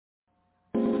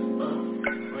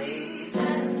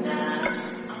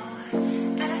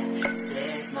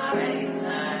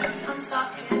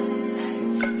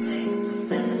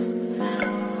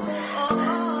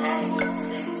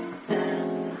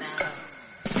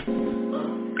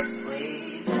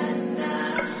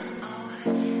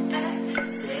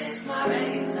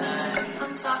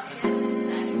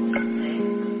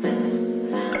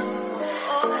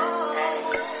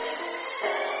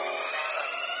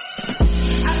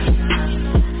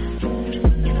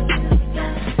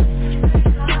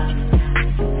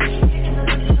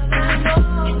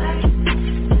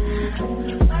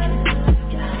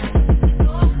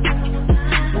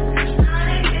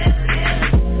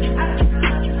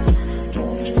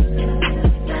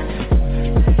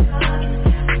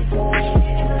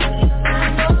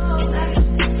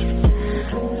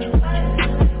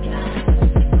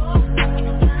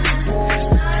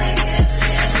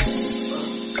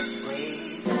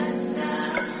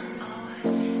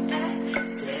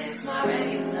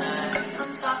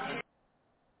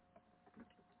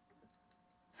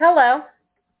Hello,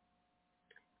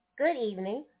 good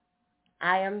evening.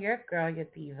 I am your girl, your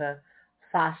diva,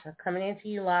 Sasha, coming into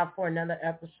you live for another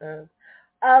episode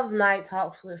of Night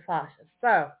Talks with Sasha.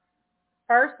 So,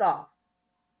 first off,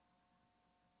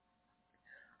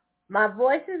 my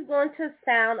voice is going to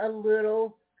sound a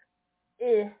little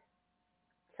eh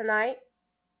tonight,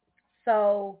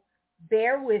 so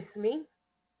bear with me.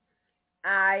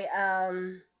 I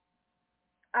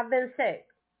I've been sick.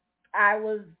 I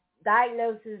was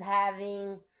diagnosed as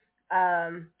having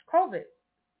COVID,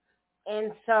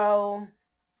 and so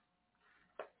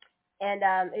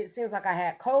it seems like I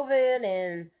had COVID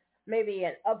and maybe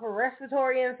an upper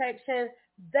respiratory infection.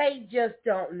 They just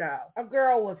don't know. A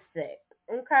girl was sick.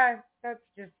 Okay, that's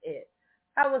just it.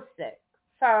 I was sick,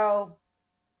 so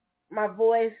my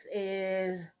voice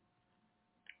is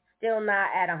still not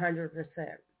at 100%.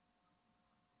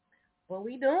 But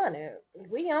we doing it.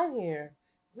 We on here.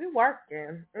 We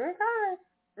working. Okay,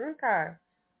 okay.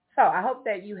 So I hope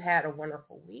that you had a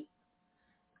wonderful week.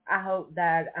 I hope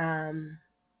that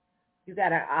you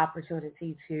got an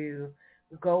opportunity to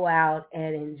go out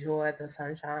and enjoy the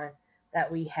sunshine that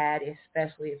we had,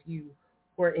 especially if you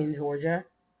were in Georgia.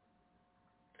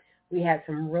 We had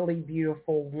some really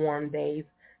beautiful warm days.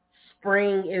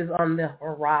 Spring is on the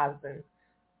horizon.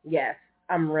 Yes,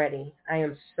 I'm ready. I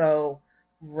am so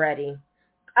ready.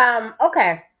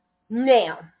 Okay.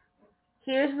 Now,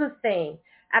 here's the thing.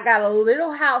 I got a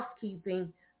little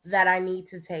housekeeping that I need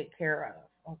to take care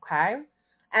of, okay?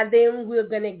 And then we're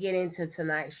going to get into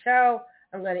tonight's show.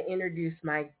 I'm going to introduce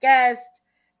my guest,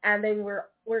 and then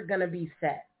we're going to be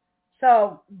set.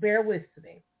 So, bear with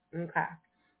me. Okay.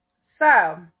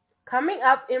 So, coming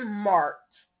up in March,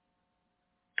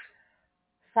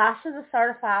 Sasha the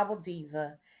Certifiable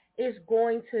Diva is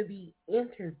going to be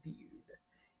interviewed.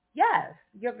 Yes,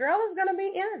 your girl is going to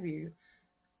be interviewed.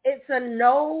 It's a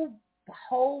no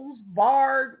holds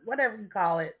barred, whatever you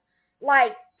call it.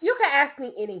 Like, you can ask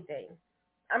me anything.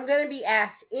 I'm gonna be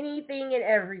asked anything and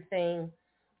everything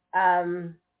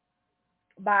um,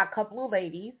 by a couple of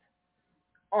ladies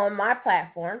on my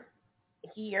platform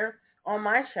here on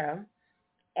my show,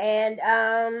 and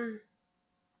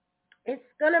it's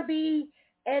gonna be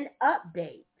an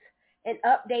update, an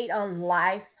update on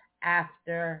life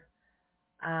after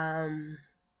um,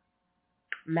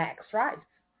 Max Rice.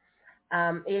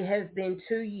 It has been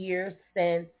 2 years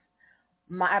since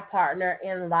my partner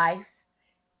in life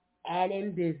and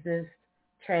in business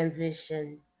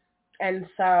transition. And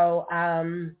so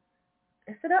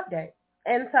it's an update.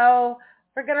 And so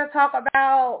we're going to talk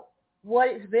about what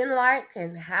it's been like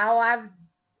and how I've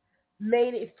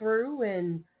made it through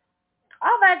and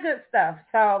all that good stuff.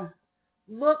 So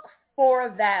look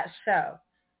for that show.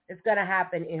 It's going to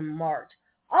happen in March.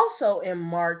 Also in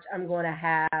March, I'm going to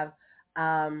have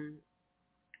um,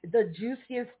 the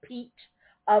juiciest peach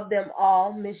of them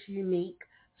all, Miss Unique.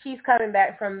 She's coming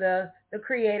back from the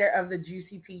creator of the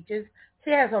Juicy Peaches.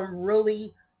 She has some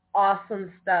really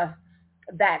awesome stuff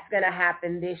that's going to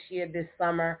happen this year, this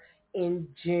summer in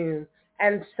June.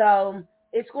 And so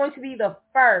it's going to be the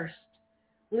first.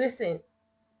 Listen,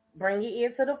 bring your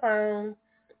ear to the phone.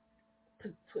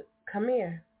 Come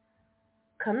here.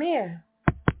 Come here.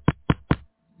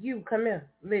 You come here.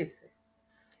 Listen.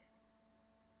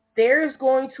 There's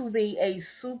going to be a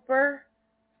super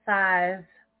size,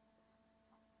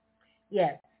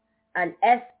 yes, an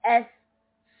SS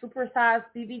Supersize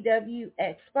BBW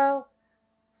Expo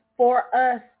for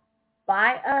us,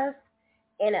 by us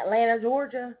in Atlanta,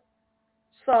 Georgia.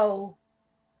 So,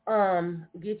 get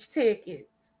your tickets,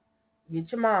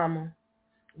 get your mama,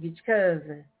 get your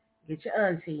cousin, get your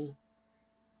auntie,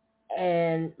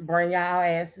 and bring y'all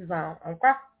asses on.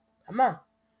 Okay? Come on.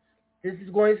 This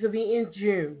is going to be in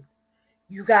June.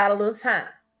 You got a little time.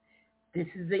 This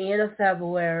is the end of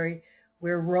February.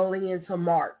 We're rolling into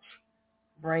March.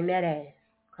 Bring that ass.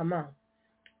 Come on.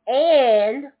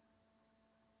 And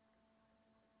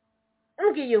I'm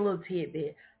gonna give you a little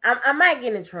tidbit. I might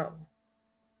get in trouble.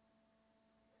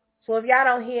 So if y'all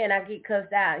don't hear and I get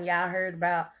cussed out and y'all heard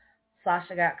about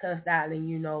Sasha got cussed out, then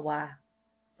you know why.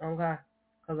 Okay?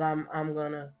 Cause I'm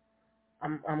gonna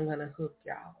hook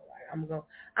y'all. Like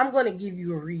I'm gonna give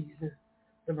you a reason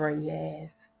to bring your ass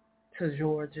to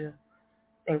Georgia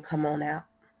and come on out.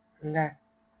 Okay?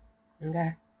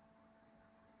 Okay?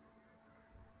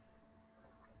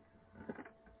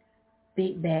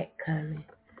 Big Back coming.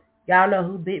 Y'all know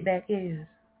who Big Back is?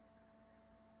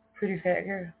 Pretty fat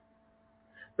girl.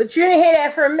 But you didn't hear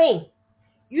that from me.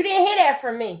 You didn't hear that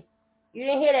from me. You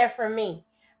didn't hear that from me.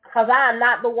 Because I am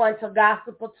not the one to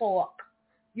gossip or talk.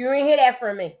 You didn't hear that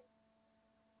from me.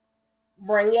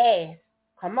 Bring your ass.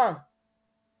 Come on.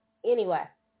 Anyway.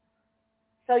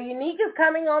 So Unique is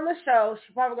coming on the show.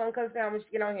 She's probably gonna come down when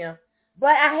she get on here.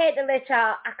 But I had to let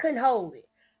y'all. I couldn't hold it.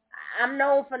 I'm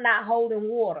known for not holding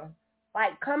water.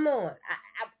 Like, come on.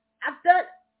 I've done.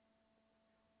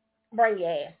 Bring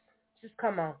your ass. Just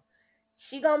come on.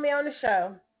 She gonna be on the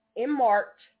show in March,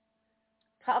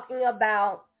 talking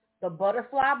about the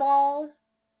butterfly ball.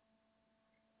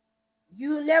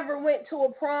 You never went to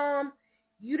a prom.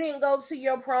 You didn't go to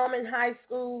your prom in high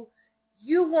school.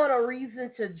 You want a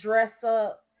reason to dress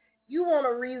up. You want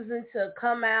a reason to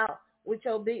come out with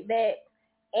your big bag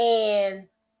and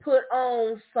put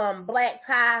on some black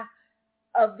tie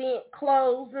event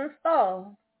clothes and stuff.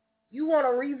 You want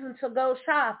a reason to go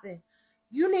shopping.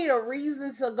 You need a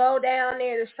reason to go down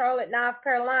there to Charlotte, North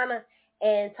Carolina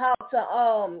and talk to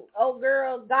old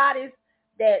girl goddess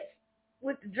that's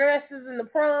with the dresses and the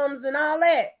proms and all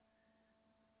that.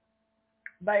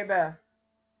 Baby,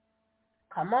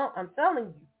 come on, I'm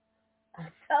telling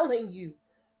you,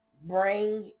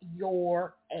 bring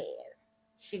your ass.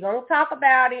 She gonna talk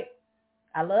about it.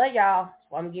 I love y'all,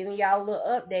 so I'm giving y'all a little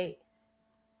update.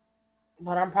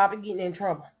 But I'm probably getting in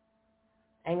trouble.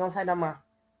 Ain't gonna say no more.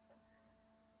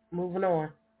 Moving on.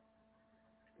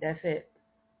 That's it.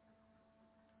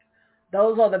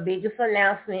 Those are the biggest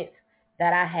announcements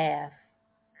that I have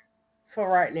for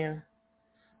right now.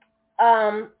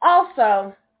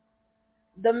 Also,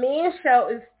 the men's show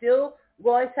is still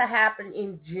going to happen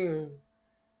in June.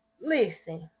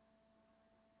 Listen,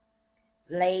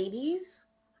 ladies,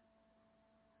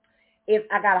 if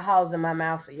I got a holes in my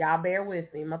mouth, so y'all bear with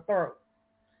me, my throat.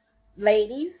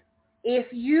 Ladies, if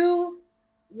you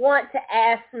want to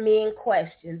ask men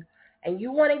questions and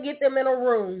you want to get them in a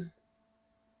room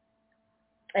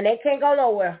and they can't go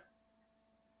nowhere,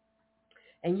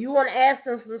 and you want to ask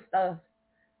them some stuff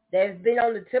that's been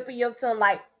on the tip of your tongue,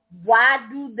 like, why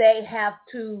do they have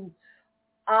to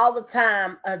all the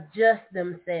time adjust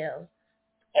themselves?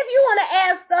 If you want to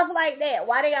ask stuff like that,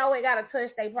 why they always got to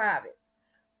touch their private?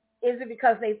 Is it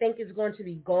because they think it's going to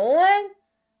be gone?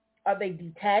 Are they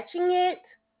detaching it?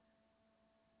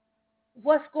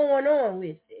 What's going on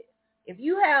with it? If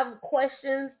you have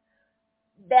questions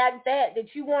that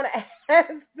you want to ask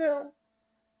them,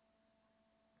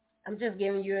 I'm just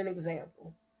giving you an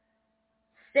example.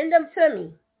 Send them to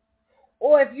me.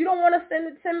 Or if you don't want to send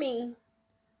it to me,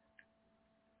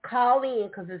 call in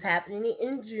because it's happening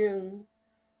in June.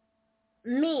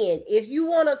 Men, if you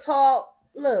want to talk,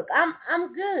 look,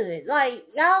 I'm good. Like,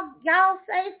 y'all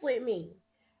safe with me.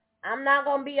 I'm not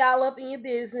gonna be all up in your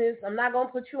business. I'm not gonna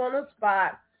put you on the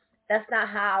spot. That's not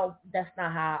how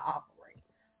I operate.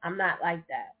 I'm not like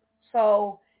that.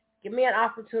 So give me an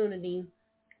opportunity,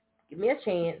 give me a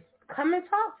chance. Come and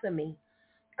talk to me.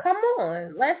 Come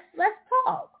on, let's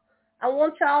talk. I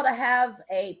want y'all to have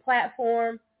a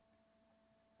platform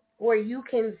where you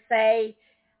can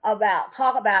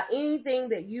talk about anything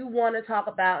that you want to talk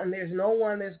about, and there's no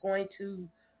one that's going to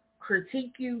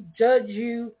critique you, judge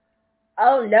you.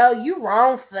 Oh no, you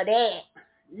wrong for that.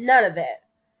 None of that.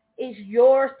 It's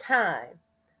your time.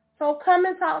 So come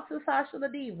and talk to Sasha the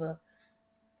Diva.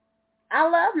 I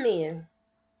love men.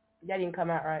 That didn't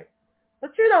come out right.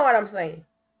 But you know what I'm saying.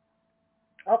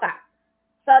 Okay.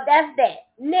 So that's that.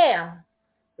 Now,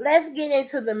 let's get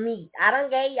into the meat. I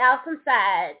done gave y'all some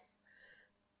sides.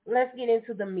 Let's get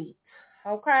into the meat.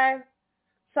 Okay?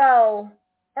 So,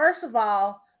 first of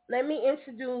all, let me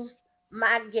introduce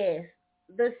my guest,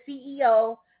 the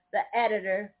CEO, the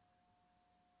editor,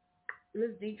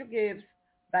 Ms. Deidre Gibbs.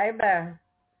 Bye-bye.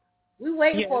 We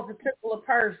waiting for a particular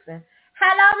person.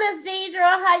 Hello, Ms. Deidre.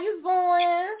 How you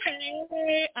doing?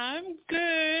 Hey, I'm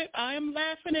good. I'm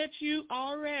laughing at you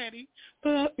already,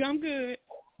 but I'm good.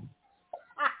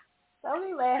 Don't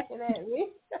be laughing at me.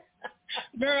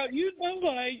 Girl, you know,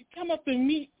 like, come up and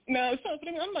meet now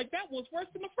something. I'm like, that was worse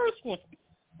than the first one.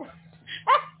 Get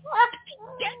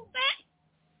that?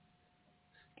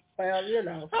 Well, you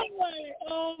know. I'm like,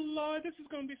 oh, Lord, this is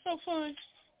going to be so fun.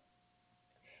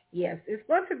 Yes, it's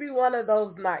going to be one of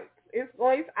those nights.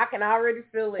 I can already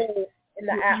feel it in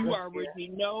the atmosphere. You already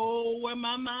know where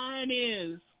my mind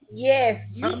is. Yes,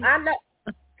 I know.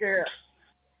 Girl,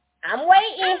 I'm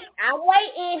waiting.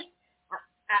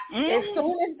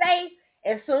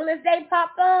 As soon as they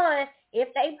pop on,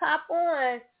 if they pop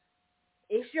on,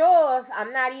 it's yours.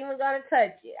 I'm not even gonna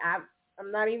touch it.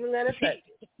 I'm not even gonna touch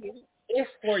it. It's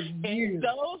for you. And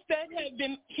those that have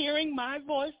been hearing my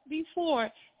voice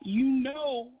before, you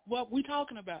know what we're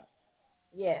talking about.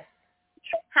 Yes.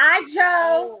 Hi,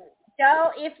 Joe.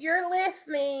 Joe, if you're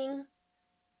listening,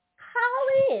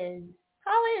 call in.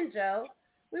 Call in, Joe.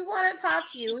 We want to talk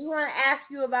to you. We want to ask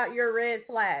you about your red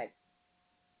flags.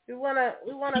 We want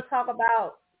to talk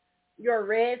about your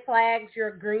red flags,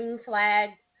 your green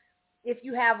flags, if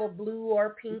you have a blue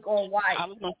or pink or white. I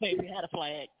was gonna say we had a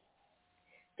flag.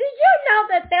 Did you know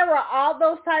that there were all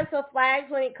those types of flags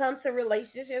when it comes to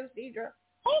relationships, Deidre?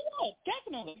 Oh no,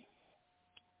 definitely.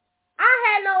 I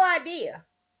had no idea.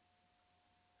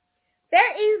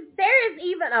 There is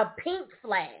even a pink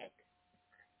flag.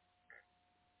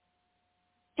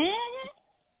 Mm-hmm.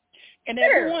 And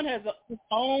Here. everyone has its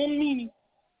own meaning.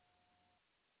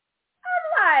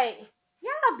 I'm like,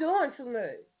 y'all doing too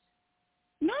much.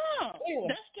 No, Anyway.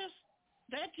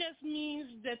 that just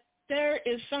means that there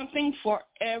is something for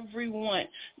everyone.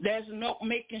 There's no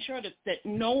making sure that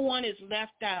no one is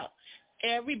left out.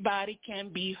 Everybody can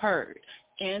be heard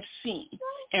and seen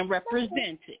and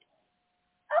represented.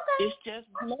 Okay. It's just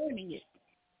learning it.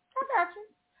 I got you.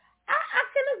 I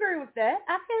can agree with that.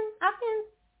 I'm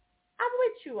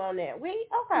with you on that. Okay.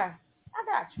 I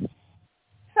got you.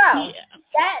 So Yeah.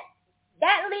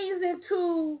 that leads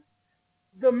into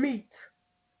the meat.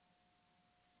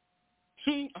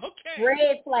 Okay.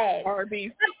 Red flags.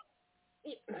 RB.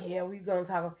 Yeah, we're gonna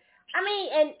talk about. I mean,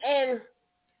 and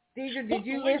Deidre, did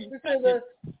you listen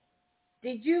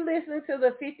to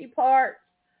the 50 parts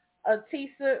of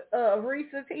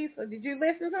Risa Tisa? Did you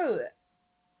listen to it?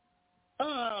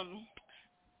 I'm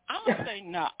gonna say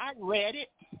no. I read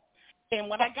it, and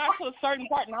when I got to a certain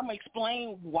part, and I'm gonna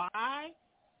explain why.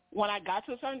 When I got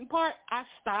to a certain part, I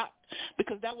stopped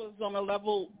because that was on a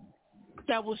level.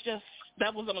 That was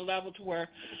on a level to where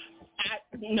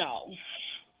no.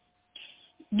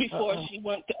 Before she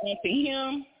went to answer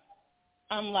him,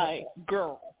 I'm like,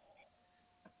 girl.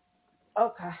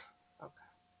 Okay.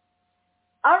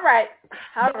 All right.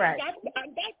 I got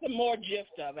the more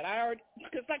gist of it.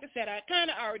 Because like I said, I kind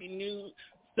of already knew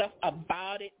stuff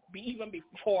about it even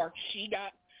before she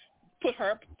put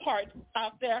her part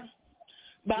out there.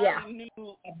 But I already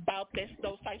knew about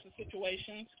those types of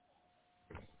situations.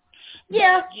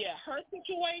 Yeah. But, yeah, her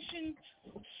situation.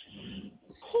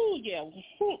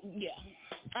 Yeah.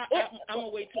 I'm gonna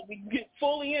wait till we get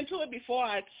fully into it before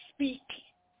I speak.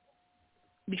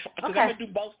 Because I'm gonna do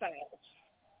both sides.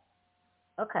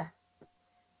 Okay.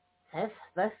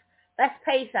 Let's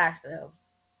pace ourselves.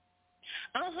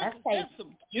 That's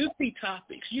some juicy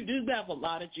topics. You do have a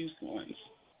lot of juicy ones.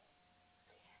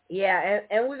 Yeah,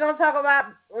 and we're gonna talk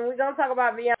about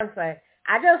Beyonce.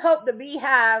 I just hope the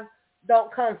Beehive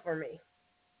don't come for me.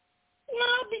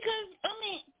 No, because I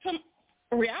mean, it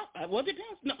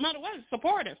depends. No matter what, it's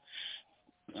supportive.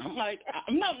 I'm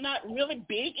not really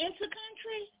big into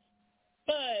country,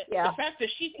 but the fact that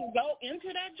she can go into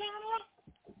that genre,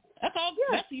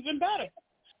 that's even better.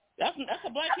 That's a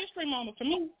Black History moment for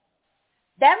me.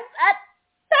 Thank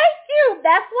you.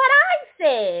 That's what I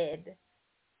said.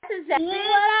 That's exactly what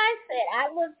I said. I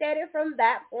looked at it from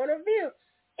that point of view.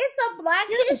 It's a Black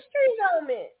History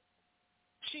moment.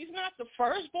 She's not the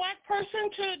first Black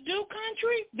person to do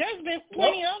country. There's been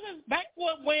plenty others back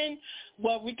when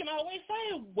we can always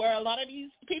say where a lot of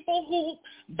these people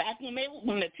who back when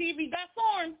the TV got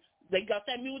formed, they got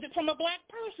that music from a Black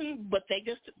person, but they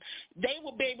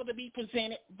will be able to be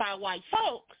presented by white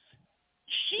folks.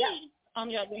 She, on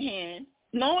the other hand,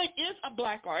 knowing is a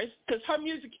Black artist because her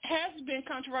music has been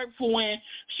controversial when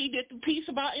she did the piece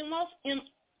about in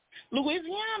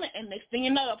Louisiana, and they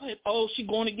singing up, she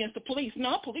going against the police.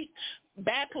 No,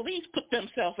 bad police put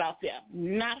themselves out there,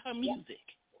 not her music.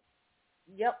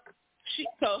 Yep.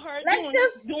 Her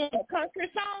doing a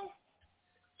country song.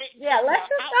 Let's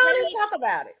just start and talk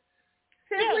about it.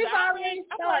 Since we've already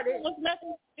started.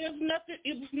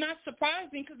 It was not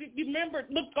surprising because if you remember,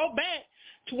 go back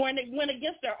to when they went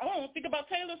against their own. Think about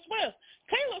Taylor Swift.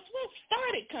 Taylor Swift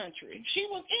started country. She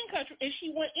was in country, and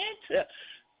she went into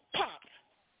pop.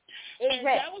 And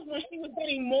that was when she was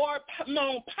getting more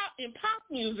known in pop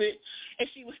music, and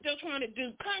she was still trying to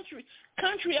do country.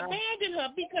 Country abandoned her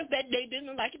because they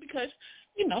didn't like it because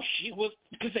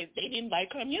because they didn't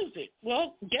like her music.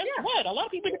 Well, guess what? A lot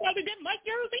of people probably didn't like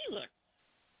yours either.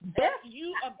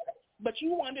 But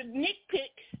you wanted to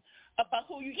nitpick about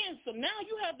who you get. So now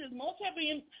you have this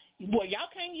multi-billion. Well,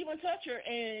 y'all can't even touch her,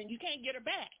 and you can't get her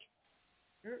back.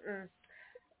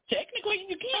 Technically,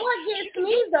 you can't. What gets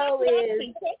me though is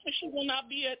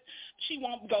she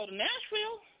won't go to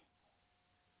Nashville.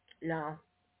 No.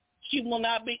 She will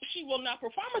not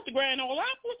perform at the Grand Ole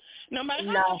Opry, no matter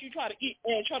how much you try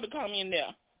to come in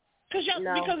there, because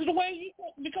of the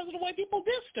way people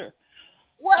dissed her.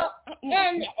 Well,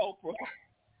 and Oprah.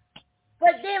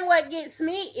 But then what gets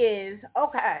me is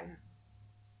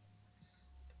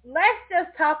let's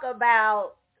just talk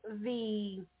about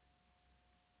the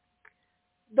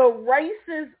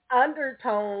racist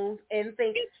undertones and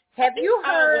things. Have you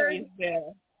heard?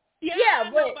 Yeah, Yeah, I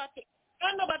know but about the.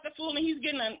 I know about the fool, and he's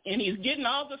getting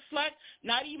all the slack,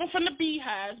 not even from the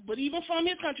beehives, but even from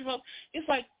his country folks. It's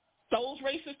like those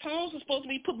racist tones are supposed to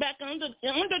be put back under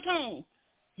undertone.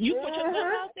 You put yourself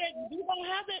out there, you don't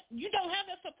have that. You don't have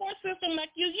that support system like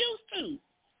you used to.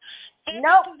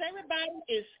 nope. Because everybody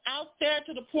is out there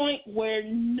to the point where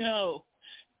no,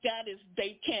 that is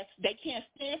they can't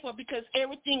stand for it because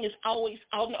everything is always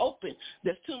out in the open.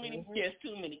 There's too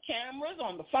many cameras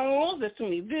on the phones. There's too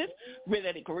many this where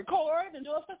they can record and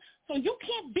do stuff. So you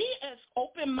can't be as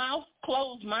open mouth,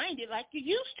 closed minded like you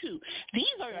used to.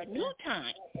 These are a new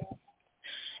time.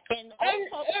 And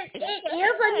it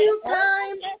is a new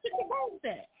time.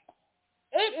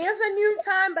 It is a new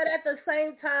time, but at the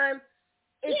same time,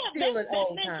 it's still an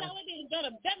old time.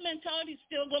 That mentality is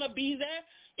still gonna be there.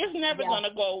 It's never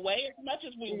gonna go away as much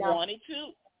as we want it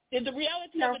to. And the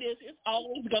reality of it is, it's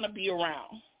always gonna be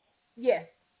around. Yes,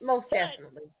 most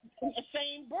definitely. In the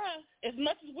same breath, as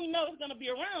much as we know it's gonna be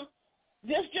around,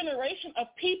 this generation of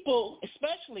people,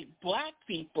 especially black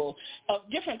people of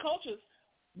different cultures,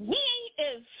 we ain't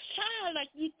as shy like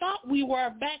we thought we were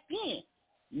back then.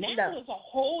 Now it's a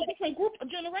whole different group of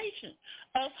generation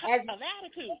of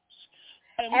attitudes.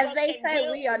 As they say,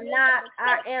 we are not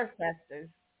our ancestors.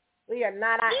 We are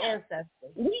not our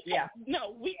ancestors. These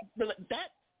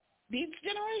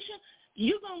generation,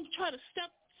 you gonna try to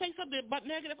say something about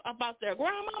negative about their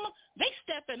grandmama, they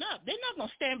stepping up. They're not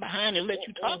gonna stand behind and let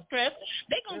you talk trash.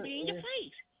 They're gonna be in your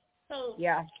face. So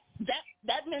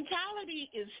that mentality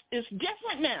is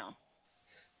different now.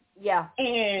 Yeah.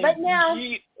 And but now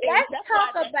let's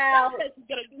talk about that's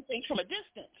gonna do things from a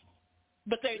distance.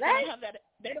 But they don't have that.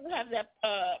 They don't have that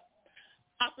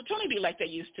opportunity like they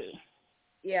used to.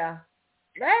 Yeah.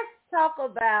 Let's talk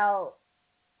about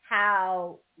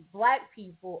how black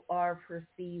people are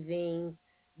perceiving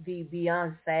the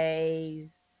Beyonce's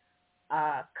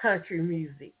country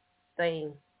music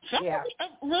thing. Yeah.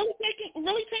 Really taking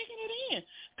it in.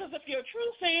 Because if you're a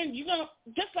true fan, you're gonna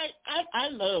just like I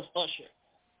love Usher.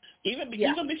 Even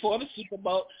before the Super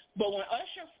Bowl, but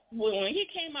when he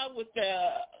came out with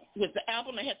the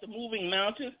album that had the Moving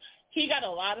Mountains, he got a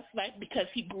lot of slack because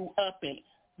he grew up in it.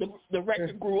 The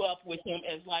record grew up with him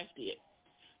as life did.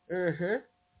 Mhm.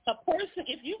 A person,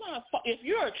 if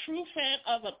you're a true fan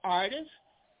of an artist,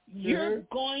 you're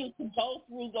going to go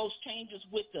through those changes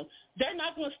with them. They're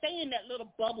not going to stay in that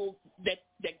little bubble that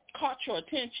caught your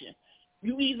attention.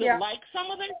 You either like some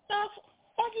of their stuff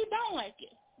or you don't like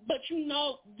it. But you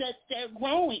know that they're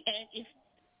growing, and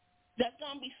that's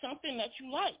going to be something that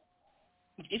you like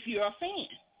if you're a fan.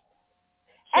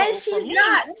 So and she's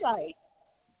not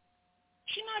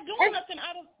doing nothing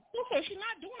out of. She's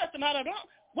not doing nothing out of.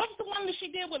 What's the one that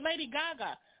she did with Lady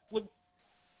Gaga?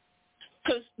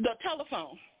 Because the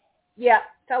telephone. Yeah,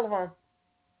 telephone.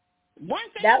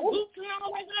 Weren't they boots and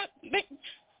all like that?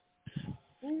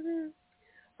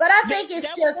 But I think it's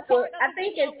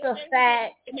the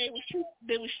fact. And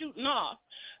they were shooting off.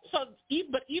 So,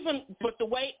 but the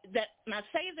way that, and I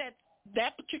say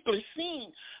that particular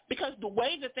scene because the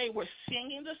way that they were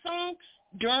singing the song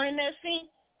during that scene,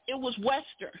 it was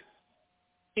Western.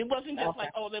 It wasn't just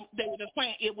like they were just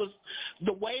playing. It was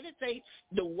the way that they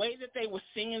were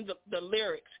singing the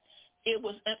lyrics. It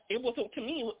was to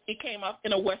me it came off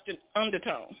in a Western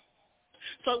undertone.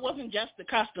 So it wasn't just the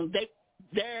costume.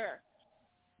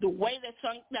 The way they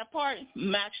sung that part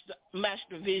matched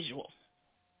the visual.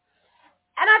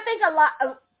 And I think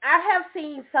I have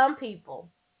seen some people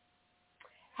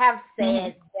have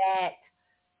said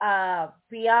that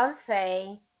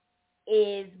Beyonce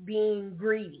is being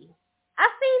greedy. I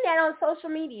seen that on social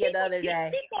media the other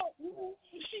day.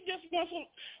 She just wants.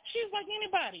 She's like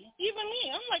anybody, even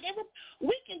me. I'm like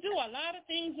we can do a lot of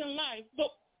things in life,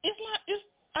 but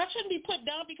I shouldn't be put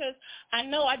down because I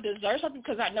know I deserve something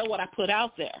because I know what I put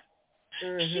out there.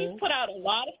 She's put out a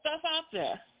lot of stuff out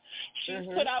there.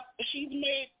 She's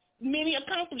made many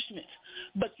accomplishments,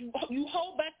 but you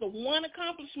hold back the one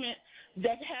accomplishment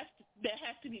that has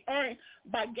to be earned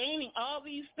by gaining all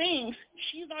these things.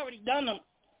 She's already done them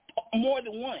more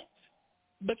than once,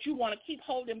 but you want to keep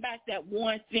holding back that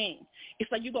one thing. It's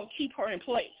like you're going to keep her in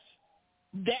place.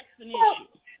 That's an issue.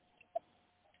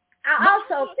 I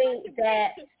also think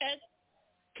that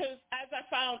because as I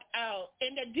found out,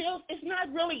 and the deal, it's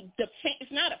not really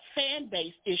it's not a fan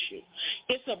base issue.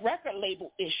 It's a record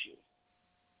label issue.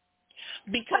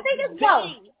 Because I think it's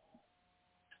both.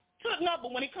 No,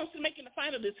 but when it comes to making the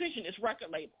final decision, it's record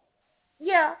label.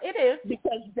 Yeah, it is.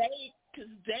 Because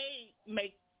they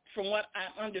make, from what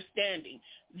I'm understanding,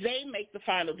 they make the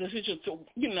final decision to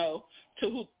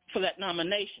who for that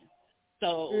nomination.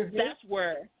 So that's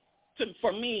where,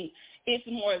 for me, it's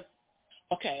more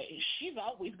okay, she's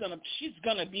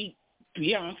gonna be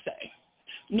Beyonce,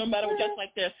 no matter what. Just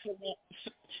like there's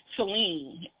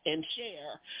Celine and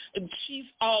Cher, and she's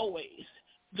always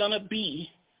gonna be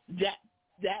that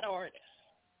artist.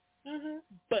 Mm-hmm.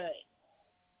 But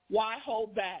why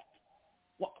hold back?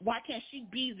 Why can't she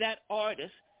be that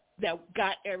artist that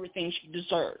got everything she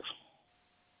deserved?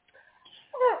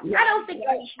 I don't think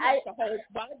why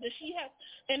does she have?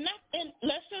 And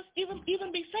let's just even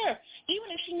be fair.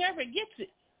 Even if she never gets it,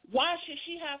 why should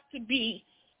she have to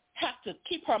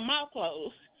keep her mouth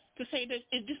closed to say that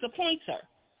it disappoints her?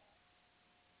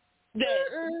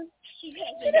 That she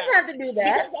doesn't have to do that.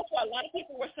 Because that's what a lot of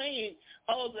people were saying.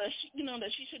 Oh, that she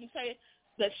shouldn't say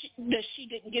that she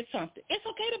didn't get something. It's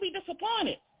okay to be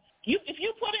disappointed. If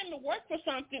you put in the work for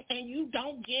something and you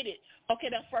don't get it, okay,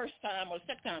 that first time or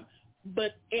second time,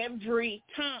 but every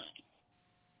time,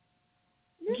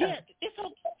 yeah,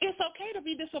 it's okay to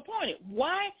be disappointed.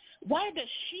 Why does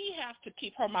she have to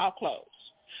keep her mouth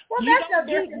closed? Well, that's no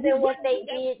different than what they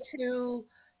did to.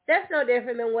 That's no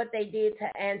different than what they did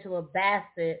to Angela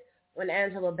Bassett when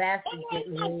Angela Bassett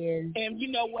didn't win. And you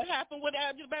know what happened with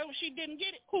Angela Bassett when she didn't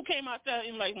get it? Who came out there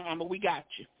and like, Mama, we got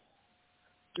you.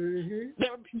 Mm-hmm.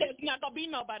 There's not gonna be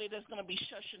nobody that's gonna be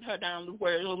shushing her down to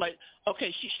where it's like,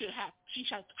 okay, she should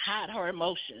hide her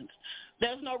emotions.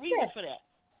 There's no reason for that.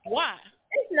 Why?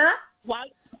 It's not.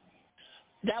 Why?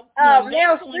 That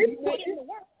Meryl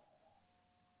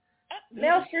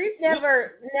Streep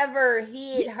never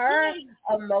hid her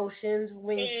emotions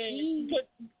when she.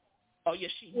 Oh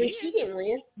yes, she when did. She didn't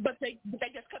win. But they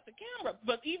just cut the camera.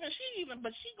 But she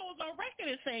goes on record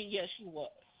as saying yes, she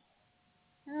was.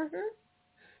 Mhm.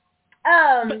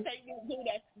 But they will do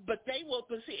that. But they will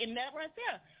see, and that right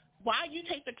there. Why you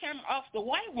take the camera off the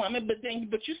white woman, but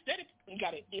you steady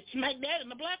got it smack that in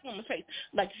the black woman's face?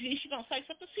 Like, see, she gonna say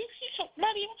something. See,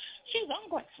 she's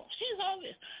ungrateful. She's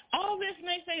all this, and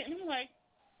they say, and I'm like,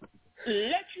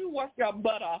 let you work your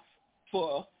butt off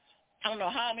for I don't know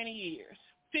how many years,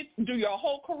 do your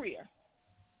whole career.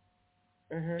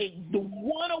 The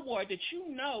one award that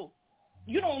you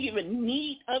don't even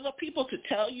need other people to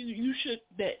tell you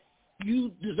that you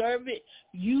deserve it.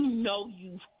 You know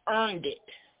you've earned it.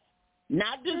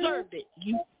 Not deserved it.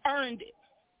 You earned it.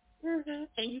 And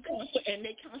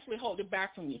they constantly hold it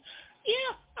back from you.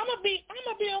 Yeah, I'm gonna be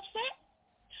upset.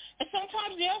 And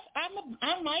sometimes, yes, I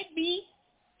might be.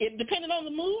 It depending on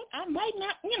the mood, I might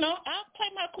not. I'll play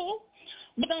my cool,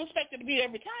 but don't expect it to be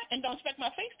every time, and don't expect my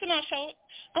face to not show it.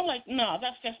 I'm like, no,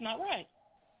 that's just not right.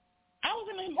 I was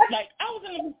in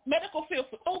the medical field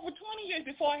for over 20 years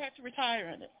before I had to retire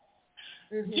in it.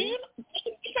 You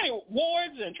know,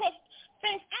 awards and trust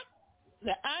things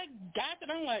that I got that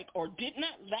I'm like, or didn't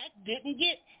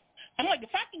get. I'm like, if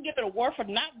I can get an award for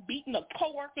not beating a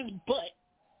coworker's butt,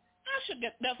 I should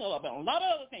get. That's all about. A lot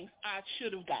of other things I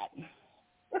should have gotten,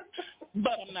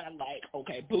 but I'm not like,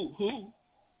 okay, boo hoo.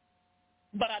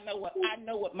 But I know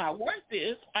what my worth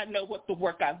is. I know what the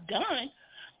work I've done,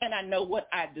 and I know what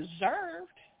I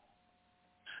deserved.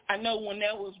 I know when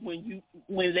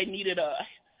they needed a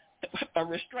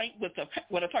restraint with a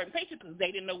certain patient because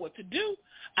they didn't know what to do.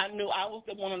 I knew I was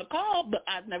the one on the call, but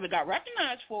I never got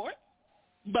recognized for it.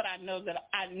 But I knew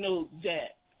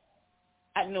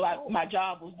my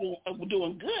job was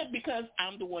doing good because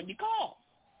I'm the one you call,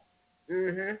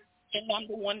 and I'm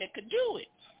the one that could do it.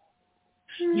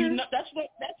 You know, that's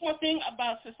one thing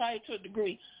about society to a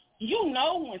degree. You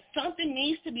know when something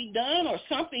needs to be done or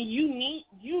something you need,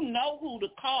 you know who to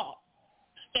call.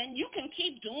 And you can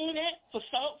keep doing that for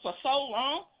so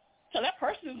long till that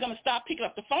person is going to stop picking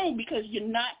up the phone because you're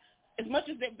not, as much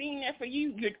as they're being there for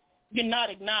you, you're not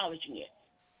acknowledging it.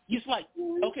 It's like,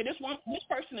 okay, this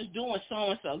person is doing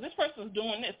so-and-so. This person is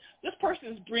doing this. This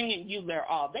person is bringing you their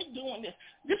all. They're doing this.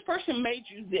 This person made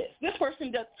you this. This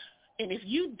person does. And if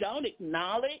you don't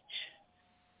acknowledge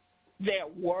their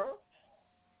work,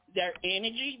 their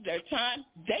energy, their time,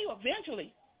 they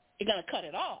eventually are going to cut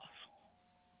it off.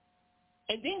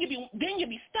 And then you'll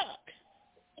be stuck.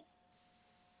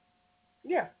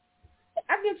 Yeah,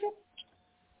 I get you.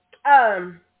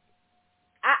 I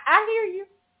hear you,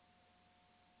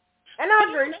 and I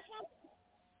agree.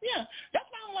 That's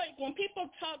why I'm like, when people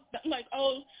talk like,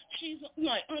 oh, she's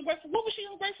like ungrateful. What was she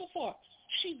ungrateful for?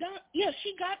 She got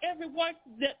every work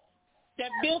that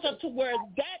builds up to where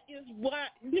that is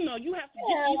what you have to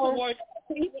get these awards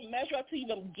to even measure up to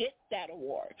even get that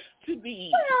award to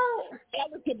be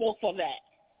eligible for that.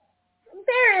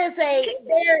 There is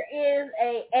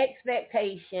a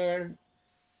expectation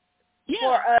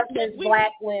for us as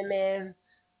Black women,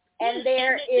 and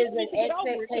there's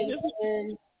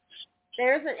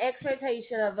an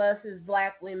expectation of us as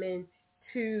Black women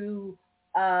to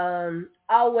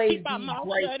Always Keep our be mouth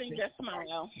shut and gracious. just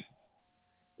smile.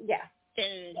 Yeah,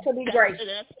 And to be gracious.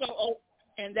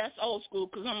 that's old school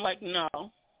because I'm like, no.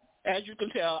 As you can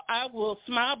tell, I will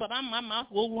smile, but my mouth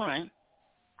will run.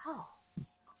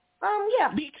 Oh,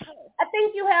 yeah. Because I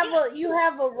think you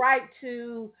have a right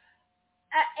to,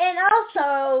 and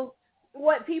also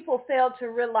what people fail to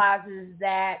realize is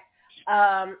that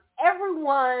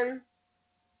everyone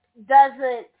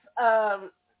doesn't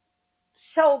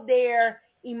show their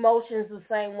emotions the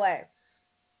same way.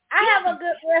 I have yeah, a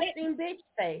good resting bitch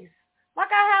face. Like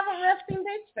I have a resting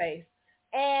bitch face.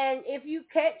 And if you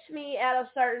catch me at a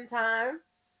certain time,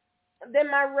 then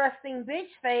my resting bitch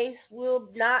face will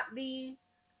not be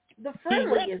the be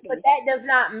friendliest. But resting, that does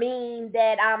not mean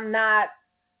that I'm not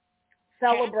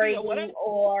happy or celebrating whatever.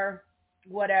 or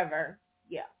whatever.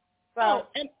 Yeah. Oh,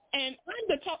 So and I'm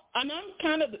the top, and I'm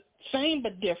kind of the same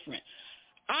but different.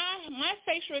 My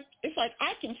facial, it's like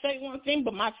I can say one thing,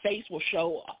 but my face will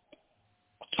show up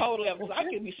totally. Because I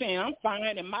could be saying I'm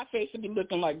fine, and my face will be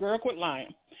looking like, girl, quit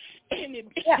lying, and it,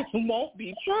 yeah. it won't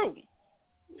be true.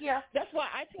 Yeah. That's why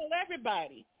I tell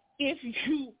everybody, if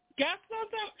you got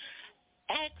something,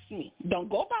 ask me. Don't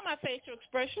go by my facial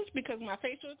expressions because my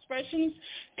facial expressions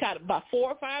got about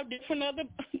 4 or 5 different other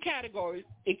categories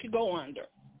it could go under.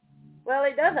 Well,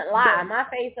 it doesn't lie. But My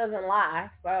face doesn't lie.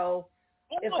 So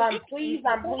if oh, I'm it, pleased,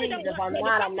 I'm boy, pleased. don't If lie. I'm But if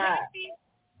not, I'm I'm not.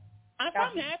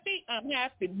 happy, I'm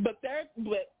happy. But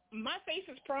my face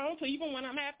is prone, so even when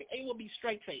I'm happy, it will be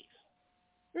straight face.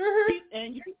 Mhm.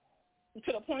 And you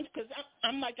to the point because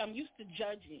I'm used to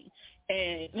judging,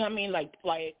 and I mean like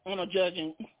on a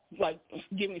judging like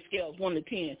giving scales 1 to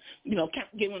 10,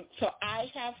 giving so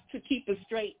I have to keep a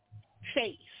straight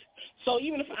face. So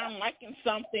even if I'm liking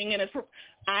something and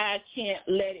I can't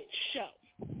let it show.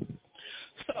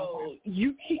 So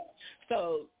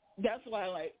so that's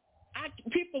why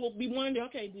people will be wondering,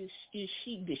 okay, did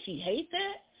she hate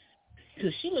that?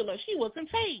 Because she looked like she wasn't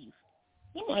phased.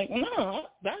 I'm like, no,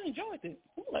 I enjoyed it.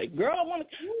 I'm like, girl, I want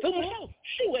to film a show.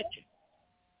 Shoot at you.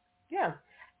 Yeah.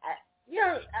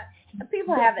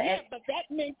 People have an But that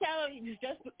mentality is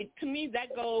just, to me,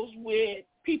 that goes with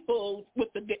people with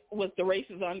the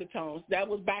racist undertones. That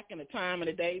was back in the time in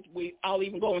the days. I'll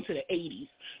even go into the 80s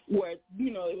where, it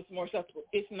was more acceptable.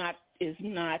 It's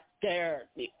not there.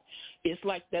 It's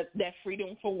like that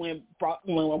freedom for when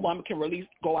a woman can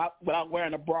go out without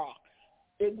wearing a bra.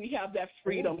 We have that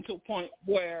freedom to a point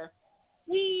where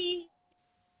we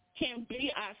can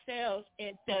be ourselves.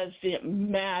 It doesn't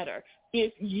matter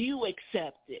if you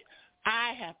accept it.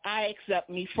 I accept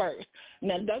me first.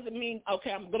 Now, it doesn't mean,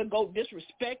 okay, I'm going to go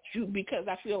disrespect you because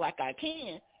I feel like I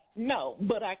can. No,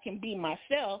 but I can be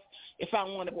myself if I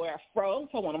want to wear a fro,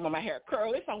 if I want to wear my hair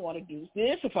curly, if I want to do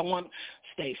this, if I want to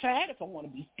stay fat, if I want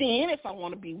to be thin, if I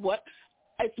want to be what.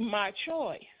 It's my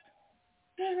choice.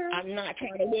 Mm-hmm. I'm not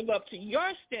trying to live up to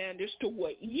your standards to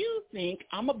what you think.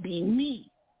 I'm going to be me.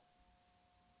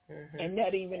 Mm-hmm. And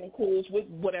that even includes with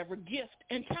whatever gift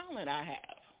and talent I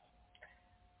have.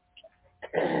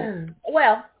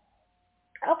 Well,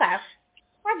 okay.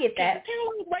 I get that.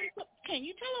 Can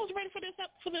you tell I was ready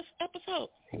for this episode?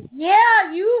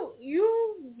 Yeah, you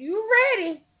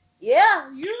ready. Yeah,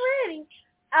 you ready.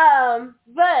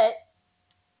 But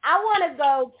I want to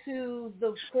go to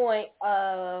the point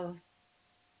of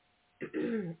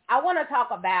I want to talk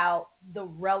about the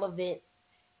relevance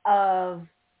of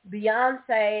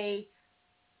Beyonce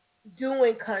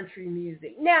doing country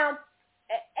music. Now,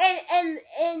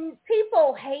 and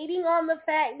people hating on the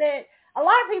fact that a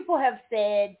lot of people have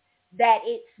said that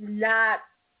it's not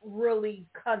really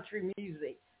country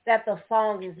music, that the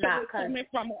song is not country. Coming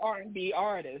from an R&B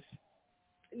artist.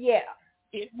 Yeah.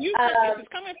 If it's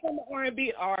coming from an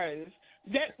R&B artist,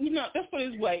 let's put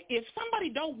it this way: if somebody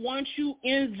don't want you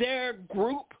in their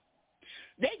group,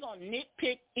 they gonna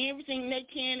nitpick everything they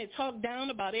can and talk down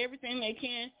about everything they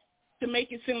can to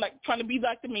make it seem like trying to be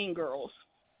like the Mean Girls.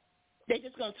 They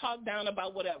just gonna talk down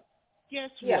about whatever.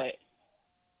 Guess what?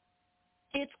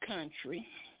 It's country.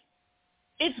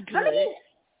 It's good. I mean,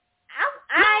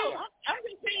 I'm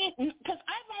just saying because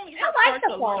I've only heard parts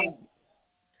of it.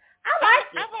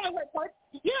 I've only heard parts.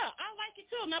 Yeah, I like it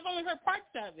too, and I've only heard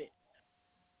parts of it.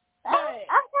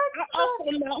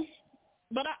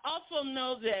 But I also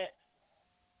know that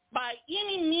by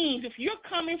any means, if you're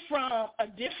coming from a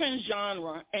different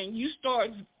genre and you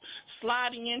start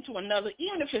sliding into another,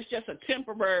 even if it's just a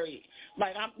temporary,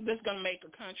 like I'm just gonna make a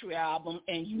country album,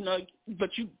 and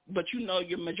but you know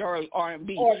your majority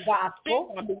R&B or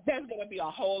gospel, there's gonna be a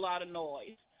whole lot of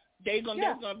noise. There's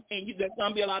gonna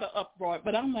be a lot of uproar.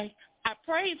 But I'm like, I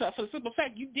praise her for the simple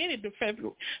fact you did it in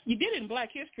February. You did it in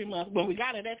Black History Month when we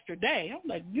got an extra day. I'm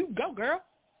like, you go, girl.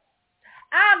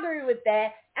 I agree with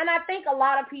that. And I think a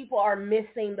lot of people are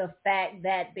missing the fact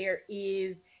that there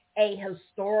is a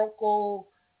historical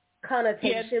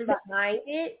connotation behind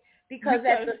it, because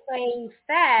at the same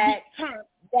fact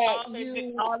that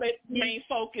all that main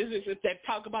focus is if they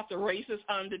talk about the racist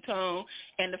undertone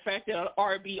and the fact that an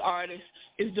R&B artist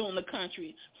is doing the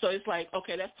country. So it's like,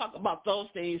 okay, let's talk about those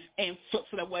things, and so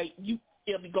that way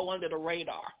it'll go under the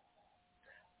radar.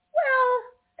 Well,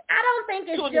 I don't think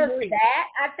it's just that.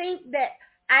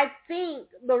 I think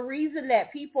the reason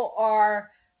that people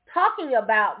are talking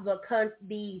about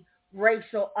the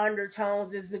racial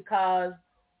undertones is because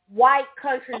white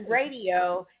country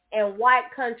radio and white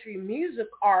country music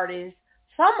artists,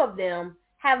 some of them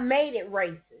have made it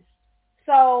racist.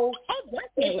 So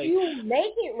if you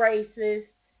make it racist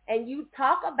and you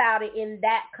talk about it in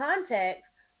that context,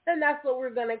 then that's what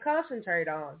we're going to concentrate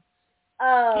on.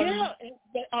 But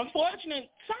unfortunately,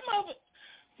 some of it,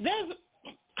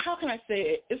 how can I say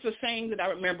it? It's a saying that I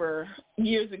remember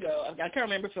years ago. I can't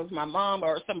remember if it was my mom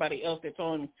or somebody else that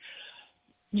told me,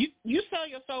 you sell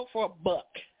your soul for $1.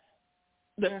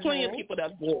 There's plenty of people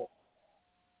that do it.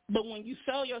 But when you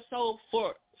sell your soul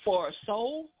for a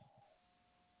soul,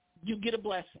 you get a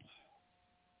blessing.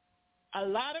 A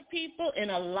lot of people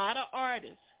and a lot of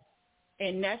artists,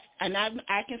 and I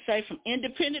can say from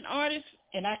independent artists,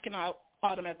 and I can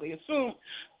automatically assume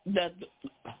that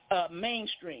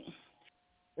mainstream.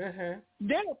 There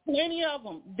are plenty of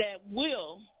them that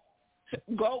will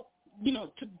go,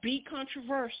 to be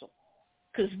controversial,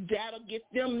 because that'll get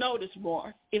them noticed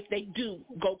more if they do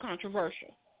go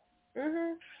controversial.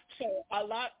 So a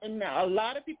lot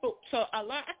of people.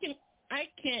 I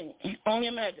can only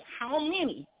imagine how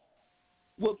many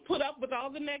will put up with all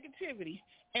the negativity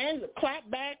and the clap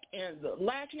back and the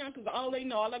latching on, because all they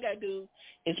gotta do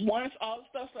is, once all the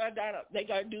stuff's done up, they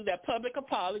gotta do that public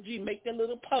apology, make their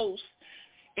little post,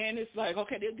 and it's like,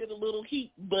 okay, they'll get a little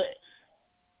heat, but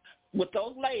with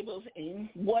those labels and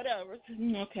whatever,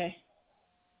 okay,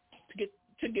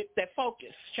 to get that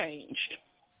focus changed.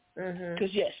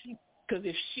 Because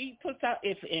if she puts out,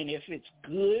 if it's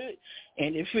good,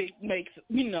 and if it makes,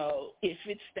 if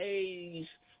it stays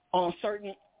on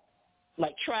certain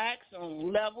like tracks,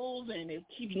 on levels, and it's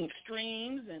keeping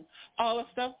streams and all that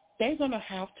stuff, they're gonna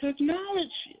have to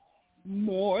acknowledge it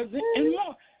more and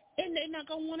more, and they're not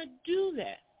gonna want to do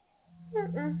that.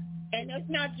 And that's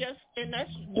not just, and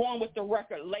that's going with the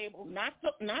record label, not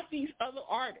these other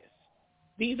artists.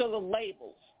 These are the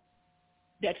labels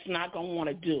that's not gonna want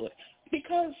to do it,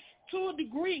 because to a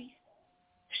degree,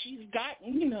 she's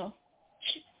gotten,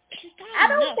 she's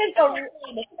gotten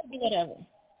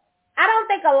I don't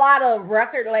think a lot of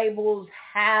record labels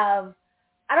have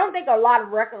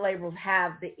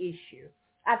the issue.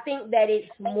 I think that it's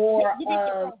more of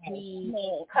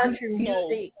the country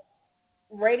music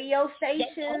radio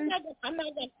stations. I'm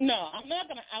not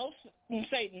gonna out and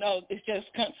say no. It's just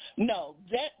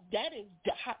that is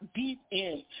deep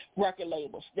in record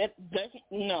labels. That's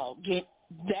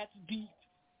deep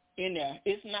in there.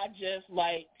 It's not just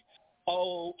like,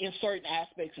 in certain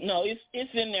aspects. No,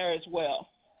 it's in there as well.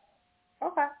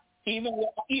 Okay. Even with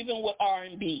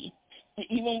R&B, that's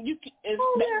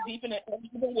deep in it.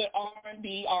 Even with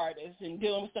R&B artists and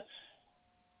doing stuff,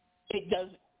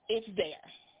 it's there.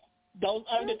 Those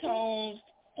undertones,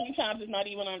 sometimes it's not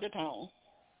even undertone.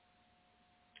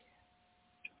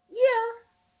 Yeah.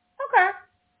 Okay.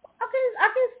 I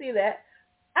can see that.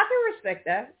 I can respect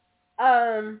that.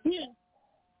 Yeah.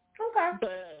 Okay.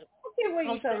 But where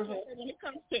you coming from.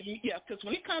 Because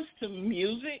when it comes to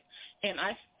music, and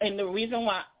the reason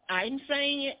why I'm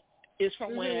saying it is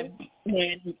from when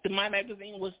my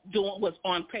magazine was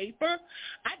on paper,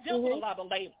 I dealt with a lot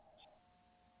of labels.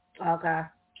 Okay.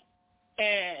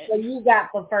 And so you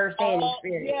got the first-hand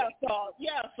experience.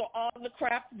 So all the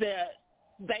crap that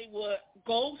they would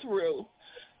go through,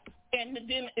 and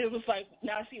then it was like,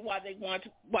 now I see why they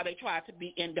tried to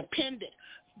be independent,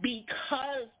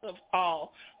 because of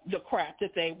all the crap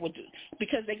that they would do.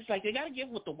 Because they got to give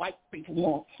what the white people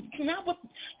want. Not what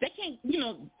they can't.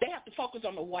 They have to focus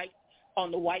on the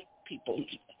white people's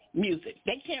music.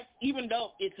 They can't, even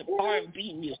though it's an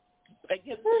R&B music.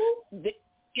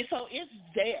 So it's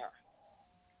there.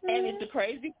 And it's the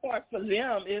crazy part for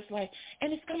them is like,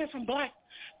 and it's coming from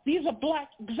these are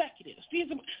black executives. So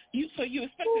you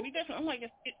expect it to be different. I'm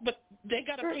like, but they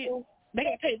gotta pay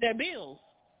their bills.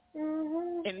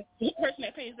 And the person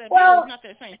that pays their bills is not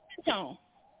that same tone.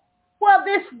 Well,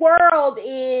 this world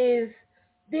is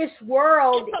geared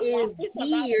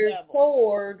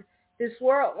toward this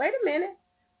world. Wait a minute.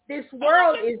 this I like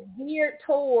world it. is geared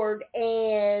toward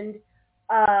and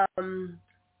um,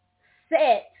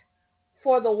 set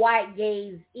for the white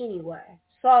gaze anyway.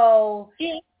 So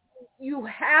Yeah. you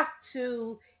have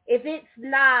to, if it's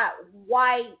not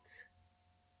white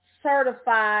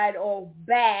certified or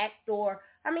backed, or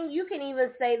I mean, you can even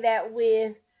say that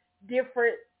with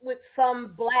different, with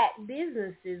some black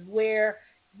businesses where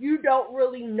you don't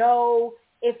really know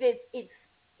if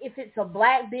it's a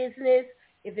black business,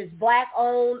 if it's black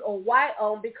owned or white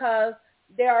owned, because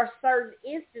there are certain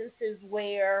instances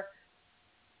where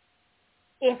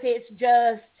if it's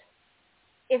just,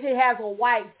 if it has a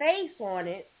white face on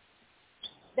it,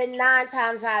 then 9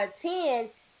 times out of 10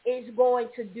 it's going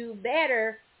to do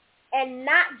better, and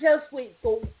not just with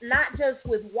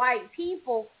white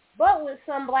people, but with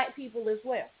some black people as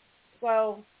well.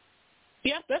 So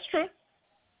Yeah, that's true.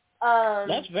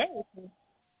 That's um, very true.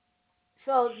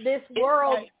 so this It's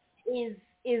world like,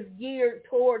 is geared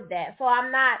toward that. So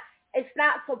I'm not. It's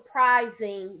not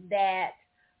surprising that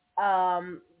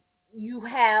um, you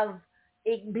have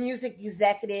music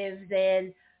executives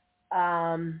and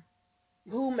um,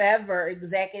 whomever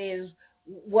executives,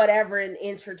 whatever in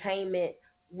entertainment,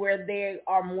 where they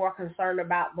are more concerned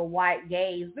about the white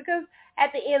gaze, because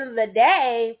at the end of the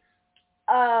day,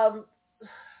 um,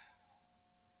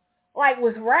 like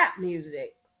with rap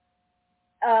music,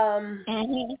 um,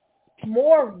 mm-hmm.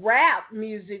 more rap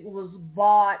music was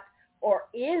bought or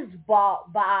is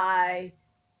bought by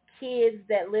kids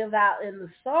that live out in the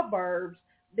suburbs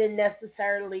than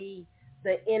necessarily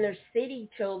the inner city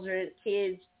children,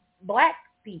 kids, black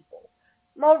people.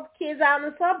 Most kids out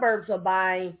in the suburbs are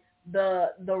buying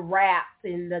the rap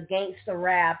and the gangster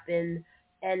rap and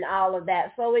all of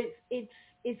that. So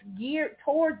it's geared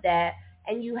toward that,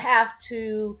 and you have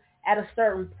to, at a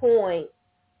certain point,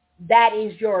 that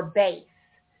is your base,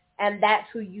 and that's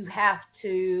who you have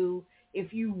to,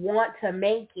 if you want to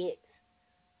make it,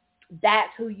 that's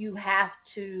who you have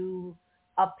to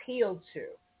appeal to.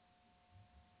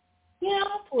 Yeah,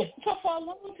 so for a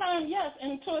long time, yes,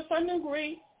 and to a certain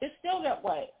degree, it's still that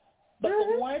way. But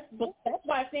Mhm. but that's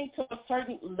why I think to a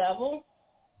certain level,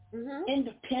 Mhm.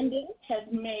 independence has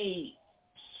made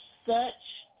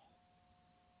such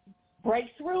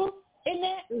breakthrough in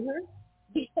that, Mhm.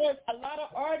 because a lot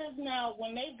of artists now,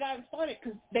 when they've gotten started,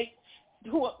 because they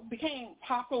who became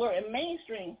popular and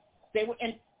mainstream, they were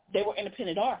they were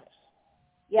independent artists.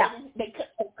 Yeah. They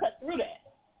cut through that.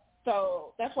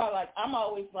 So that's why, I'm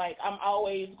always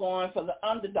going for the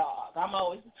underdog.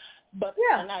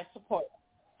 Yeah. And I support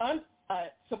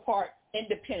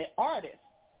independent artists,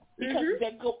 because Mhm.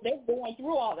 they're going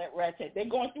through all that red tape. They're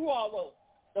going through all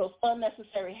those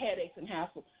unnecessary headaches and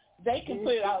hassles. They can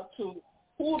put it Mhm. out to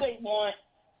who they want,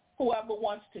 whoever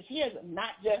wants to hear them,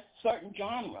 not just certain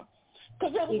genre.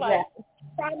 Because it was like, Exactly.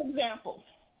 prime example,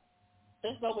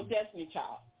 let's go with Destiny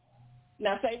Child.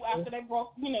 Now, say after they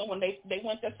broke, when they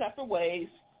went their separate ways,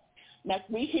 like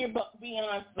we hear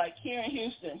Beyonce, like here in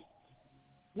Houston,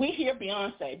 we hear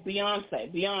Beyonce,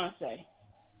 Beyonce, Beyonce.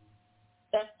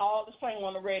 That's all that's playing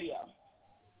on the radio.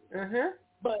 Mhm.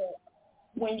 But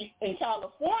when you in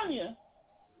California,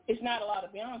 it's not a lot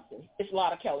of Beyonce. It's a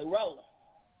lot of Kelly Rowland.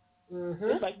 It's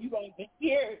Mhm. like you don't even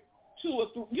hear two or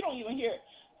three. You don't even hear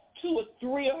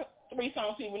three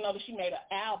songs to even know that she made an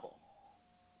album.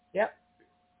 Yep.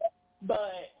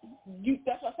 But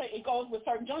that's why I say it goes with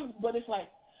certain genres. But it's like,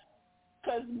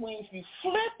 because when you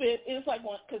flip it, it's like,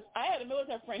 because I had a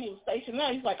military friend, he was stationed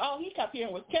there. He's like, oh, he kept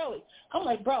hearing with Kelly. I'm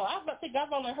like, bro, I think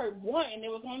I've only heard one, and it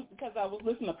was only because I was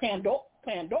listening to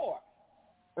Pandora.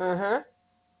 Mhm.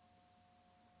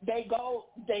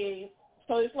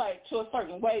 So it's like, to a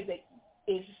certain way, that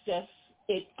it's just,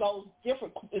 it goes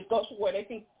different. It goes to where they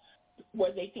think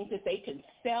that they can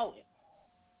sell it.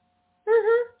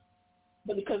 Mhm.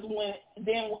 But because when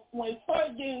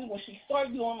she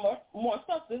started doing more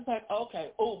stuff, it's like,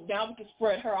 okay, oh, now we can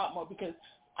spread her out more, because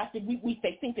I think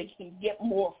they think they can get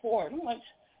more for it. I'm like,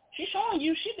 she's showing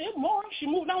you she did more. She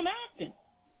moved on to acting.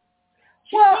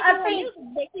 She's Well, still I doing her think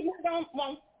music, but she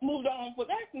moved on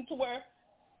with acting to where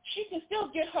she can still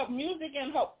get her music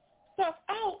and her stuff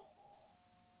out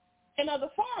in other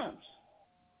forms.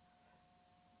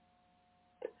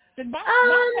 To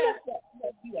bypass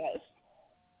that BS.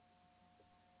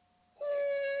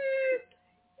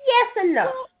 yes and no.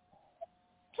 Well,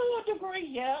 to a degree,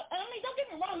 yeah. I mean, don't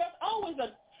get me wrong.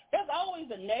 There's always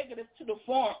a negative to the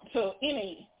form to Yeah,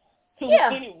 any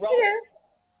it role. is.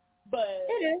 But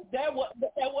It is. there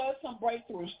was some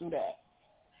breakthroughs through that.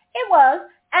 It was,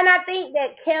 and I think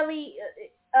that Kelly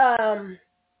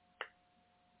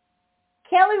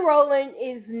Rowland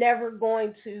is never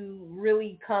going to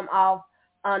really come off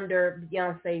under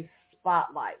Beyonce's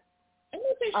spotlight. And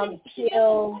you think she doesn't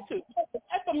until want to. The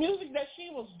type of music that she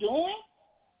was doing,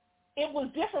 it was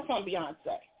different from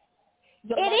Beyonce.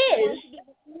 The it one is. she did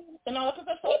and all that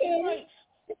stuff. It is. Like,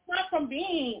 it's not from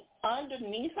being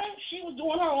underneath her. She was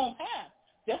doing her own path.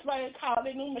 Just like how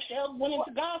they knew Michelle went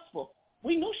into gospel.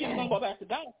 We knew she was going to go back to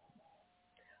gospel.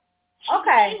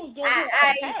 Okay, She was doing her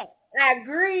own path. I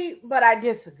agree, but I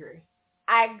disagree.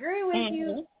 I agree with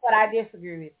you, but I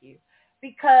disagree with you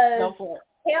because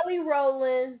Kelly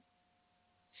Rowland,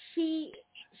 she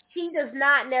does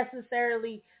not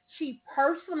necessarily, she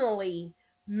personally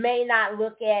may not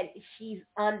look at she's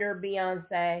under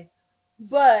Beyonce,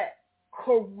 but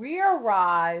career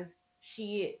wise,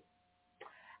 she is.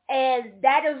 And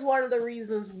that is one of the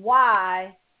reasons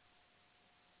why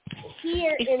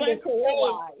here in the States,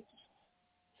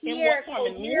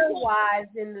 career-wise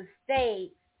in the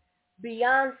States,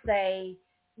 Beyonce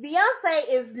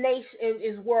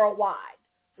is worldwide.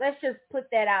 Let's just put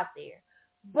that out there.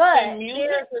 But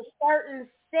there's a certain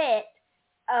set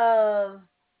of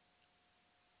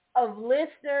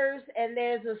listeners, and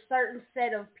there's a certain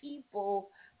set of people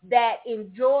that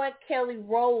enjoy Kelly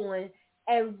Rowland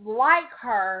and like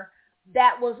her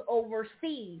that was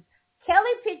overseas.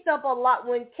 Kelly picked up a lot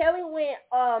when Kelly went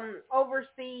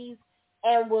overseas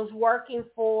and was working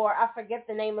for, I forget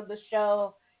the name of the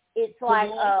show. It's like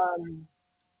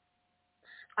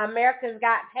America's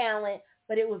Got Talent,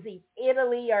 but it was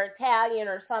Italy or Italian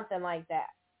or something like that.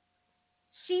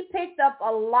 She picked up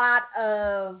a lot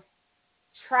of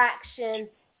traction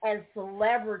and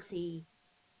celebrity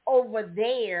over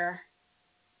there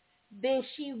than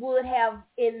she would have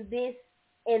in this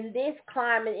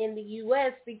climate in the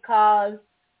U.S. because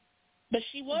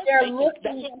they're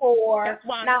looking for,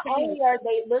 not only are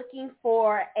they looking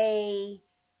for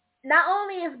not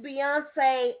only is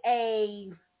Beyonce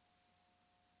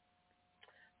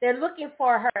they're looking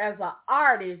for her as an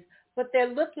artist, but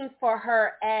they're looking for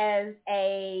her as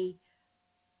a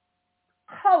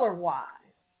color-wise.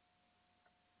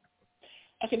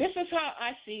 Okay, this is how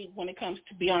I see when it comes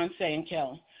to Beyonce and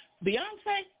Kelly.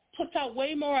 Beyonce puts out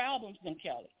way more albums than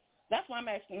Kelly. That's why I'm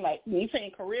asking, like, when you're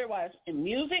saying career-wise in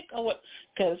music or what?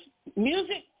 Because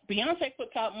music, Beyonce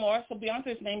puts out more, so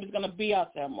Beyonce's name is going to be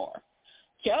out there more.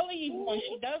 Kelly, when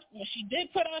she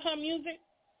did put out her music,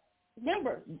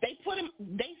 remember, they put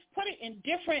it in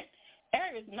different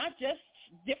areas, not just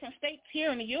different states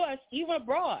here in the U.S., even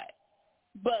abroad.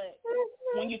 But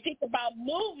when you think about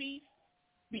movies,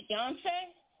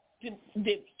 Beyonce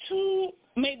did two,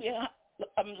 maybe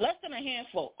less than a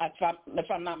handful,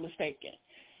 if I'm not mistaken.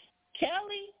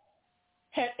 Kelly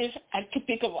I could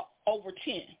think of over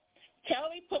 10.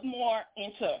 Kelly put more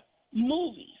into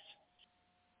movies.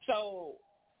 So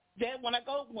then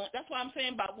that's what I'm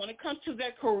saying about when it comes to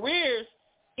their careers,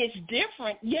 it's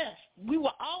different. Yes, we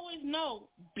will always know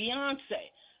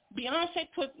Beyonce. Beyonce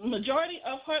put majority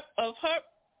of her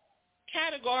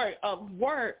category of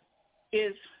work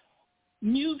is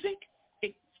music,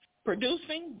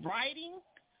 producing, writing.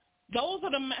 Those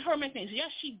are her main things.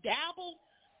 Yes, she dabbled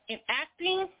in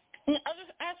acting in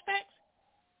other aspects.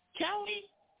 Kelly,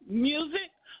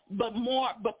 music, but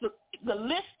the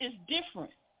list is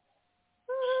different.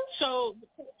 So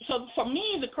for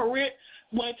me, the career,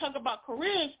 when I talk about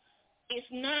careers, it's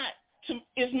not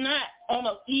on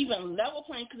an even level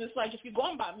playing, because it's like if you're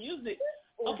going by music,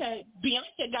 okay,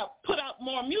 Beyonce put out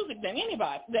more music than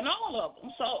anybody, than all of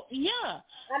them. So yeah,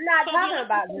 I'm not talking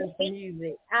about just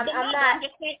music. I'm not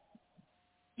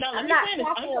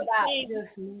talking about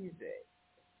just music.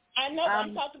 I know.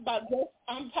 I'm talking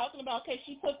about okay,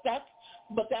 she puts that,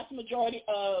 but that's majority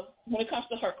of when it comes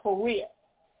to her career.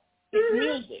 It's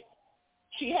music.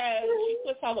 She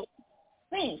puts out the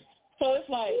things. So it's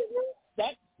like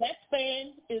that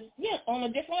span is on a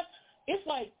different. It's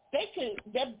like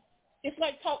it's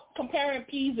like comparing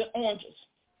peas and oranges,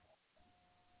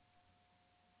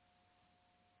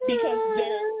 because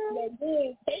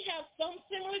they have some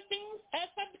similar things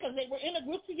aspect because they were in a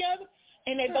group together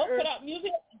and they both put out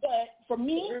music. But for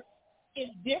me,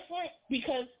 it's different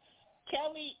because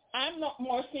Kelly, I'm not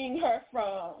more seeing her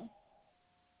from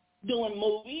doing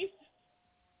movies.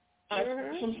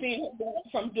 From seeing her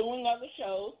from doing other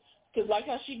shows, because like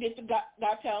how she did the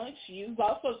Got Talent, she's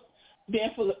also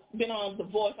been on The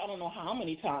Voice. I don't know how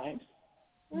many times,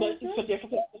 but for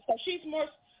different. So she's more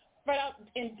spread out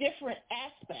in different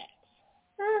aspects.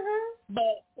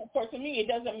 But to me, it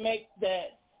doesn't make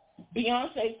that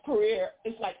Beyonce's career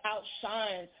is like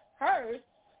outshines hers,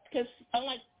 because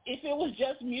unlike if it was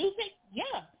just music,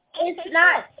 it's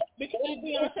not.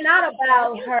 It's not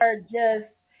about her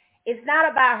just. It's not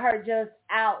about her just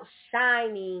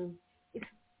outshining.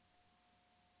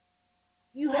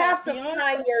 You have to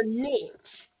find your niche.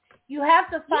 You have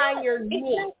to find your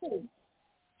niche. Exactly.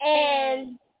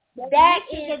 And that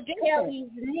is Kelly's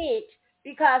niche,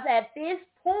 because at this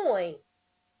point,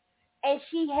 and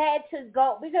she had to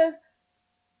go because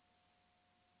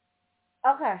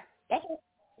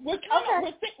we're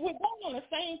going on the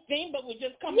same thing, but we're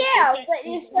just coming. Yeah, but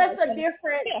it's just a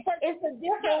different. It's a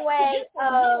different way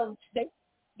of.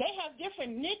 They have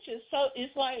different niches, so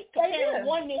it's like comparing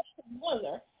one niche to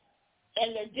another,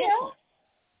 and they're different. Yeah.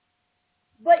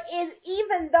 But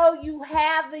even though you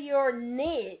have your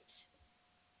niche,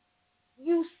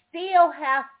 you still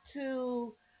have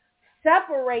to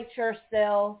separate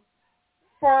yourself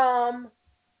from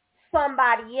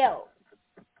somebody else.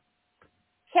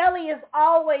 Kelly is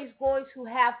always going to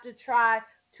have to try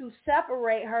to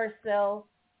separate herself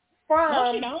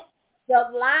from the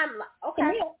limelight.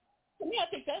 Okay. To me, I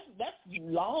think that's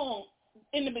long.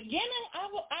 In the beginning,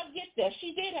 I get that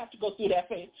she did have to go through that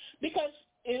phase, because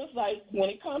it was like when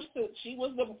it comes to she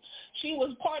was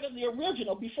part of the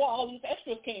original before all these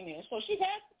extras came in. So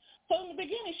in the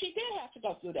beginning she did have to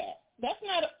go through that. That's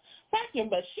not a factor,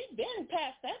 but she's been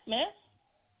past that mess,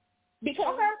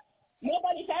 because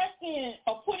nobody's asking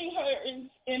or putting her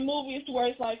in movies to where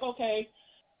it's like, okay,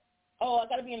 I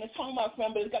got to be in this home my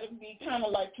friend, but it's got to be kind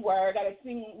of like to where I got to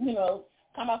sing,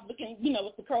 come off looking,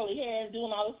 with the curly hair and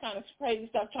doing all this kind of crazy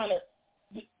stuff, trying to,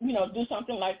 do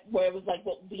something like where it was like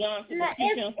what Beyonce did.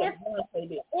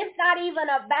 It's not even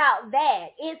about that.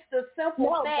 It's the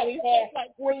simple fact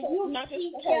that when you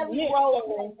see Kelly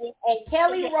Rowland, and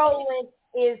Kelly Rowland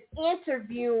is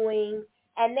interviewing,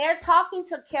 and they're talking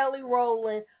to Kelly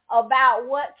Rowland about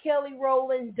what Kelly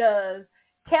Rowland does,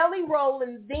 Kelly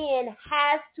Rowland then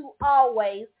has to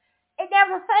always, it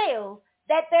never fails,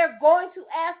 that they're going to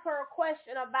ask her a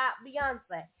question about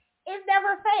Beyonce. It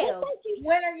never fails.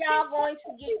 When are y'all going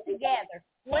to get together?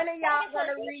 When are y'all going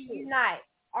to reunite?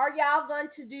 Are y'all going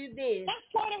to do this?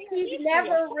 She's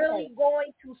never really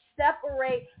going to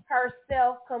separate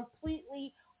herself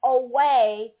completely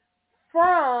away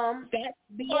from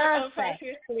Beyonce.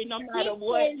 No matter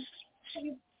what.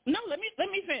 Let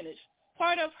me finish.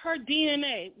 Part of her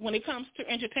DNA when it comes to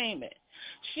entertainment.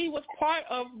 She was part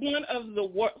of one of the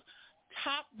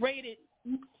top-rated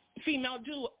female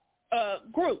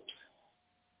groups.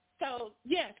 So,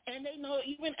 yes, and they know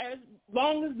even as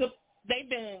long as they've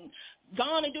been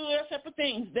gone and do their separate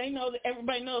things, they know that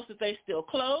everybody knows that they still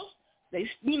close. They,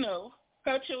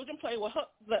 her children play with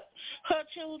her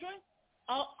children,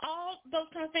 all those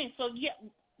kind of things. So, yeah,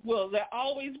 will there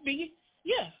always be?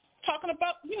 Yes. Talk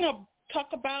about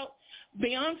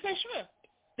Beyonce, sure.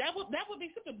 That would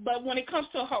be simple. But when it comes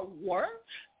to her work,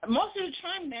 most of the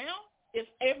time now,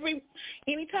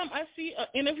 anytime I see an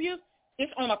interview,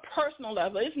 it's on a personal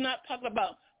level. It's not talking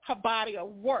about her body of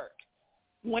work.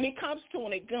 When it comes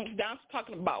down to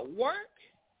talking about work,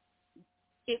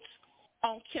 it's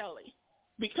on Kelly,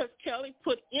 because Kelly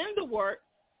put in the work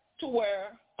to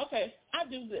where, okay, I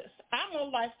do this. I'm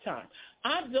on Lifetime.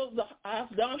 I've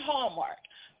done Hallmark.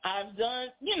 I've done,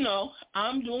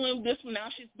 I'm doing this one now.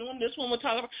 She's doing this one with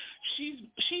Tyler.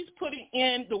 She's putting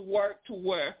in the work to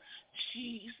where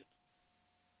she's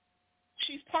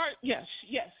part. Yes.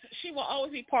 She will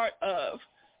always be part of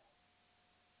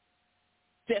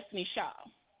Destiny's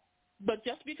Child. But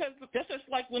just because that's just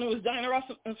like when it was Diana Ross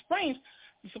and Supremes,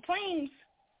 the Supremes,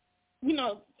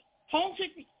 Home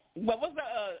Chick. What was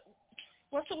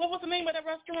the name of that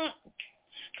restaurant?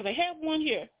 Because they had one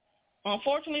here.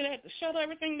 Unfortunately, they had to shut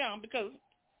everything down because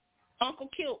Uncle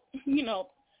killed,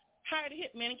 hired a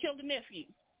hitman and killed the nephew.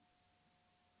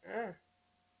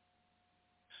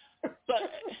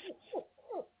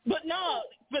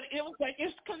 But it was like,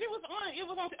 it's because it was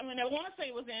on, I mean, I want to say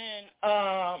it was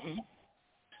in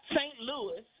St.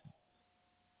 Louis,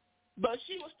 but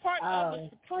she was part of the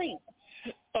Supreme.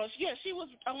 She was.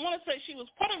 I want to say she was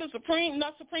part of the Supreme,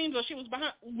 not Supremes, or she was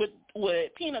behind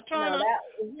with Tina Turner. No,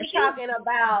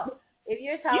 if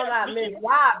you're talking about Miss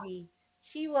Robbie,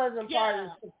 she wasn't part of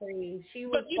the Supreme. She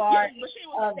was part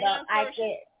of the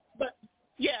ICAT. But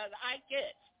the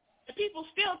ICAT. The people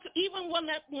still, even when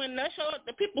that showed up,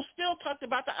 the people still talked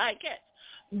about the ICAT,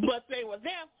 but they were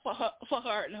there for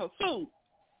her and her food.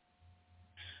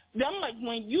 I'm like,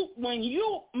 when you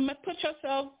get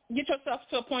yourself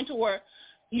to a point to where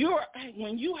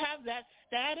when you have that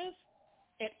status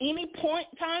at any point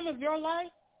in time of your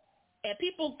life, and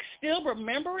people still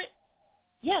remember it,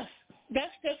 yes,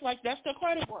 that's the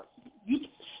credit work.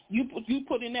 You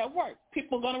put in that work.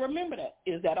 People are gonna remember that.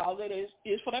 Is that all that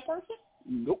is for that person?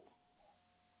 Nope.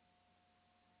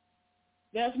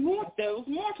 There was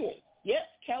more to it. Yes,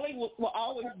 Kelly will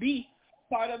always be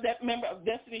part of that member of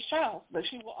Destiny's Child, but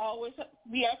she will always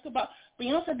be asked about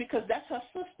Beyonce because that's her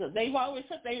sister. They've always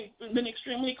said they've been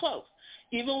extremely close.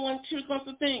 Even when she was going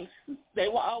through things, they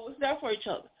were always there for each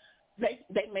other.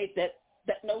 They made that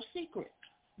no secret.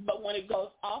 But when it goes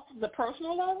off the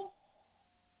personal level,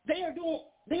 they are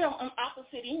on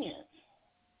opposite ends.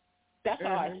 That's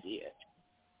how I see it.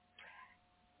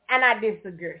 And I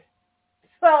disagree.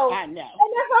 So I know.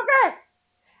 And that's okay.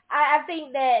 I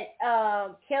think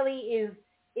that Kelly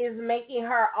is making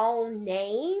her own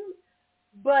name,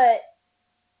 but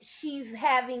she's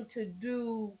having to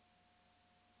do.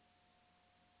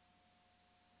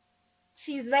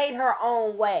 She's made her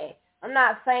own way. I'm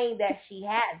not saying that she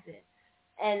hasn't,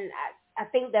 and I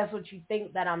think that's what you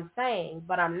think that I'm saying,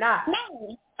 but I'm not.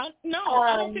 No,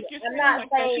 I don't think you're saying I'm not like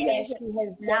saying that she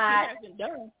has not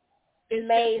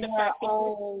made her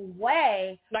own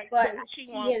way, like, but she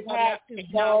has had to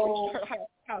go.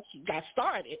 How she got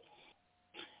started.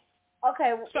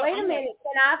 Okay, so wait a minute.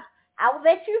 I will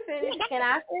let you finish. Can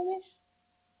I finish?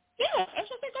 Yeah, that's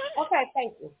what they got. Okay,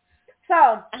 thank you.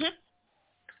 So,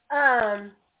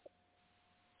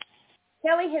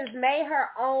 Kelly has made her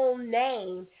own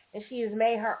name and she has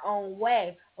made her own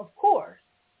way. Of course,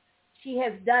 she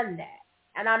has done that.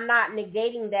 And I'm not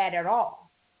negating that at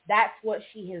all. That's what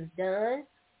she has done.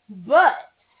 But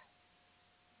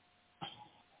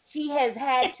she has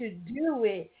had to do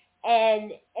it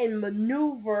and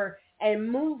maneuver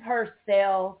and move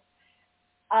herself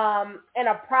in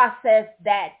a process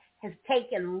that has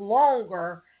taken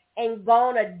longer and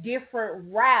gone a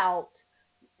different route,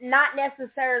 not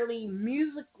necessarily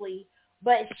musically,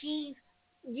 but you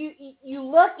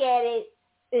look at it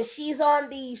and she's on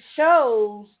these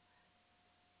shows,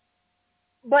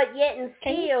 but yet and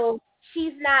still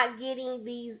she's not getting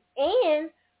these, and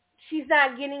she's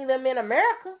not getting them in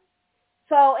America.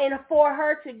 So, and for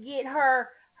her to get her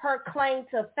claim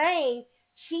to fame,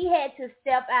 she had to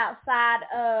step outside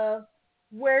of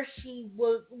where she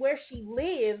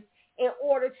lived in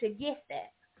order to get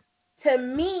that. To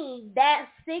me, that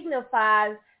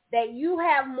signifies that you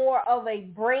have more of a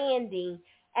branding,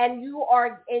 and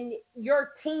your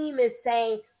team is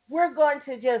saying, we're going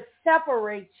to just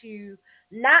separate you,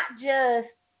 not just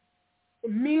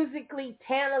musically,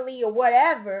 tangibly, or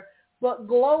whatever, but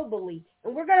globally.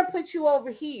 And we're going to put you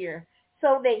over here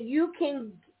so that you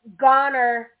can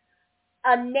garner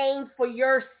a name for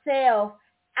yourself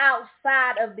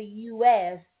outside of the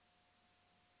U.S.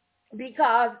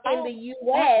 Because in the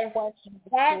U.S.,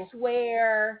 that's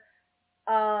where,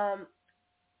 but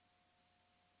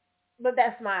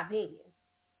that's my opinion.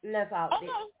 And that's all it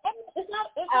is. It's not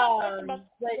but,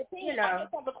 you know. I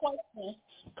just have a question.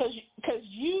 Because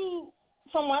you,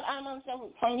 from what I'm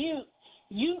understanding from you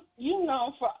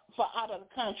know for out of the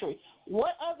country.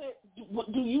 What other,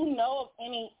 do you know of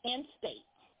any in-state,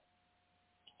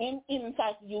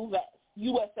 inside the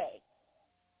USA,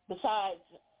 besides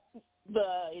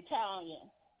the Italian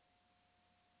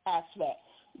aspect?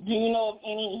 Do you know of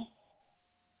any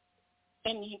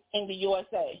in the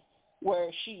USA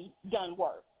where she done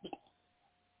work?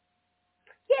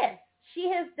 Yes, she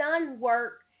has done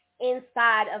work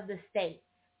inside of the state,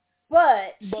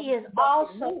 but she has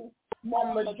also,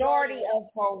 a majority of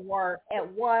her work at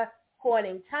one point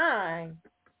in time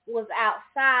was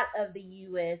outside of the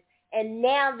U.S. And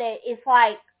now that it's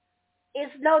like,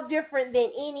 it's no different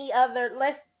than any other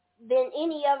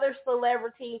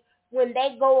celebrity when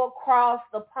they go across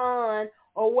the pond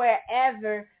or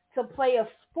wherever to play a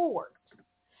sport.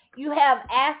 You have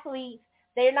athletes,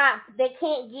 they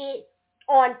can't get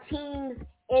on teams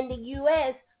in the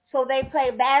U.S., so they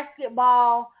play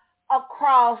basketball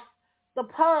across the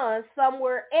pond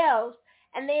somewhere else,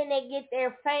 and then they get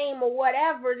their fame or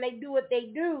whatever, and they do what they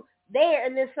do there,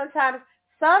 and then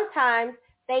sometimes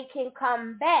they can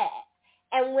come back.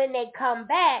 And when they come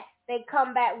back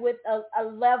with a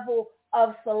level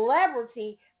of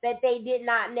celebrity that they did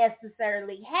not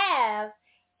necessarily have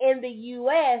in the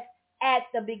U.S. at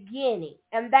the beginning.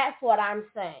 And that's what I'm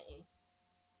saying.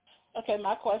 Okay,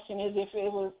 my question is, if it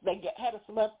was had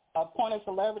a point of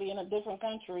celebrity in a different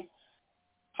country,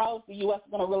 how is the U.S.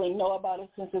 going to really know about it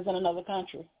since it's in another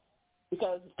country?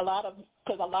 Because a lot of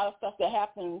stuff that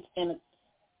happens,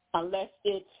 unless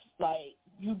it's like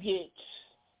you get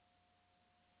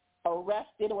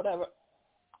arrested or whatever,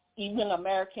 even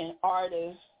American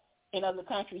artists in other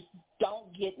countries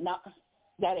don't get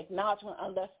that acknowledgement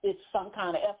unless it's some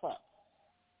kind of F up.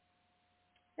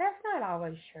 That's not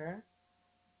always true.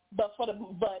 But for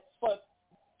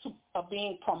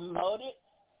being promoted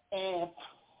and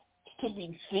to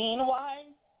be seen wise,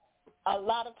 a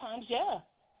lot of times, yeah.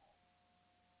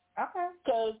 Okay.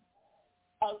 Because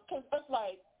it's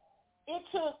like, it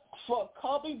took for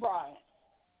Kobe Bryant,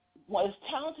 as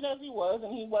talented as he was,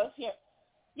 and he was here.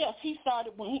 Yes, he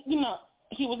started when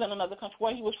he was in another country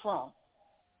where he was from,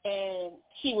 and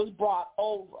he was brought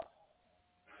over,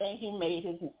 and he made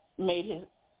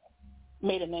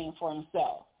a name for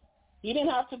himself. He didn't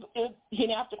have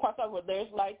to cross over.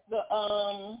 There's like the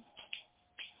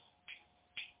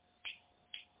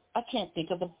I can't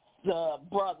think of the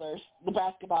brothers, the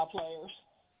basketball players,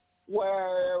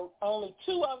 where only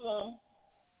two of them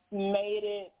made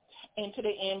it into the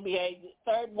NBA. The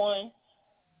third one,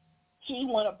 he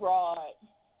went abroad,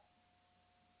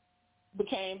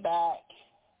 became back,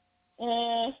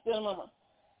 and still no.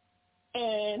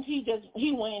 And he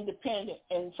went independent,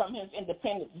 and from his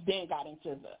independence, then got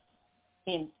into the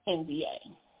NBA.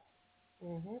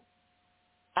 Mm-hmm.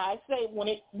 I say when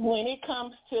it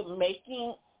comes to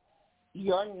making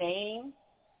your name,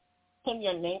 putting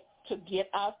your name to get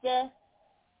out there,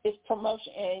 it's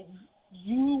promotion, and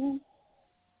you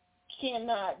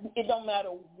cannot. It don't matter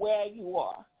where you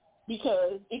are,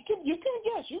 because you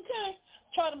can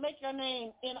try to make your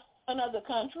name in other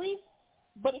countries,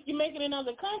 but if you make it in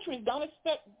other countries, don't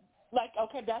expect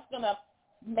okay, that's gonna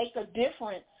make a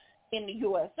difference in the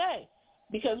USA,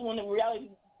 because when in reality,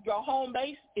 your home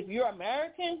base, if you're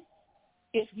American,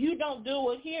 if you don't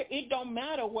do it here, it don't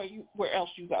matter where else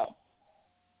you go.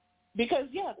 Because,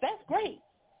 yeah, that's great,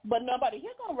 but nobody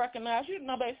here going to recognize you.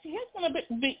 Nobody here's going to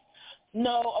be,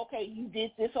 no, okay, you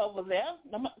did this over there,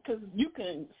 because you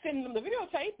can send them the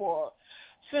videotape or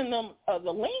send them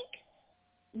the link,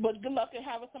 but good luck in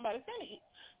having somebody send it.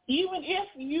 Even if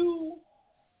you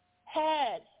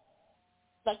had,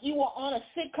 you were on a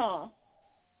sitcom,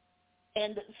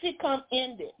 and the sitcom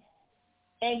ended,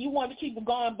 and you wanted to keep it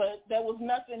going, but there was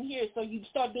nothing here, so you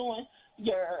start doing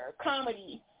your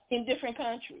comedy in different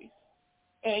countries.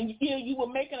 And you were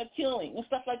making a killing and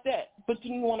stuff like that, but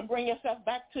then you want to bring yourself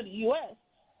back to the U.S.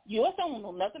 U.S. don't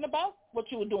know nothing about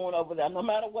what you were doing over there, no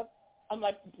matter what. I'm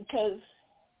like, because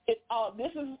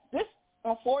this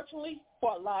unfortunately,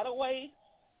 for a lot of ways,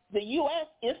 the U.S.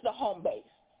 is the home base,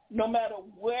 no matter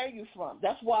where you're from.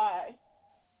 That's why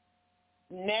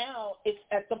now it's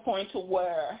at the point to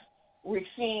where we're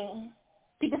seeing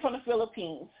people from the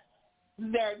Philippines,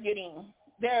 they're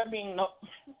being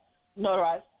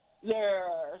notarized.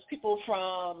 There's people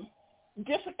from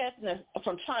different ethnic,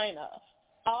 from China,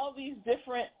 all these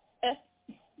different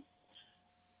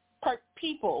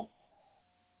people.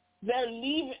 They're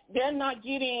leaving. They're not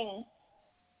getting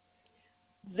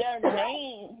their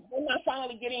name. They're not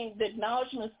finally getting the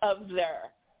acknowledgments of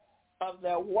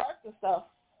their work and stuff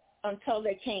until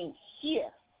they came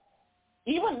here.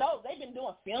 Even though they've been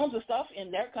doing films and stuff in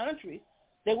their countries,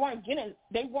 they weren't getting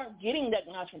that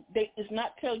acknowledgement. It's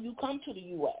not till you come to the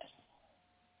U.S.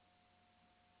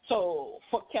 So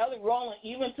for Kelly Rowland,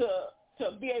 even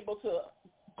to be able to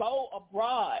go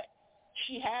abroad,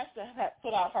 she has to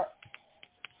put out her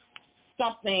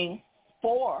something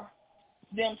for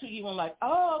them to even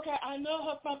oh, okay, I know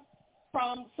her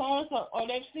from so and so, or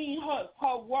they've seen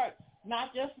her work,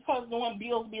 not just because doing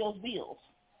bills.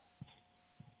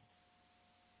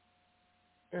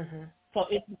 Mm-hmm. So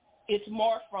it's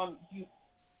more from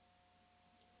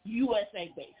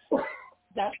USA based.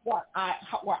 That's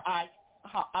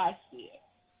how I see it.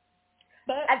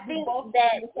 But I think both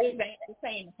that the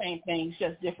same things,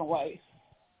 just different ways.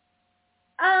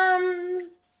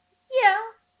 Yeah,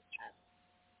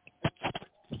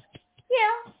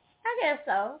 I guess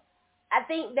so. I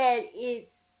think that it's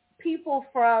people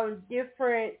from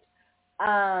different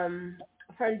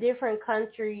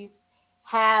countries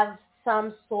have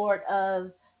some sort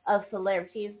of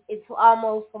celebrities. It's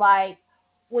almost like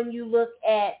when you look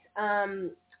at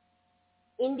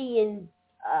Indian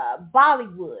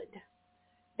Bollywood,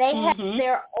 they have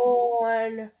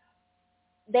Mm-hmm.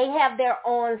 they have their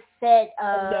own set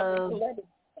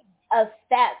of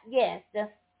stat. Yes,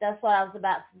 that's what I was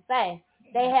about to say.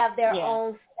 They have their Yeah.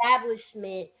 own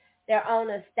establishment, their own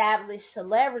established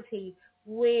celebrity,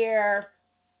 where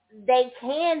they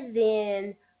can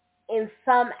then, in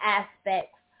some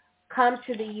aspects, come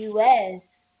to the U.S.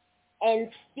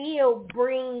 and still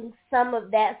bring some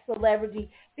of that celebrity.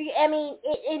 I mean,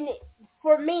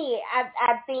 for me,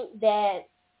 I think that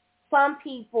some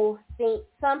people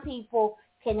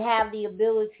can have the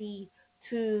ability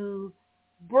to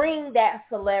bring that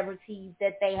celebrity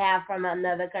that they have from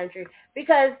another country,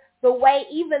 because the way,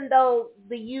 even though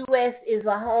the US is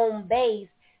a home base,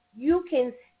 you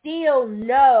can still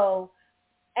know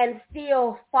and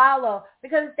still follow,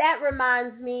 because that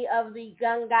reminds me of the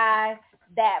young guy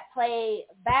that played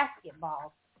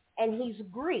basketball, and he's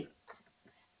Greek.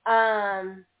 Oh,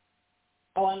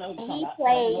 I know what you're talking He about.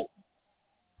 played,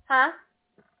 Huh?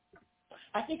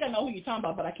 I think I know who you're talking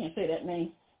about, but I can't say that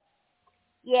name.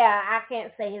 Yeah, I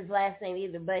can't say his last name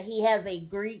either, but he has a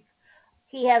Greek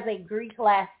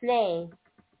last name,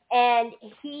 and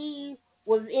he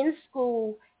was in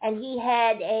school, and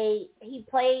he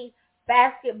played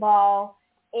basketball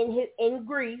in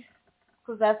Greece,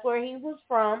 because that's where he was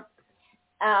from,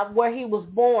 where he was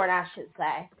born, I should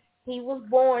say. He was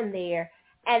born there,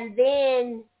 and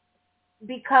then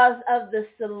because of the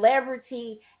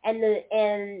celebrity and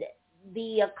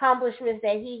the accomplishments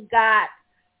that he got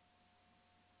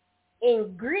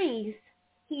in Greece,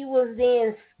 he was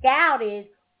then scouted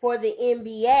for the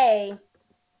NBA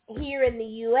here in the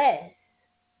U.S.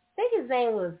 I think his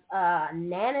name was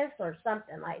Nanis or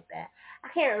something like that. I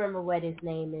can't remember what his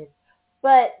name is.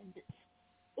 But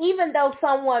even though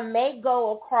someone may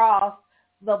go across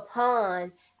the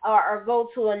pond or go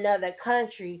to another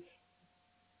country,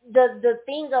 the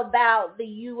thing about the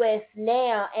U.S.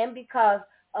 now, and because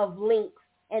of links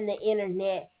and the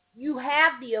internet, you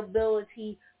have the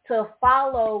ability to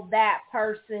follow that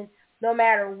person no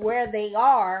matter where they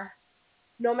are,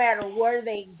 no matter where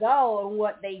they go and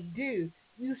what they do.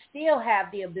 You still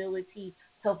have the ability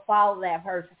to follow that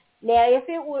person. Now,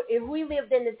 if we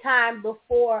lived in the time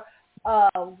before,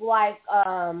 like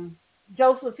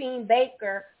Josephine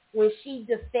Baker, when she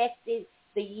defected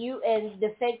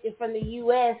from the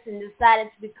U.S. and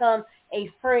decided to become a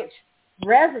French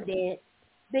resident,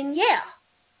 then yeah,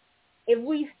 if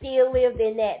we still lived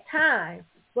in that time,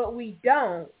 but we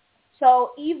don't.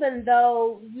 So even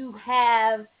though you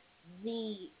have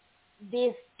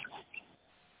this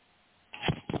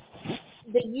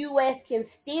the U.S. can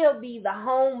still be the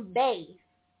home base,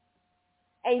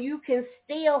 and you can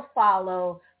still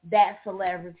follow that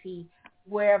celebrity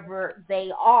wherever they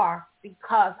are,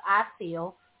 because I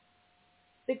feel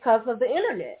because of the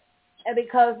internet and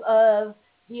because of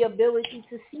the ability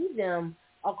to see them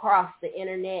across the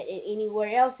internet and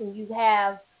anywhere else. And you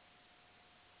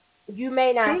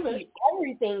may not see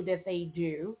everything that they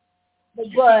do,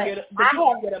 but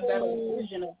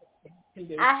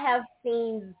I have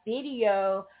seen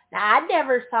video. Now, I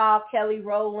never saw Kelly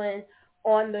Rowland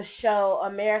on the show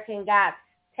American Got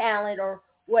Talent or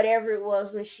whatever it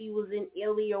was when she was in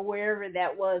Italy or wherever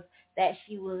that was that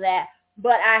she was at,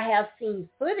 but I have seen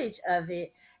footage of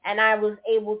it, and I was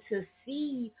able to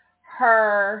see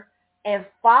her and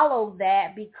follow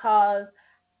that because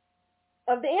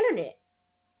of the internet.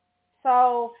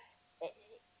 So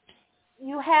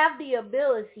you have the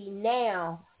ability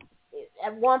now.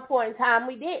 At one point in time,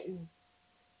 we didn't.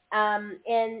 And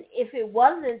if it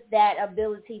wasn't that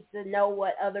ability to know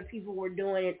what other people were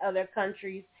doing in other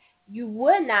countries, you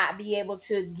would not be able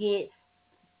to get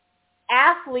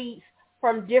athletes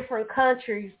from different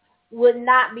countries would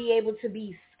not be able to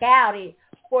be scouted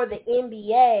for the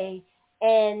NBA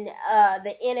and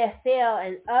the NFL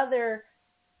and other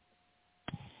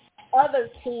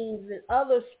teams and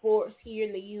other sports here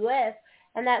in the U.S.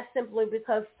 And that's simply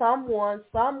because someone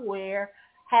somewhere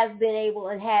has been able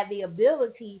and had the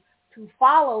ability to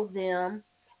follow them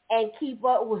and keep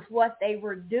up with what they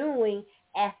were doing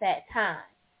at that time.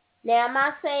 Now, am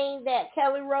I saying that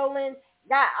Kelly Rowland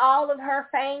got all of her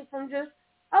fame from just,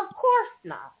 of course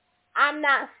not. I'm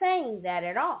not saying that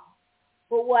at all.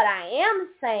 But what I am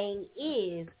saying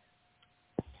is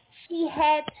she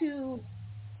had to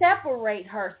separate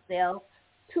herself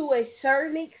to a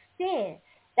certain extent.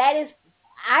 That is,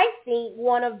 I think,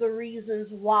 one of the reasons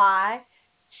why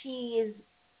she is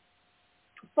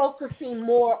focusing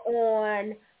more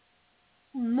on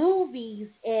movies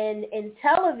and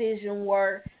television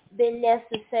work than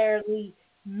necessarily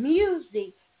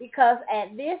music, because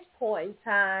at this point in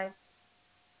time,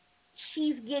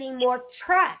 she's getting more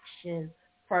traction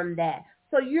from that.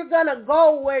 So you're going to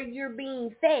go where you're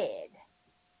being fed.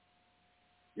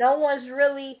 No one's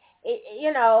really,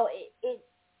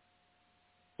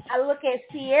 I look at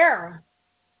Sierra,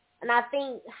 and I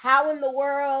think, how in the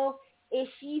world is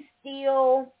she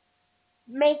still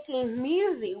making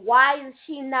music? Why is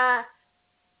she not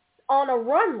on a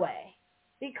runway?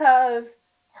 Because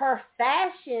her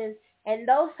fashion and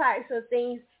those types of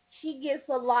things, she gets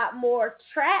a lot more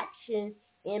traction,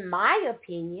 in my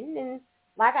opinion, and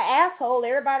like an asshole,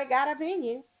 everybody got an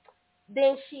opinion,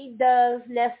 than she does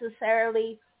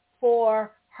necessarily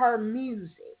for her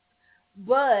music.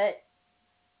 But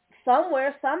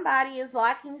somewhere, somebody is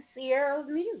liking Sierra's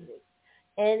music.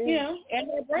 And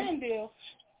her brand deal.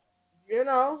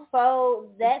 So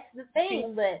that's the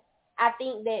thing. But I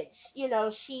think that,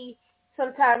 she,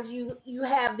 sometimes you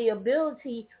have the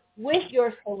ability with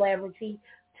your celebrity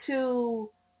to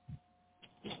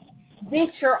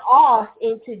venture off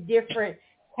into different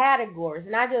categories.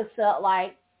 And I just felt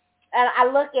like And I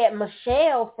look at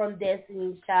Michelle from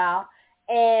Destiny's Child,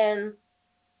 and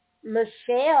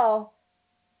Michelle,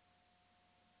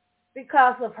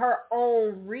 because of her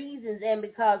own reasons and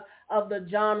because of the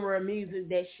genre of music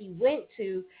that she went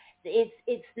to,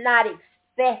 it's not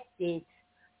expected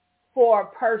for a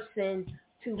person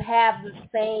to have the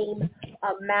same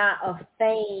amount of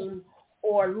fame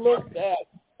or looked at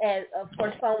as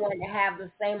for someone to have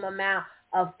the same amount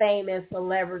of fame and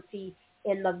celebrity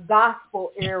in the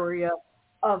gospel area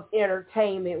of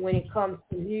entertainment when it comes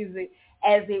to music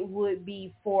as it would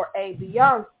be for a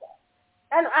Beyonce.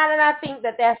 And I think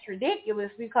that that's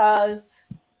ridiculous because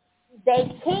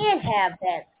they can have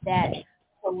that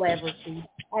celebrity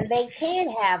and they can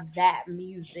have that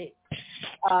music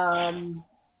um,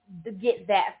 to get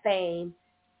that fame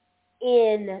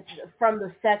in from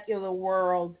the secular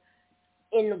world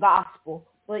in the gospel.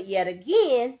 But yet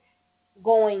again,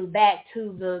 going back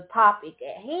to the topic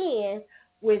at hand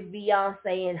with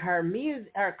Beyonce and her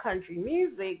music, her country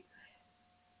music,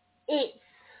 it's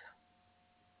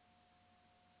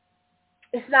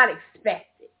it's not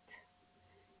expected.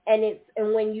 And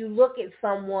when you look at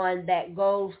someone that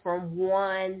goes from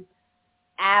one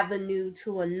avenue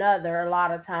to another, a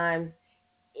lot of times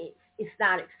it's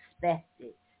not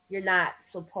expected. You're not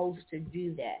supposed to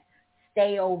do that.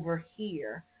 Stay over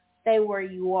here. Stay where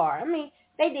you are. I mean,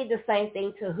 they did the same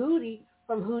thing to Hootie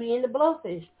from Hootie and the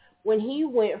Blowfish when he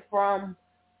went from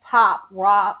pop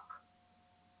rock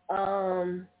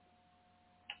um,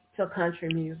 to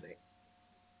country music.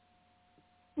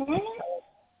 Mm-hmm.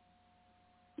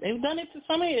 They've done it to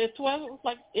somebody. It's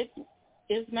like it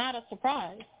is not a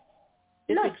surprise.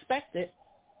 It's No. expected.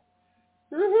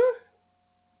 Mhm.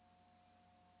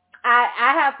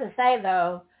 I have to say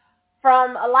though,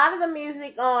 from a lot of the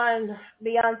music on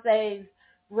Beyonce's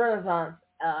Renaissance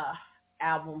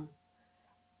album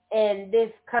and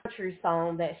this country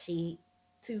song that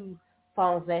two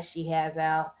songs that she has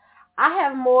out, I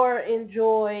have more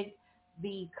enjoyed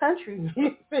the country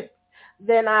music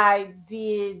than I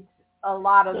did a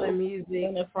lot of the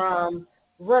music from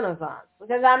Renaissance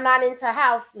because I'm not into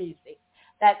house music.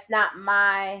 That's not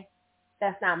my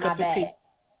bag.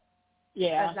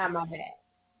 Yeah. That's not my bag.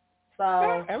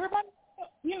 So everybody,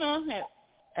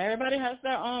 everybody has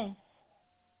their own.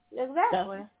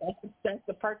 exactly. That's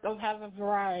the perk of having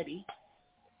variety.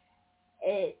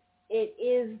 It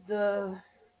is the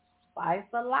spice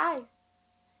of life.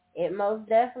 It most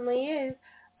definitely is.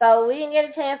 So we didn't get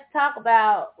a chance to talk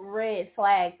about red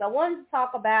flags. I wanted to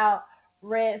talk about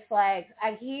red flags.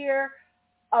 I hear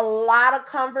a lot of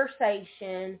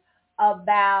conversation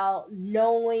about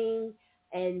knowing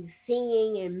and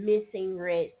seeing and missing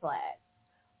red flags.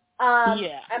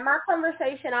 And my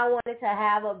conversation I wanted to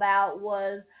have about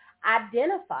was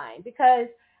identifying because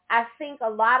I think a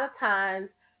lot of times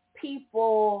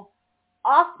people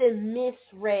often miss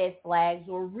red flags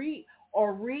or read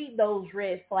those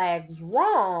red flags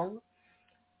wrong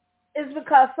is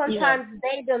because sometimes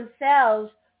they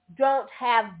themselves don't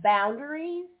have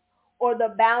boundaries or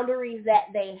the boundaries that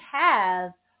they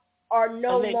have are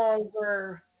no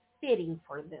longer fitting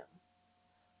for them.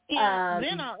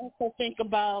 Then I also think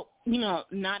about,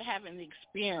 not having the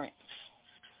experience.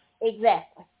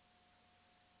 Exactly.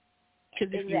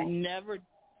 Because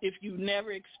if you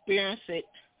never experience it,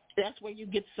 that's where you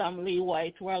get some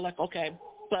leeway to where like, okay,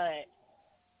 but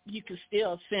you can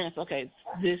still sense, okay,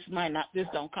 this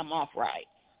don't come off right.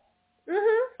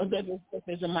 Mhm. This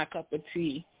isn't my cup of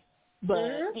tea.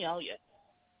 But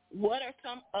what are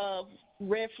some of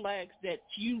red flags that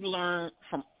you learned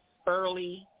from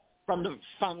early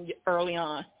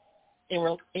on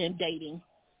in dating?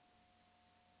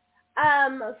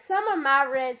 Some of my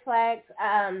red flags,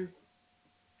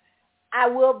 I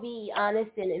will be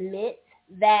honest and admit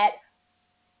that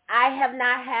I have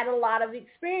not had a lot of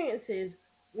experiences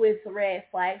with red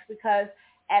flags because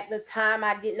at the time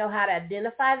I didn't know how to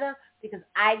identify them because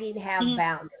I didn't have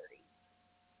boundaries.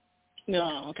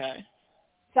 No, okay.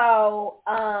 So,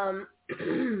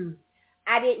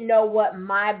 I didn't know what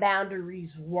my boundaries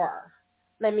were.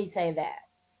 Let me say that.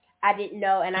 I didn't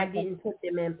know and I didn't put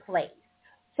them in place.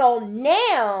 So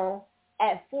now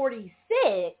at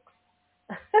 46,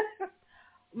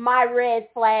 my red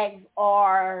flags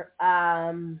are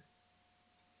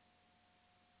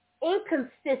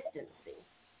inconsistency.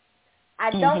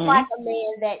 I don't like a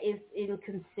man that is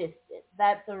inconsistent.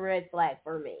 That's a red flag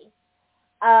for me.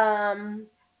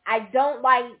 I don't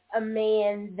like a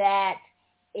man that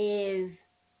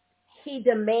he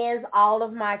demands all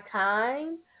of my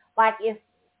time. Like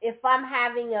if I'm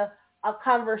having a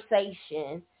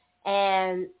conversation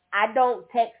and I don't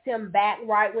text him back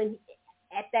right when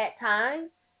at that time,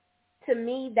 to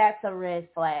me, that's a red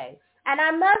flag. And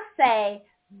I must say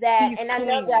that, He's and I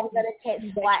know that clean. I'm going to catch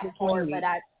He's flack actually for it, clean.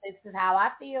 but this is how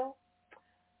I feel.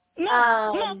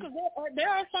 No, because there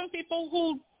are some people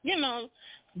who,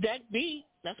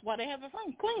 that's why they have a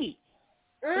friend, clingy.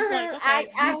 It's like, okay,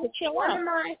 you need to chill out.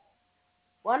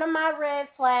 One of my red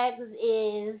flags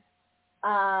is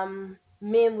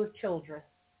men with children.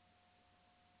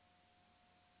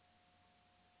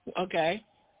 Okay.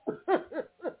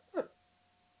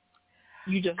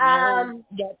 You just narrowed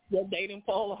your dating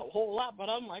pool a whole lot, but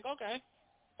I'm like, okay.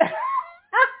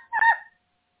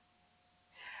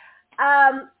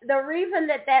 The reason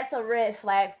that that's a red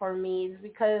flag for me is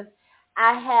because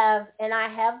I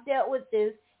have dealt with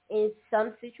this in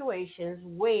some situations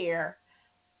where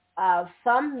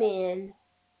some men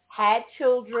had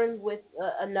children with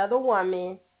another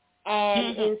woman,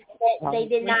 and instead they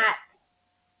did not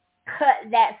cut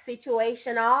that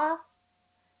situation off.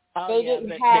 They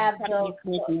didn't have the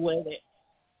with it.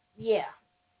 Yeah.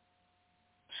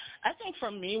 I think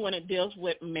for me, when it deals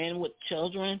with men with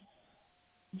children,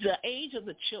 the age of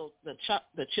the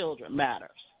children matters.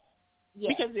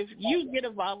 Yes. Because if you get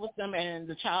involved with them and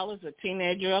the child is a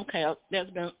teenager, okay, there's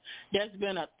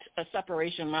been a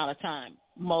separation amount of time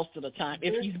most of the time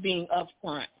if he's being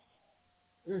upfront.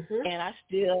 And I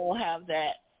still have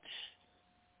that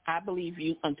I believe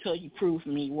you until you prove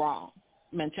me wrong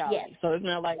mentality. Yes. So it's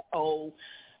not like, oh,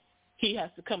 he has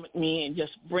to come at me and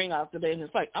just bring out the business.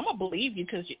 It's like, I'm going to believe you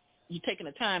because you're taking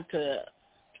the time to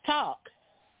talk.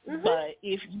 But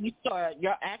if you start,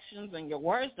 your actions and your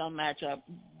words don't match up,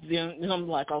 then I'm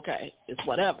like, okay, it's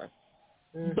whatever.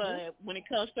 But when it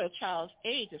comes to a child's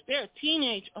age, if they're a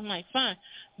teenage, I'm like, fine.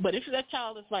 But if that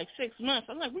child is like 6 months,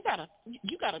 I'm like,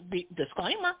 you gotta be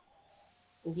disclaimer.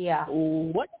 Yeah.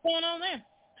 What's going on there?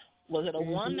 Was it a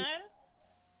one-nighter?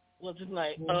 Was it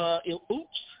like, oops?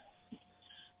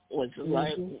 Was it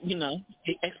like,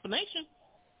 explanation?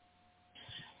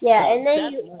 Yeah, so and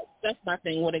then that's my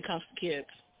thing when it comes to kids.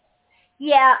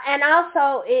 Yeah, and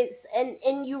also it's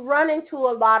and you run into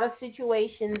a lot of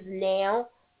situations now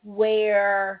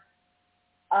where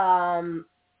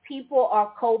people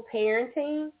are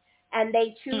co-parenting and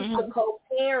they choose to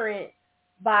co-parent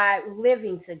by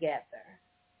living together.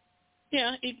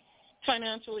 Yeah, it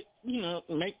financially,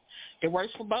 it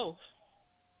works for both.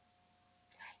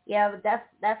 Yeah, but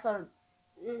that's a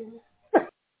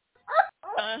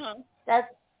that's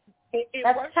it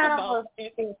that's works kind for of both.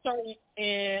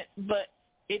 But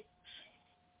it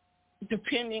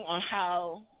depending on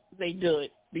how they do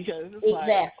it, because it's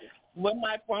like when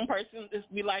my one person is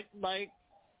be like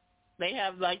they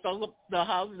have like those the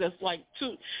houses that's like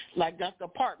two, like that's the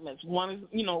apartments. One is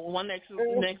one next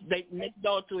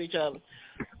door to each other.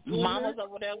 Mama's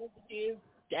over there with the kids,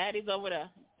 daddy's over there.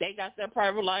 They got their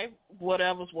private life,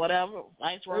 whatever,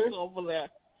 vice versa over there.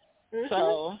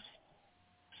 So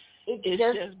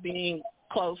it's just being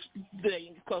close. They're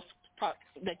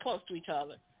close to each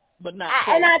other, but not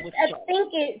close with each other. I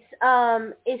think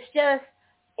it's just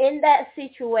in that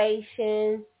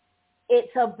situation.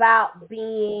 It's about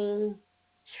being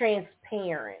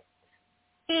transparent.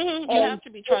 You have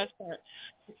to be transparent.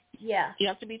 Yeah. You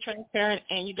have to be transparent,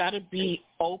 and you got to be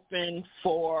open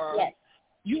for. Yes.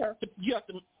 You have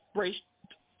to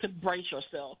brace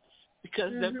yourself,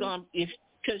 because they're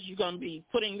because you're gonna be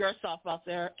putting yourself out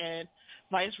there, and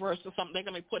vice versa. They're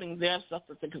gonna be putting their stuff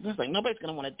out there, because it's like nobody's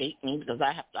gonna want to date me because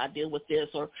I deal with this,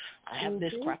 or I have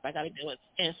this crap I got to deal with,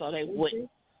 and so they wouldn't.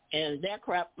 And their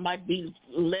crap might be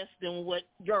less than what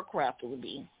your crap would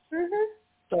be.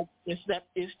 So it's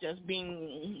just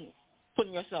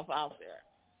putting yourself out there.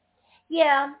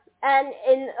 Yeah, and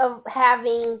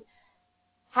having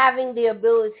the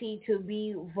ability to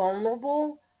be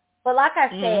vulnerable. But like I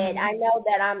said, I know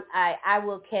that I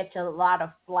will catch a lot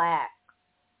of flack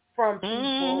from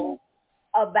people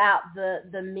about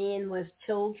the men with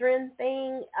children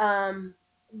thing.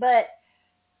 But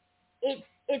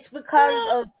it's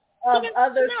because of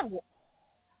others.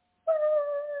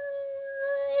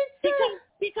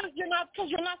 Because you're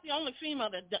not the only female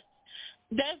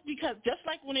that's because just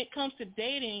like when it comes to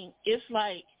dating, it's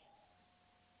like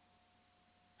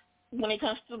when it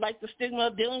comes to like the stigma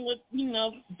of dealing with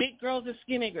big girls and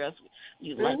skinny girls,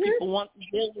 like people want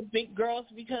to deal with big girls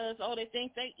because they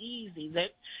think they're easy,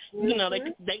 that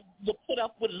they will put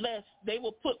up with less, they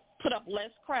will put up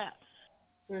less crap.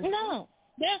 No,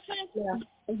 they're saying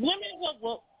women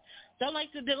will don't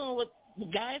like to deal with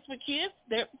guys with kids.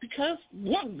 They're because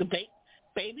one, the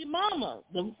baby mama,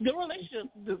 the relationship,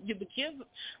 the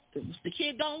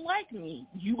kid don't like me,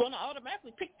 you're gonna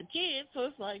automatically pick the kid. So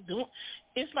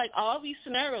it's like all these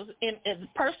scenarios, and the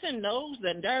person knows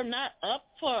that they're not up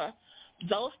for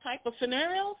those type of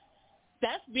scenarios,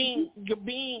 that's you're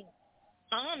being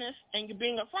honest and you're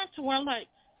being upfront to where I'm like,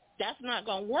 that's not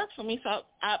going to work for me, so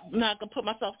I'm not going to put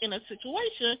myself in a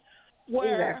situation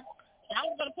where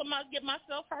I'm going to get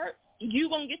myself hurt, you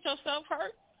going to get yourself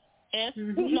hurt, and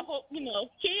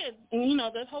kids,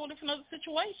 there's a whole different other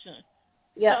situation.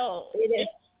 Yeah, so it is.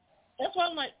 That's why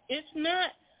I'm like, it's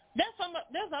not.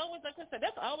 There's always, like I said,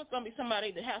 there's always going to be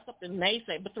somebody that has something they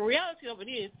say. But the reality of it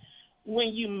is,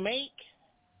 when you make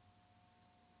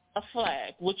a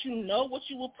flag, what you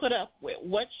will put up with,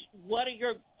 what are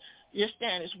your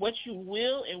standards, what you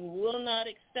will and will not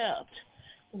accept,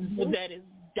 that is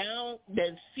down,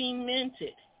 that's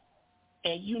cemented,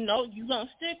 and you're gonna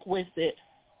stick with it.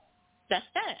 That's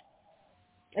that.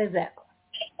 Exactly.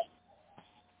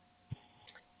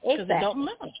 Because it don't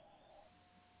matter.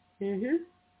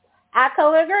 I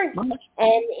totally agree.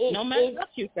 No matter what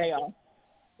you say on.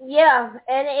 Yeah,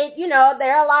 and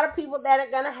there are a lot of people that are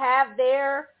gonna have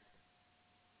their,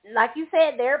 like you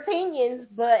said, their opinions,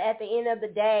 but at the end of the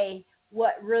day,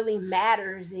 what really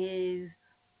matters is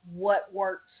what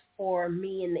works for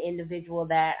me and the individual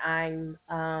that I'm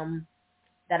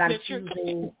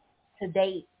choosing to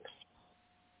date.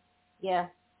 Yeah.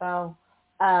 So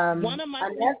one of my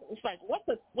things is like,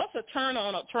 what's a turn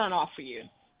on or turn off for you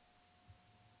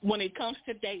when it comes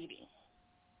to dating?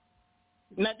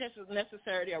 Not just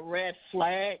necessarily a red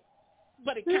flag,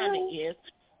 but it kind of is.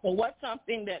 But what's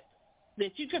something that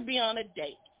you could be on a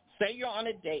date? Say you're on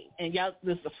a date, and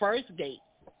this is the first date,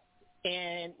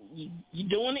 and you're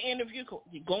doing the interview,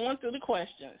 you're going through the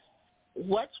questions.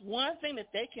 What's one thing that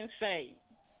they can say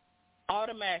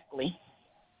automatically,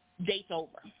 date's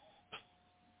over?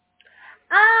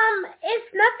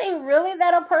 It's nothing really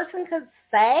that a person could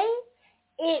say.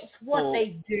 It's what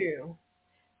they do.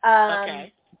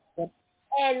 Okay.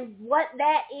 And what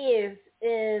that is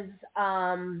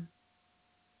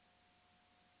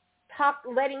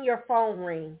letting your phone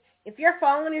ring. If your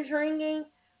phone is ringing,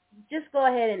 just go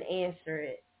ahead and answer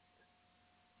it.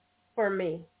 For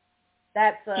me,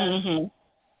 that's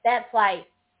like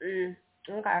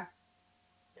okay,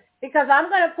 because I'm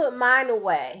gonna put mine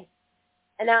away,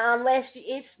 and unless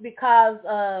it's because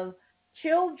of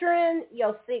children,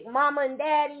 your sick mama and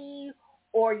daddy,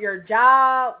 or your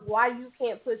job, why you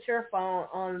can't put your phone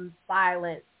on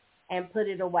silent and put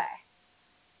it away.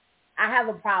 I have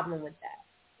a problem with that.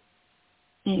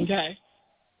 Okay.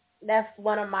 That's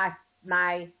one of my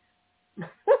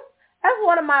that's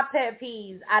one of my pet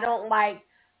peeves. I don't like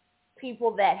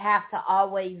people that have to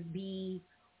always be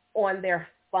on their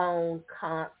phone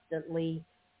constantly,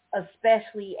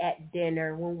 especially at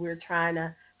dinner when we're trying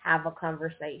to have a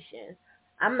conversation.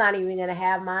 I'm not even going to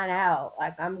have mine out.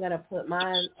 Like, I'm going to put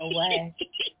mine away.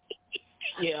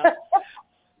 Yeah.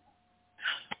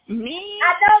 Me?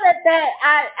 I know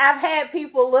that I've had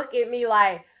people look at me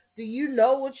like, do you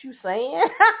know what you're saying?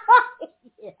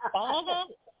 Yeah.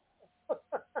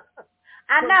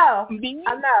 I know.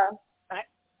 I know.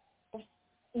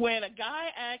 When a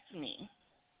guy asks me,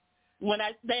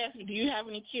 they ask me, do you have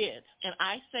any kids? And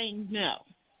I say no.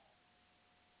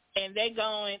 And they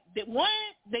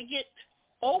get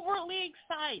overly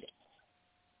excited.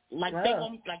 Like they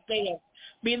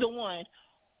be the one.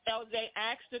 So they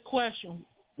ask the question,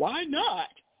 why not?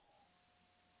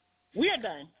 We're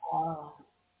done. Oh.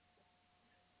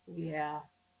 Yeah.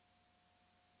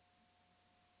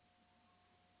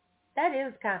 That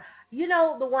is kind of,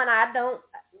 the one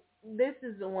this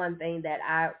is the one thing that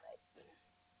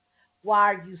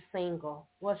why are you single?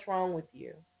 What's wrong with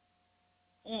you?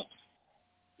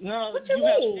 No, what you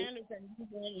mean? have standards and you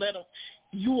won't let them,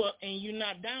 and you're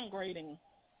not downgrading.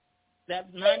 That's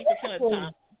 90% of the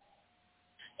time.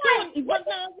 Yeah, but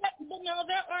no,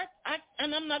 there are,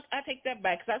 I take that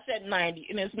back because I said 90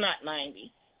 and it's not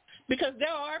 90. Because there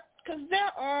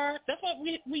are, that's what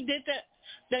we did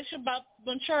that's about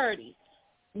maturity,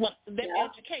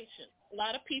 education. A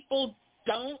lot of people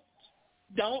don't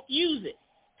use it.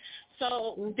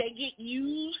 So they get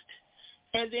used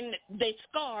and then they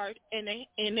scarred and they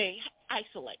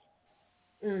isolate.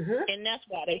 And that's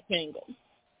why they single.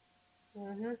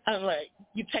 I'm like,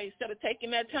 instead of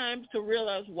taking that time to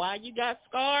realize why you got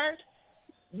scarred,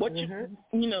 what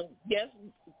yes,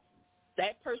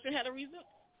 that person had a reason,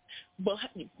 but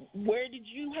where did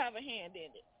you have a hand in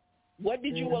it? What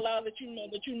did you allow that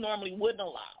you normally wouldn't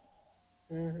allow?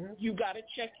 You got to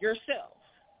check yourself.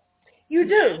 You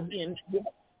do.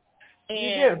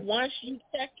 And once you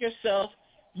check yourself,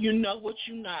 you know what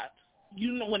you're not.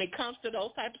 You know when it comes to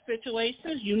those type of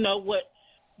situations, you know what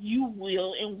you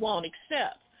will and won't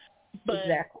accept. But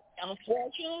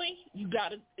unfortunately,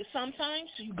 sometimes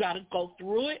you got to go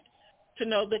through it to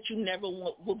know that you never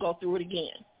will go through it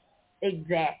again.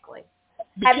 Exactly.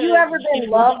 Because Have you ever been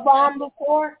love bombed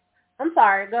before? I'm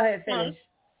sorry. Go ahead, finish.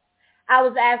 I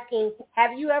was asking,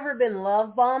 have you ever been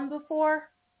love bombed before?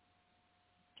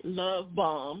 Love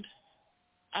bombed.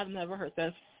 I've never heard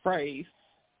that phrase.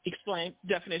 Explain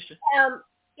definition.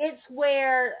 It's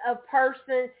where a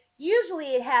person, usually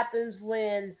it happens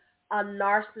when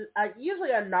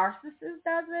usually a narcissist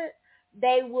does it.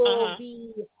 They will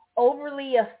be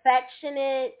overly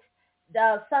affectionate.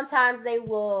 Sometimes they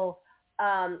will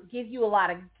give you a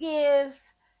lot of gifts.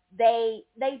 They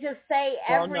just say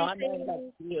everything.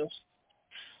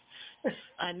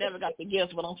 I never got the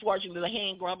gifts, but unfortunately the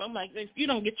hand grab. I'm like, if you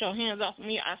don't get your hands off of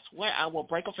me, I swear I will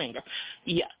break a finger.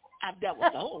 Yeah, I've dealt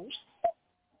with those.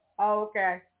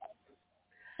 Okay.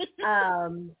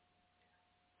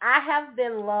 I have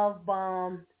been love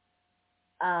bombed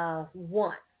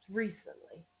once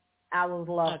recently. I was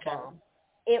love bombed.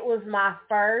 It was my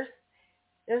first.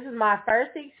 This is my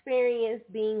first experience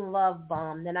being love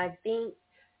bombed, and I think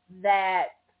that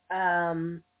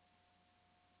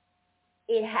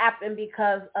it happened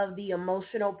because of the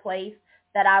emotional place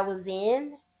that I was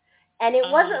in. And it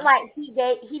wasn't like he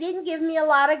didn't give me a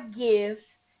lot of gifts.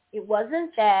 It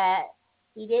wasn't that.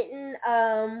 He didn't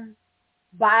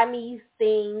buy me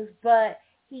things, but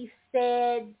he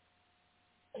said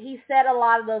a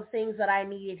lot of those things that I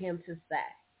needed him to say.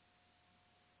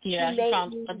 Yeah, he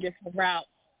found a different route.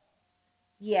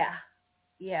 Yeah.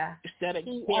 Instead of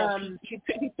he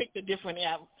picked a different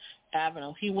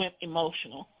avenue. He went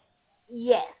emotional.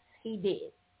 Yes, he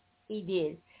did.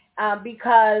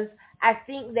 Because I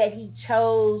think that he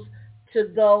chose to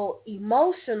go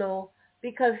emotional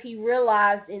because he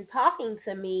realized in talking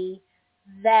to me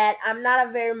that I'm not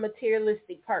a very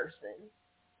materialistic person.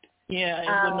 Yeah, it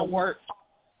wouldn't have worked.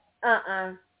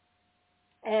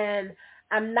 And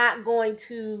I'm not going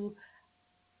to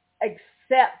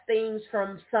accept things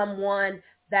from someone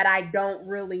that I don't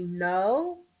really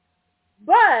know.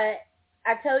 But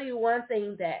I tell you one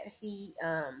thing that he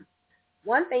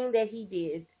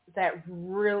did that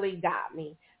really got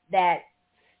me, that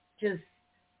just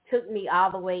took me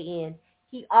all the way in.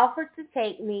 He offered to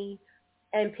take me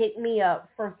and pick me up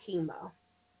from chemo.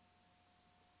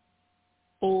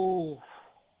 Oh.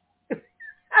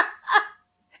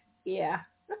 Yeah.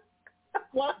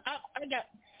 Well, I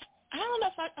don't know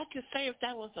if I could say if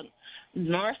that was a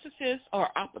narcissist or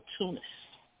opportunist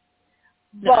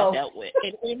that I dealt with.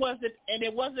 It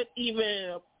wasn't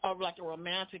even like a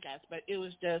romantic aspect. It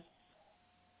was just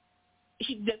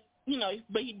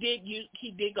but he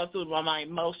did go through my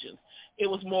emotions. It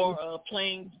was more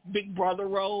playing Big Brother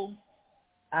role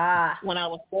when I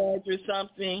was going through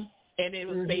something, and it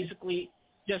was basically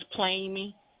just playing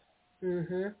me.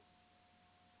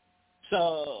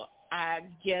 So I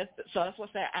guess that's what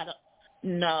I don't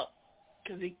know,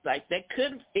 because it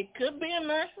could be a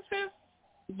narcissist,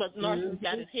 but narcissist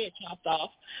got his head chopped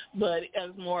off. But it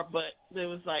was more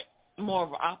of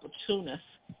an opportunist.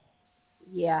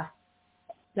 Yeah.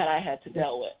 That I had to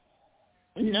deal with.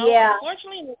 No,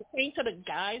 unfortunately, when it came to the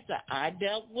guys that I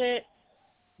dealt with,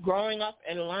 growing up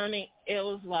and learning, it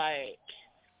was like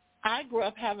I grew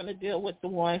up having to deal with the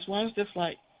ones where I was just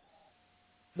like,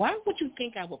 why would you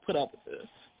think I would put up with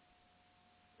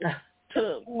this?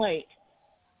 Wait,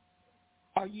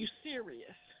 are you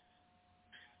serious?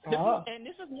 And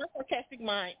this is my sarcastic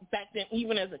mind back then,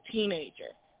 even as a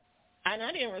teenager. And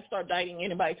I didn't even start dating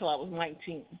anybody till I was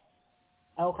 19.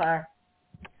 Okay.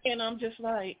 And I'm just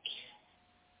like,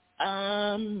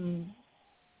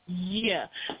 yeah,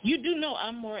 you do know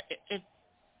I'm more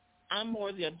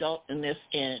the adult in this,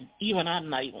 and even I'm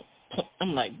like,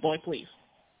 boy, please.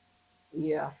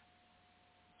 Yeah.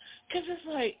 Because it's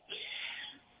like,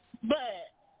 but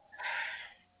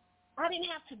I didn't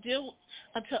have to deal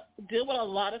with a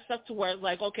lot of stuff to where it's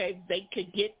like, okay, they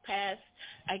could get past,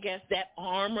 I guess, that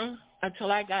armor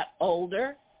until I got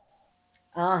older.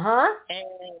 And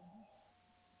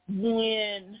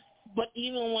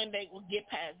even when they will get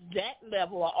past that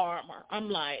level of armor, I'm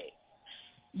like,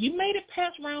 you made it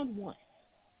past round 1.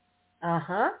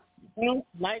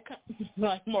 Like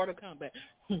Mortal Kombat.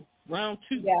 Round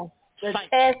 2. Yeah.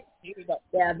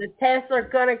 The tests are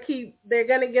they're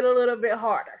gonna get a little bit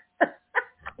harder.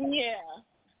 Yeah.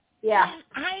 Yeah. And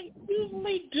I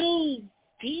usually do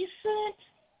decent,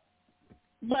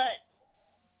 but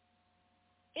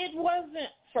it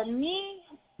wasn't for me.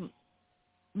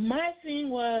 My thing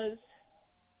was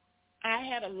I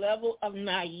had a level of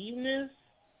naiveness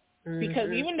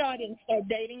because even though I didn't start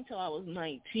dating till I was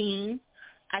 19,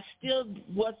 I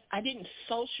didn't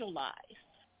socialize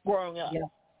growing up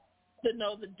to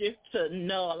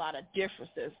know a lot of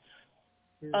differences.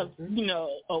 of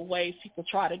ways people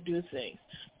try to do things,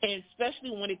 and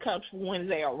especially when it comes from when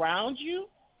they're around you,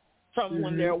 from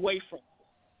when they're away from you.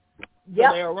 Yep.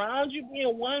 So they're around you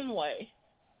being one way,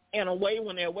 and away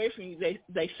when they're away from you, they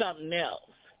something else.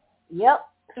 Yep.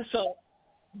 So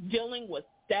dealing with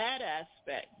that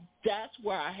aspect, that's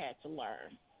where I had to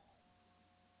learn.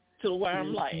 To where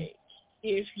I'm like,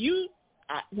 if you,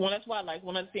 that's why, like,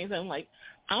 one of the things I'm like,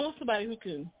 I want somebody who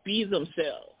can be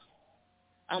themselves.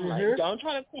 I'm like, don't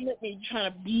try to come at me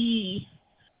trying to be,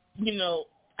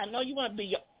 I know you want to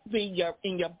be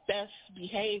in your best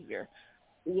behavior.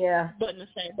 Yeah. But in the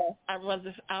same way, I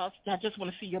just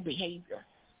want to see your behavior.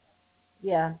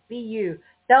 Yeah, be you.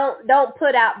 Don't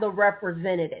put out the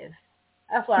representative.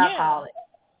 That's what I call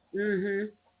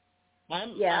it.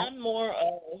 I'm more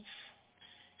of,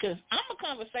 because I'm a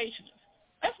conversationalist.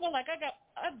 That's what, like, I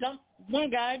dumped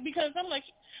one guy because I'm like,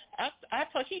 I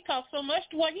thought he talked so much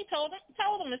to where he told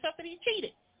him and stuff that he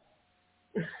cheated.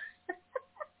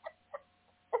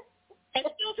 And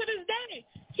still to this day,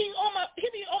 he be on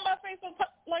my Facebook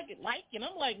liking.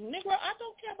 I'm like, nigga, I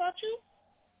don't care about you.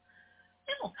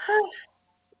 No.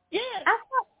 Yeah.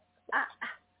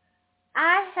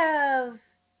 I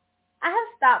have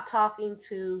stopped talking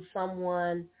to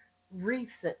someone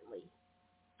recently.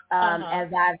 As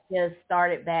I've just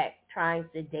started back trying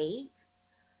to date,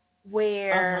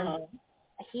 where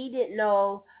he didn't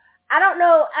know. I don't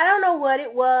know what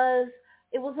it was.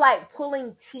 It was like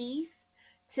pulling teeth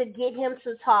to get him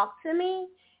to talk to me.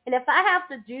 And if I have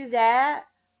to do that,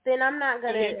 then I'm not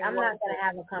gonna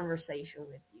have a conversation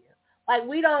with you. Like,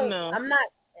 we don't. No. I'm not.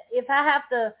 If I have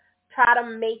to try to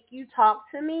make you talk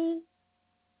to me,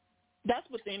 that's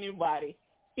with anybody.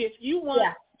 If you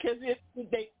want, because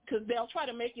they'll try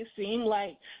to make it seem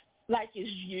like it's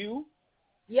you.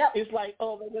 Yep. It's like,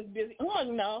 oh, they're just busy. Oh,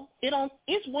 no,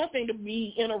 it's one thing to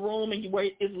be in a room and where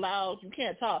it's loud, you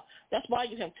can't talk. That's why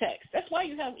you have text. That's why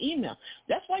you have email.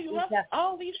 That's why you have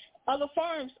all these other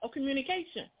forms of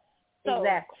communication. So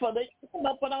for the come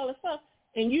up with all this stuff,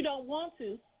 and you don't want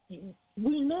to,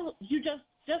 we know you just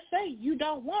say you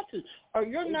don't want to, or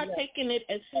you're not taking it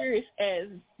as serious as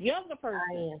the other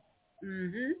person. I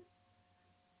am.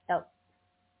 Oh.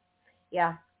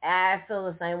 Yeah, I feel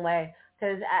the same way,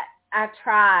 because I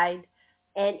tried,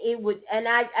 and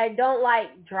I don't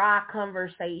like dry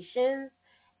conversations,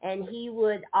 and he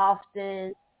would often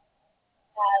have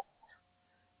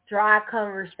dry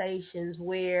conversations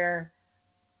where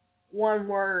one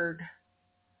word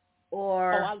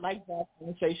or I like dry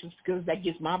conversations because that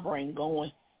gets my brain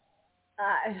going.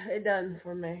 It doesn't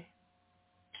for me.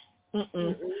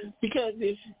 Because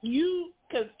especially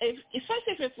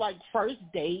if it's like first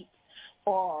date,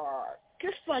 or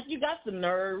just like you got the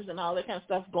nerves and all that kind of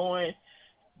stuff going.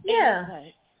 Yeah.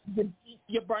 Like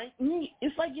your brain,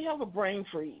 it's like you have a brain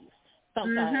freeze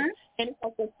sometimes. And it's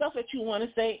like the stuff that you want to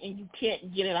say and you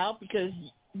can't get it out because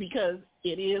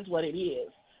it is what it is.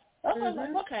 I was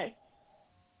like, okay,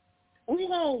 we're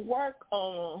gonna work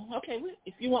on. Okay,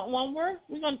 if you want one word,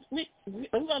 we're gonna do it.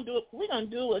 We're gonna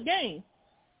do a game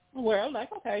where I'm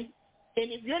like, okay,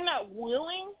 and if you're not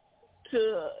willing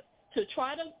to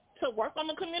try to work on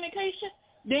the communication,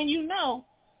 then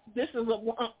this is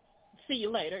see you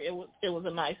later. It was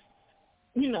a nice,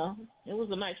 it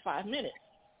was a nice 5 minutes.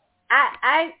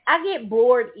 I get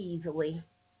bored easily,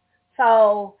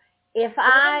 so if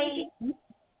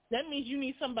that means you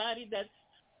need somebody that's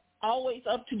always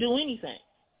up to do anything.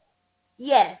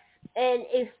 Yes, and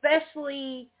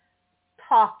especially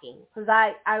talking, because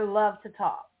I love to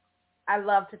talk. I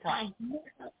love to talk.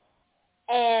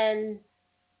 And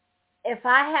if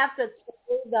I have to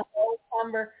do the whole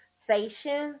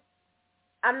conversation,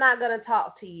 I'm not going to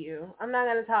talk to you. I'm not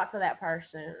going to talk to that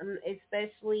person,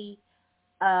 especially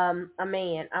a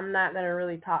man. I'm not going to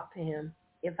really talk to him.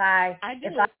 If I do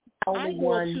a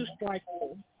 2-strike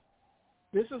rule.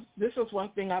 This is one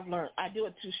thing I've learned. I do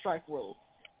a 2-strike rule.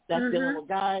 That's dealing with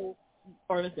guys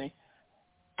or anything.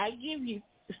 I give you,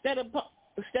 instead of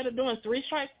doing 3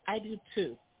 strikes, I do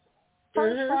 2.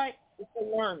 First strike is for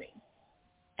learning.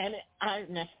 And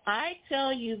if I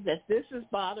tell you that this is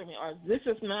bothering me, or this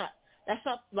is not,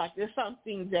 there's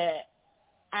something that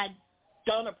I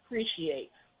don't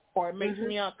appreciate, or it makes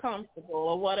me uncomfortable,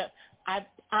 or whatever,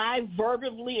 I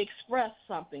verbally express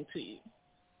something to you,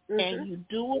 and you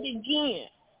do it again,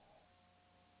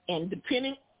 and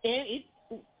depending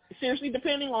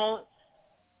on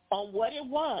what it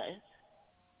was,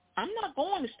 I'm not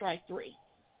going to strike 3.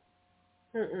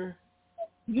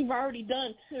 You've already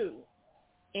done 2.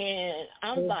 And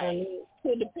I'm like, so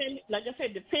like I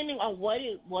said, depending on what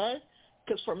it was,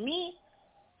 because for me,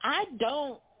 I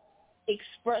don't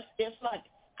express, it's like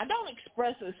I don't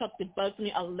express it if something bugs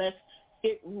me unless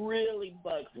it really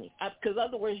bugs me. Because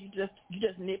otherwise, you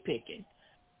just nitpicking.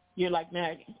 You're like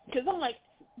nagging. Because I'm like,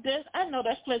 I know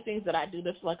there's plenty of things that I do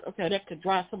that's like, okay, that could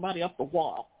drive somebody up the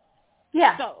wall.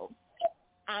 Yeah. So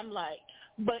I'm like,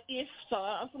 but if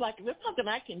it's something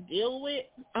I can deal with,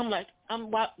 I'm like,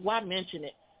 why mention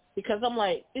it? Because I'm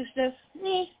like, it's just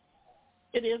me.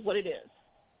 It is what it is.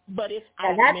 But if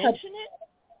I mention it,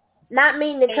 not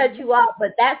mean to cut you off,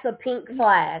 but that's a pink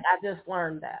flag. I just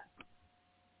learned that.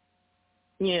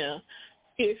 Yeah.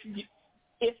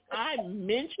 If I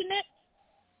mention it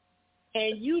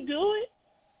and you do it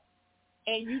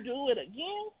and you do it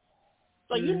again,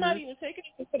 so you're not even taking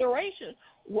into consideration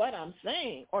what I'm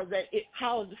saying or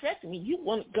how it's affecting me. You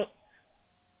want to go,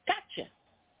 gotcha.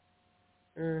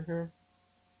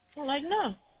 I'm like,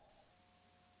 no.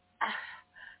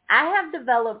 I have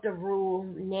developed a rule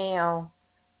now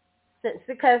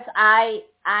because I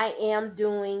am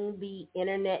doing the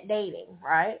internet dating,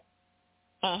 right?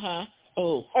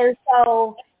 Oh. And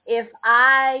so if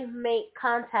I make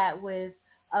contact with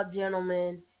a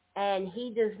gentleman and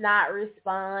he does not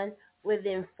respond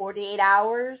within 48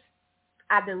 hours,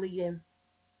 I delete him.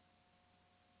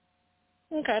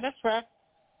 Okay, that's right.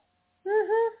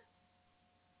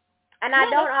 And I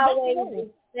don't always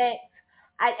expect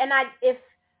if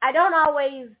I don't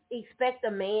always expect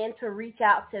a man to reach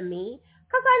out to me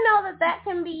because I know that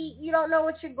can be, you don't know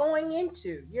what you're going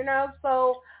into,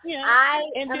 so yeah. I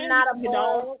and am then, not a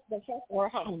mom. Or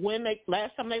when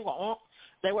last time they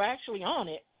were actually on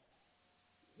it.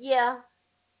 Yeah,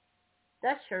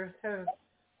 that's true too.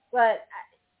 But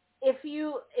if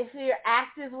you're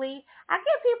actively, I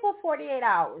give people 48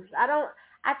 hours.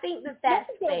 I think that's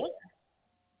fair.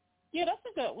 Yeah, that's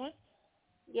a good one.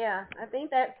 Yeah, I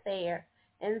think that's fair.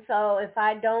 And so if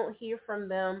I don't hear from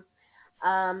them,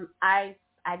 I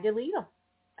delete them.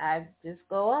 I just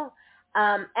go on.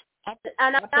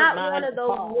 And I'm not one of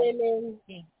those women.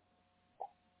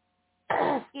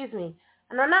 Excuse me.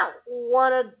 And I'm not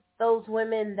one of those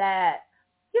women that,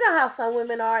 you know how some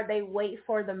women are. They wait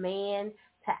for the man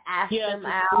to ask them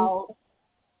out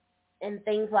and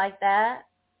things like that.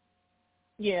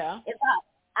 Yeah. If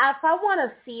I want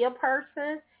to see a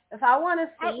person, if I want to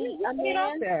see a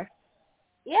man,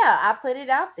 yeah, I put it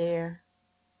out there.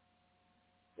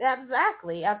 Yeah,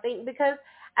 exactly. I think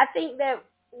that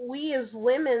we as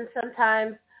women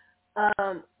sometimes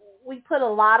we put a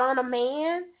lot on a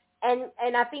man, and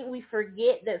I think we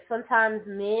forget that sometimes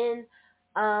men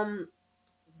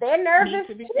they're nervous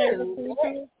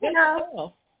too. You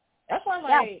know. That's why,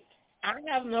 like, I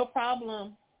have no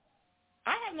problem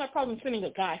sending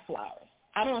a guy flowers.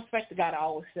 I don't expect the guy to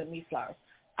always send me flowers.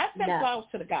 I send flowers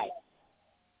to the guy.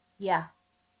 Yeah,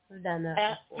 I've done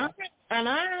that before. And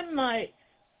I'm like,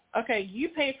 okay, you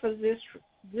pay for this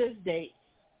date.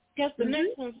 Guess the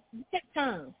next one, take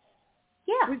time.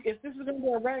 Yeah. If this is going to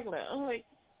be a regular, I'm like,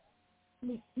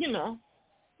 I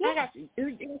got you.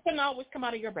 It shouldn't always come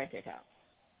out of your bank account.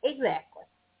 Exactly.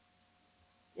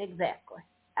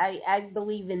 I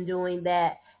believe in doing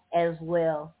that as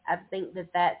well. I think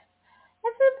that's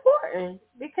important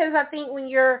because I think when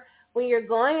you're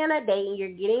going on a date and you're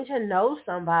getting to know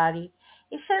somebody,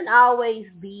 it shouldn't always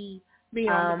be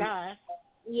on the guy.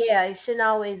 Yeah, it shouldn't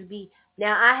always be.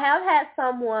 Now I have had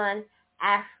someone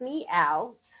ask me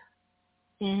out.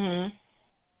 And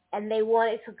they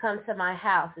wanted to come to my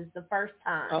house. It's the first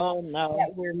time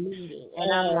that we're meeting.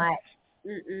 And I'm like,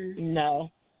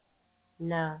 No.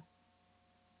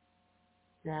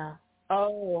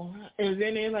 Oh, and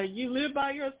then they're like, you live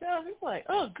by yourself? It's like,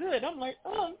 oh, good. I'm like,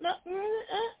 oh, no.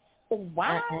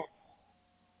 Why?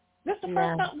 This is the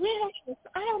first time.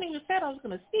 I haven't even said I was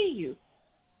going to see you.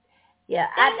 Yeah,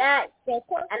 I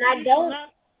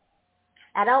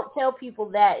don't tell people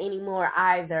that anymore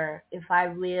either. If I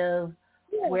live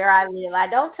where I live, I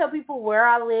don't tell people where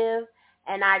I live,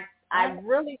 and I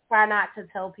really try not to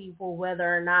tell people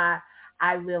whether or not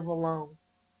I live alone.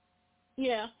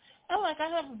 Yeah, I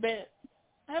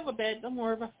have a bed. Don't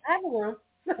worry about it. I have a room.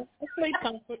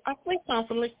 I sleep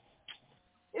comfortably.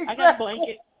 Exactly. I got a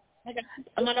blanket.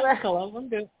 I'm not a pillow. I'm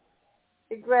good.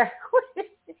 Exactly.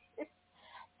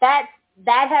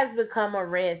 That has become a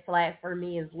red flag for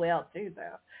me as well too,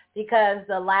 though, because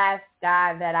the last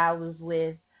guy that I was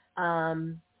with,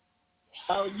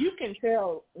 you can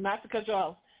tell, not to cut you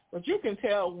off, but you can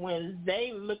tell when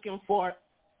they looking for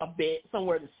a bed,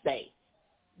 somewhere to stay.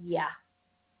 Yeah.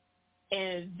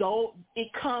 And though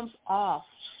it comes off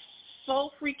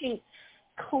so freaking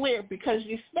clear, because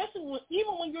especially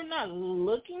even when you're not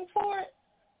looking for it,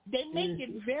 they make it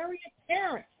very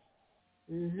apparent.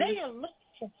 They are looking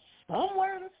for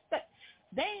somewhere to stay.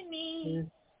 They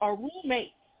need a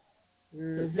roommate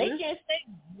They Mhm. can't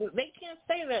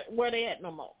say that where they at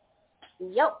no more.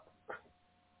 Yep.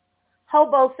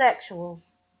 Hobosexuals.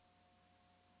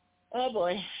 Oh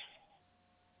boy.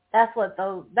 That's what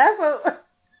those. That's what.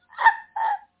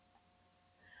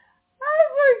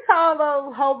 That's what we call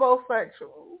those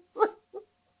hobosexuals.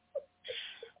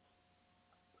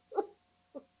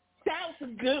 That was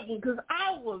a good one because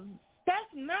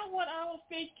that's not what I was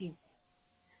thinking.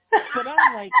 But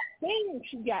I'm like, dang,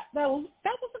 she got that was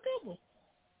a good one.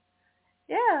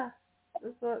 Yeah.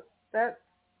 That's what. That's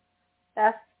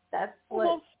that's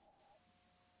what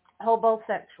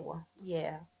hobosexual.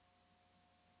 Yeah.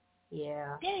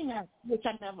 Yeah. Dang, I wish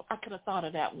I could have thought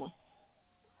of that one.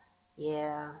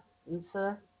 Yeah. It's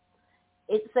a.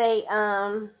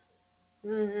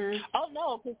 Mhm. Oh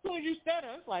no, because as soon as you said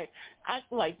it,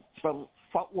 it's like from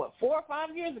 4 or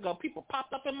 5 years ago, people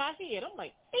popped up in my head. I'm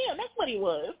like, damn, that's what he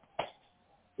was.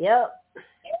 Yep.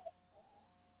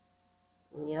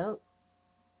 Yep.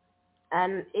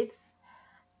 And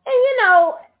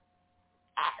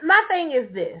my thing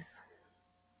is this.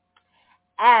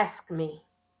 Ask me.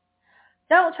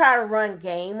 Don't try to run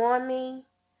game on me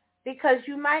because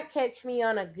you might catch me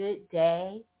on a good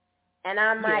day and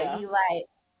I might Yeah, be like,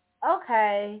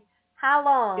 okay, how it's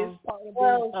long? part of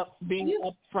Well, being you,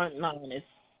 upfront and honest.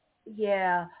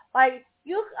 yeah, like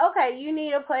okay, you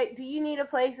need a place. Do you need a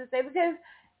place to stay? Because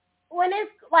when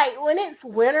it's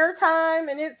winter time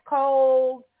and it's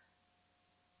cold,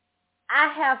 I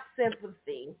have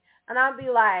sympathy and I'll be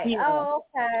like, Yeah. oh,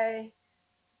 okay.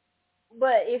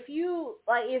 But if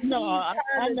No, he's I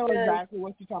trying to know just, exactly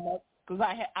what you're talking about because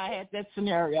I had that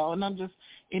scenario and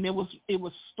it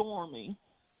was storming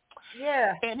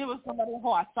yeah, and it was somebody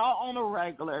who I saw on a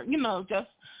regular, just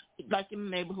like in the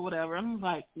neighborhood, whatever. I'm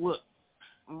like, look,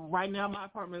 right now my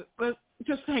apartment, let's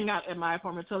just hang out at my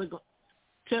apartment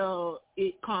till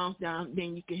it calms down,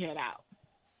 then you can head out.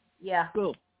 yeah,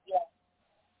 Go.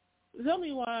 Tell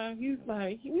me why. He's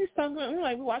like, he's talking. I'm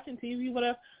like, we're watching TV,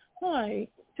 whatever. I'm like,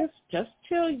 just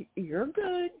chill. You're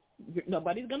good.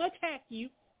 Nobody's gonna attack you.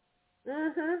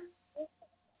 mhm,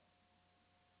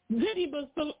 Then he was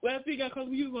so after he got close,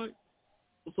 he was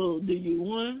like, so do you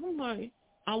want? I'm like,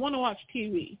 I want to watch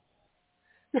TV.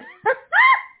 yep,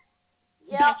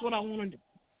 That's what I want to do.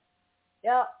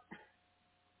 yep,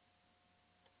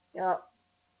 yep.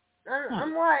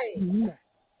 I'm like,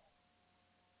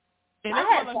 And I that's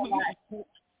had what somebody.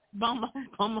 bum.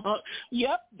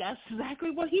 Yep, that's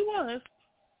exactly what he was.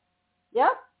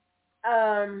 Yep.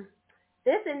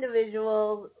 This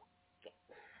individual,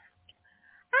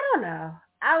 I don't know.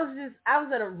 I was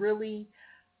in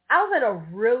a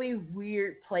really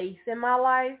weird place in my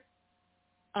life.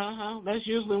 That's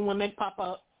usually when they pop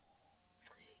up.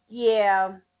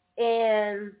 Yeah,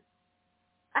 and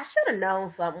I should have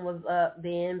known something was up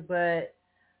then, but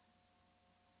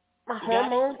my You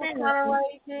got hormones were experience. kind of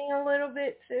raging a little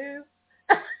bit too.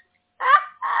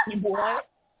 What?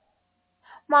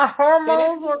 My Say that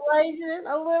hormones again. were raging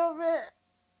a little bit.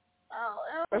 Oh,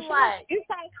 it was like, It's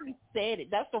how she said it.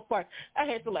 That's the part. I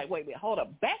had to wait a minute, hold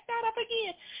up, back that up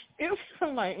again. It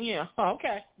was like, yeah,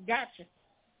 okay, gotcha.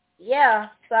 yeah.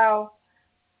 So,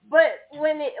 but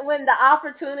when the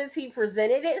opportunity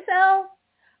presented itself,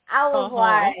 I was Uh-huh.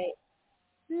 like,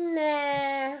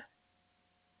 nah,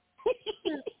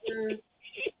 mm-mm,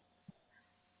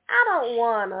 I don't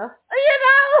wanna,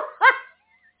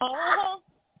 Uh-huh.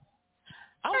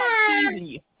 I like Eh, teasing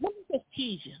you. Let me just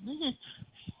tease you. and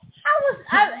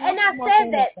I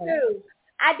said that too.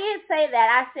 I did say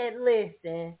that. I said,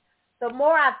 listen, the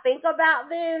more I think about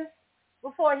this,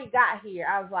 before he got here,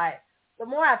 I was like, the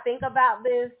more I think about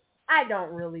this, I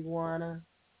don't really wanna.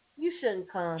 You shouldn't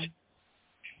come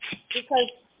because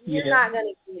you're Yeah. not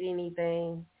gonna get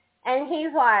anything. And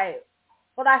he's like,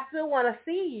 but I still want to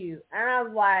see you. And I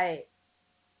was like,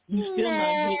 You still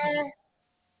not getting nah, it.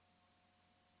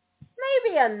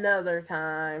 maybe another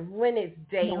time when it's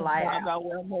No, daylight I out. got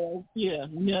where more. Yeah,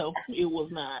 no, it was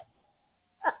not.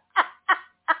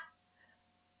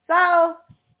 So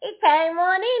it came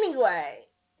on anyway.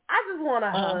 I just want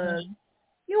a hug. Uh-huh.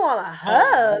 You want a Oh,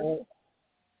 hug? Lord.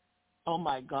 Oh,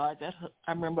 my God.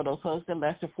 I remember those hugs that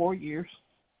lasted 4 years.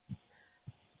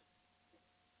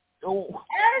 Oh.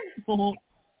 And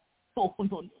Oh, no,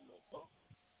 no, no.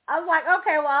 I was like,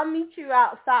 okay, well, I'll meet you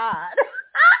outside.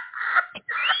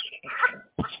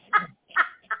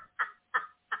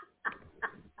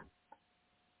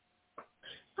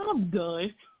 I'm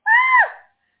done.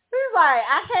 He's like,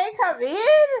 I can't come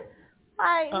in?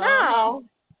 Like, Uh-huh. no,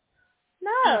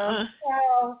 no. Uh-uh.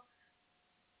 So,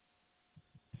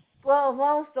 well,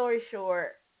 long story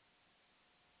short,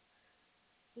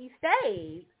 he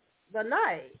stayed the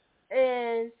night.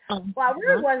 And well, I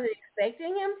really wasn't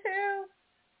expecting him to,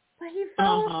 but he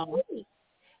fell asleep.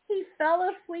 He fell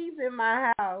asleep in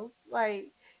my house. Like,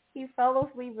 he fell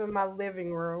asleep in my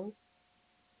living room.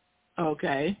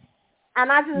 Okay.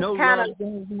 And I just kind of...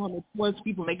 was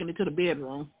people making it to the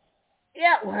bedroom.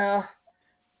 Yeah, well.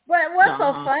 But what's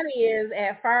so funny is,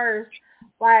 at first,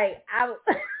 like, I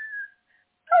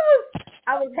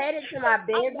was headed to my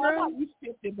bedroom. You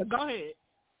skipped it, but go ahead.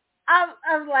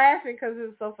 I'm laughing because it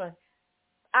was so funny.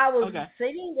 I was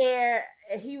sitting there,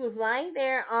 and he was lying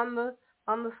there on the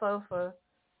sofa,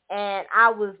 and I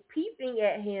was peeping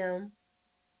at him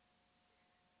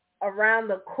around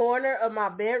the corner of my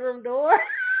bedroom door.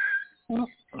 Just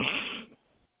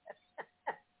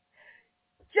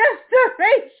to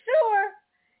make sure,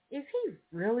 is he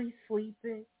really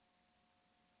sleeping?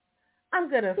 I'm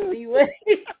gonna see what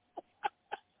he...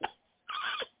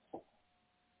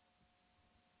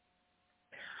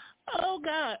 Oh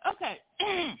God. Okay.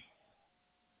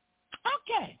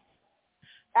 Okay.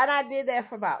 And I did that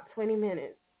for about 20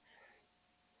 minutes.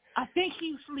 I think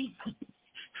he's sleeping.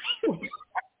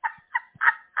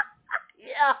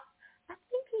 Yeah. I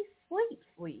think he's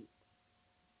sleep.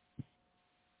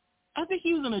 I think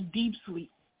he was in a deep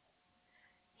sleep.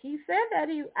 He said that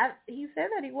he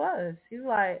was. He's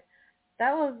like,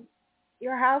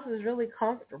 your house is really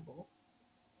comfortable.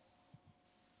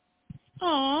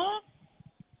 Aww.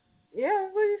 Yeah,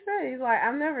 that's what he said. He's like,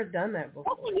 I've never done that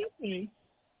before. What do you think?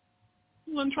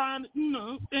 He wasn't trying to,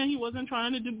 and he wasn't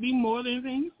trying to be more than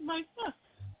anything. He's like, well,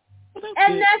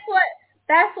 and good.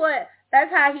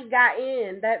 That's how he got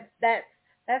in.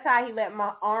 That's how he let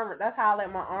my armor. That's how I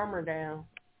let my armor down.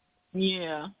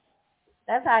 Yeah.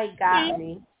 That's how he got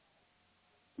me.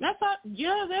 That's what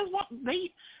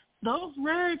those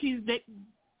rarities that,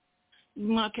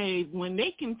 okay, when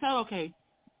they can tell, okay,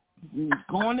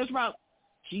 go on this route,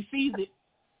 she sees it.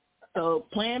 So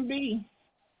plan B,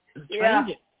 change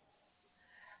it.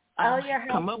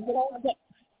 Come up with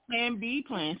plan B,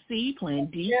 plan C, plan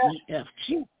D, E, F,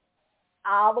 G.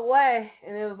 All the way.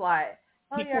 And it was like,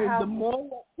 because the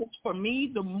more, for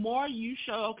me, the more you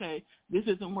show, okay, this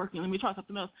isn't working, let me try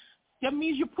something else. That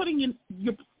means you're putting in,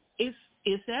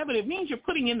 it's evident. It means you're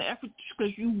putting in the effort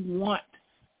because you want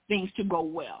things to go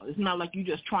well. It's not like you're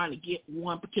just trying to get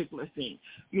one particular thing.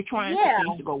 You're trying for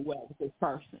things to go well with this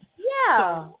person.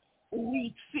 Yeah.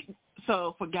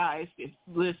 So for guys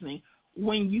listening,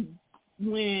 when you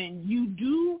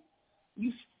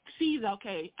see that,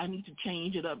 okay, I need to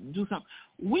change it up, do something.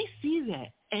 We see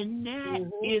that, and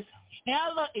that is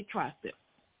hella attractive.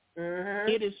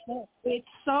 Mm-hmm. It's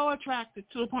so attractive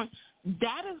to the point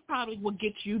that is probably what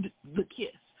gets you the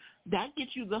kiss. That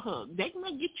gets you the hug. That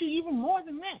might get you even more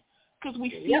than that because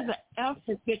we see the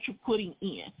effort that you're putting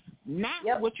in, not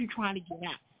what you're trying to get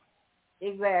out.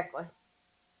 Exactly.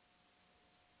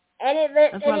 And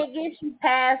it gets you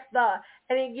past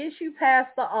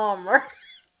the armor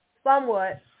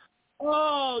somewhat.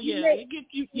 Oh yeah, it gets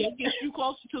you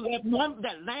closer to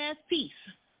that last piece.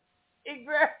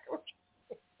 Exactly.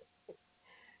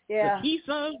 Yeah. The piece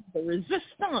of the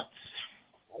resistance.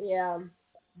 Yeah,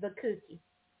 the cookie.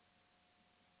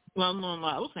 Well, no,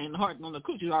 I was saying the heart on the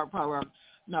cookie are probably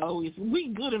no. If we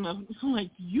good enough, like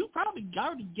you probably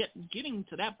already getting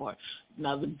to that part.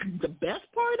 Now the best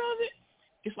part of it,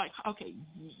 it's like okay,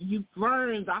 you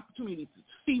learn the opportunity to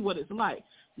see what it's like.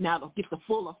 Now to get the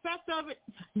full effect of it,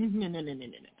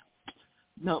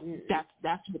 no.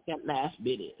 That's what that last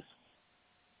bit is.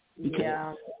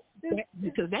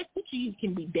 Because that cookie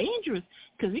can be dangerous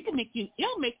because it'll make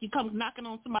you come knocking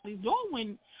on somebody's door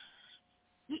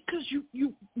because you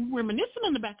reminiscing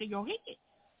in the back of your head.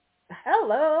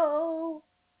 Hello.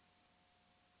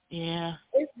 Yeah.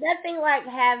 It's nothing like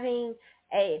having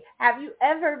have you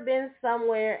ever been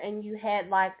somewhere and you had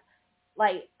like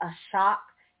a shock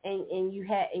and you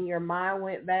had and your mind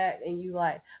went back and you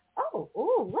like, oh,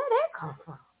 where'd that come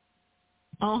from?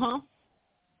 Uh-huh.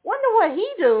 Wonder what he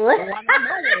doing. Oh, I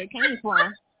know where it came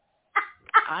from.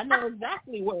 I know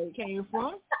exactly where it came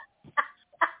from.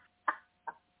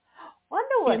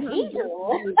 Wonder what he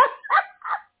doing.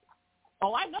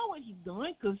 Oh, I know what he's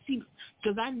doing because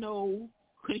I know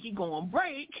when he go on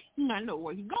break. I know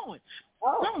where he's going.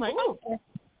 Oh, so I'm like,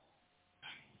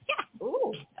 yeah.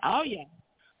 Ooh. Oh yeah.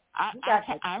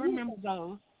 I remember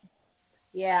those.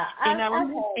 Yeah.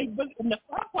 But the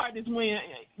fun part is when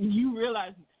you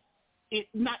realize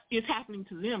it's happening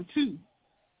to them too.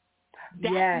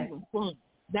 That's even fun.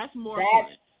 That's more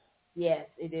fun. Yes,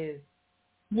 it is.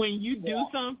 When you do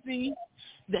something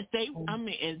that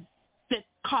that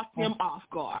caught them off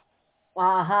guard.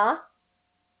 And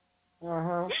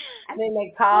then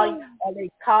they call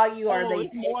you, or they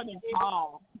it's more than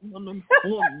call. no, no,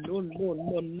 no, no,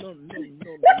 no, no, no,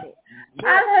 no, no.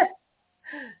 I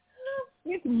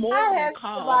It's more I than had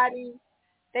call. somebody.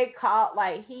 They called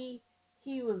like he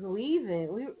was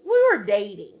leaving. We were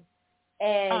dating,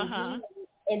 and Uh-huh.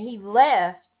 he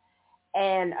left,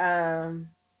 and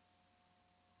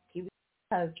he was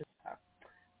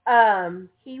husband.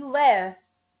 He left,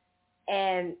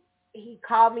 and he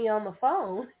called me on the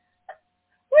phone.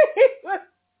 he was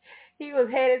he was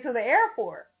headed to the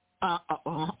airport,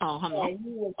 Hello. and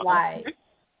he was like,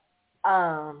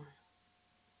 um,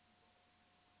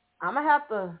 I'm gonna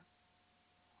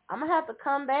have to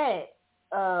come back.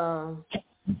 Um,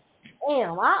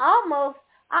 damn, I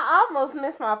almost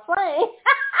missed my plane.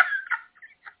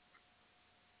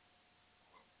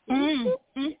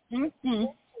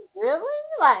 Really?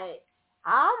 Like,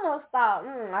 I almost thought,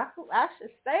 I should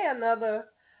stay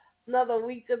another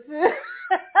week or two.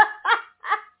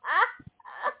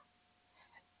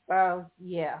 So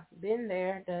yeah, been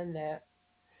there, done that.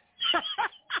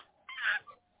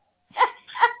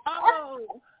 Oh.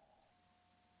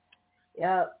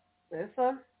 Yep, it's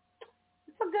a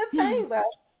good Hmm. thing though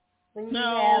when you have.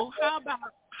 No.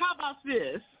 How about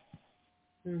this?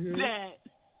 Mhm. That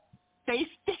they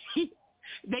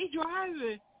they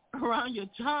driving around your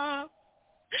job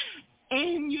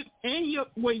and your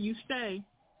where you stay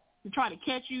to try to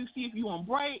catch you, see if you on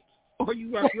break or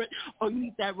you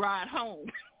need that ride home.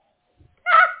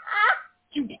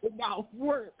 You get off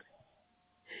work.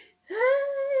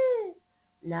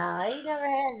 No, I ain't never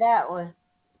had that one.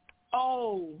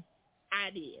 Oh,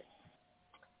 I did.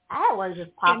 I had one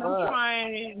just pop And I'm up.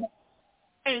 trying,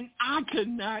 and I could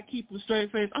not keep a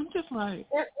straight face. I'm just like,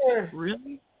 Mm-mm.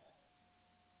 really?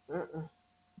 Mm-mm.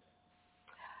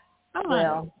 I'm like,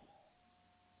 Well,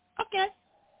 okay.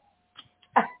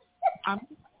 I'm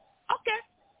okay.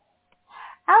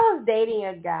 I was dating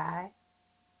a guy,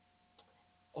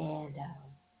 and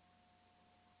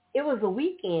it was a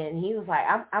weekend. He was like,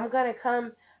 I'm gonna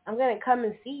come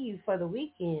and see you for the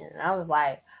weekend." And I was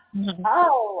like, Mhm.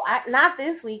 "Oh, not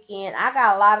this weekend. I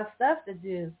got a lot of stuff to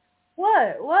do."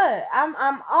 What? I'm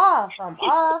off. I'm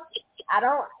off. I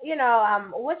don't,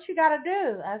 what you gotta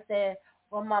do? I said,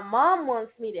 "Well, my mom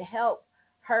wants me to help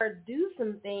her do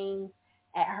some things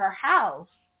at her house."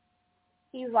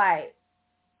 He's like,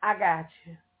 "I got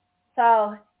you."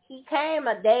 So he came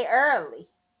a day early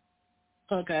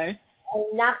Okay.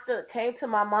 and came to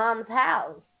my mom's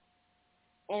house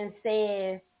and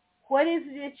said, "What is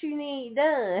it that you need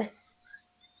done?"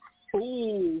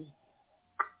 Ooh.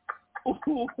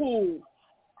 Ooh.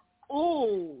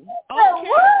 Ooh. So Okay.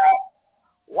 what?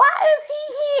 Why is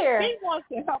he here? He wants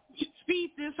to help you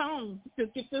speed this on.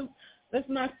 Let's get this. Let's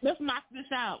knock this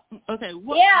out. Okay.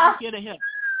 What Yeah. I'm here to help.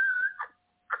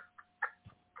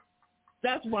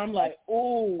 That's why I'm like,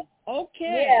 ooh.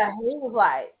 Okay. Yeah. He was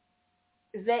like,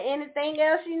 "Is there anything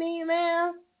else you need,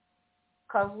 ma'am?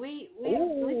 Cause we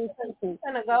Ooh.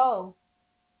 gonna go."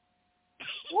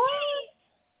 What?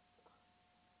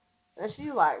 And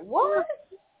she's like, "What?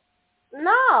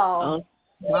 No. Oh,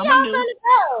 Where Mama y'all knew. gonna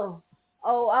go?"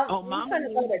 "Oh, Oh, we Mama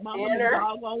gonna go knew. to Mama knew dinner."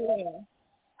 doggone well.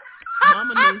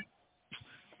 Mama knew.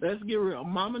 Let's get real.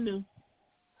 Mama knew.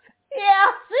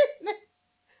 Yeah.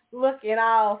 Looking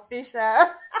all fish eyed.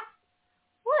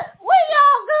 Where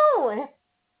y'all going?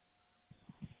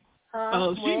 Huh?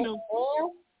 Oh, she knew. Ma'am?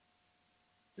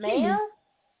 She knew. Ma'am?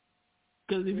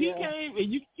 Because if he Yeah. came,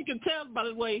 and you can tell by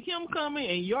the way him coming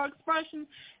and your expression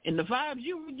and the vibes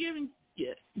you were giving,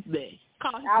 yeah, they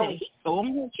call his I name.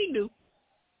 was She knew.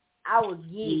 I was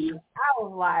Yeah. giddy. I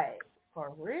was like,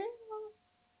 "For real?"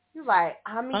 He was like,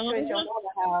 "I'll meet you at your Uh-huh.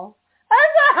 mama's house." I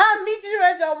said, "I'll meet you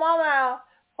at your mama's house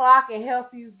so I can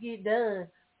help you get done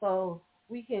so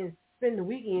we can spend the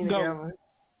weekend Go. together."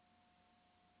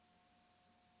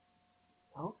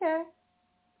 Okay.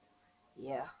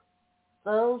 Yeah.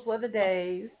 Those were the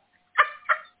days.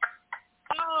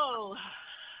 Oh,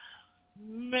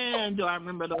 man, do I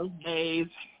remember those days.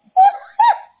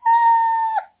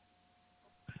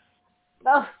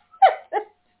 Those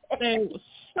They were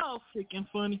so freaking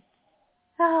funny.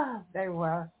 they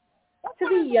were. That's To what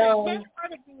be I say. young. Best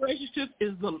part of the relationship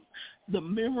is the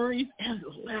memories and the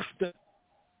laughter.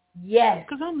 Yes.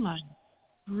 Because I'm like,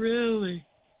 really?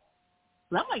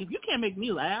 I'm like, if you can't make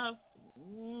me laugh,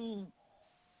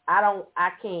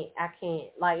 I can't.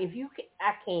 Like, if you can,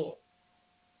 I can't.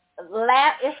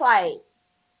 Laugh, it's like,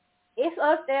 it's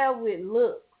up there with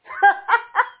looks.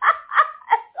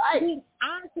 It's like,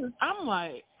 I'm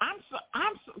like, I'm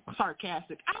so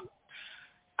sarcastic.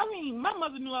 I mean, my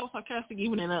mother knew I was sarcastic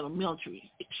even in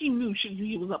elementary. She knew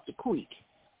she was up the creek.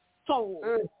 So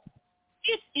mm,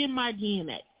 it's in my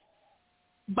DNA.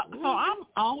 But so I'm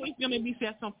always gonna be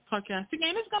sarcastic,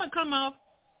 and it's gonna come off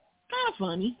kind of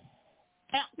funny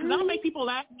because I'll make people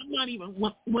laugh. I'm not even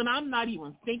when I'm not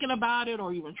even thinking about it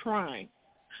or even trying.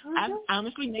 I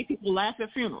honestly make people laugh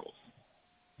at funerals.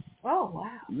 Oh wow!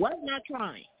 Was not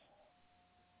trying.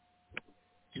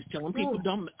 Just telling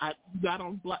people I got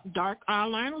on dark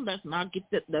eyeliner. Let's not get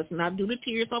that. Let's not do the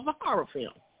tears of a horror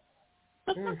film.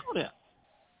 Let's not go there.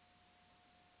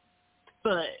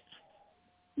 But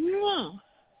no.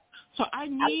 So I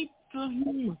need the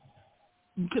humor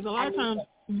because a lot of times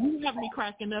you have me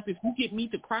cracking up. If you get me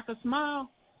to crack a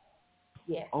smile,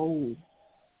 oh,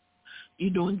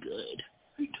 you're doing good.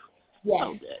 You're doing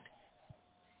so good.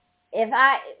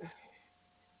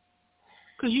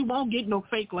 Because you won't get no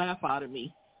fake laugh out of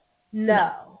me.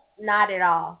 No, not at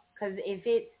all. Because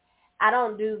I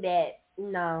don't do that.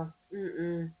 No.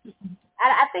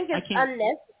 I think it's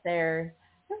unnecessary.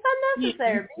 It's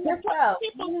unnecessary. Be yourself.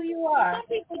 Be who you are. Some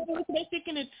people they're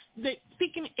thinking it. It's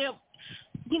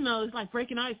like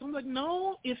breaking ice. I'm like,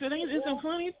 no. If it isn't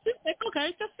funny, just like,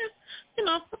 okay, just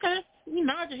okay. You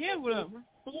nod your head, whatever.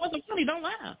 If it wasn't funny, don't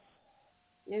laugh.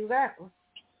 Exactly.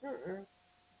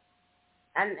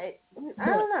 And I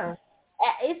don't know.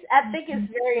 I think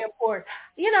it's very important.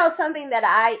 Something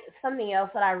else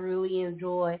that I really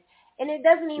enjoy, and it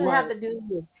doesn't even have to do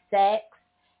with sex.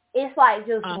 It's like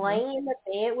just laying in the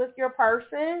bed with your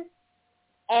person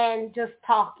and just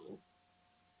talking.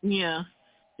 Yeah,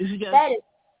 it's that is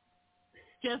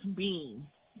just being.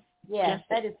 Yeah,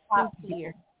 that is top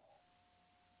tier.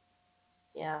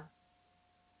 Yeah,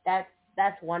 that's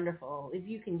wonderful. If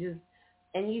you can just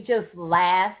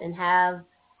laugh and have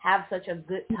such a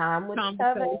good time with each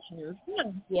other.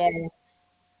 Yeah.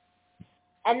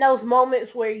 And those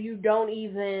moments where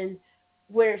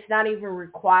where it's not even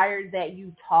required that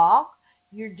you talk,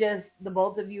 the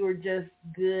both of you are just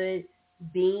good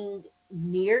being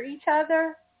near each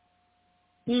other.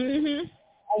 Mhm.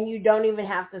 And you don't even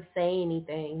have to say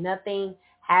anything. Nothing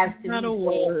has to not be a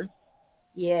said. Word.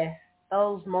 Yeah,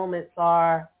 those moments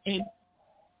are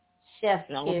chef's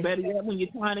kiss. Better yet, when you're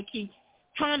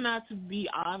trying not to be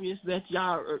obvious that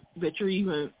that you're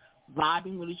even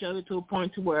vibing with each other to a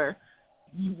point to where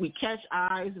we catch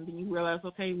eyes and then you realize,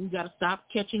 okay, we got to stop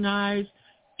catching eyes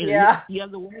and look the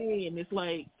other way, and it's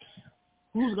like,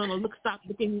 who's gonna look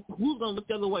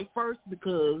the other way first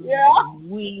because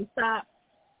we stop.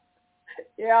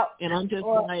 Yeah. And I'm just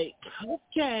like,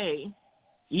 okay.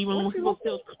 Even when people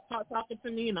still start talking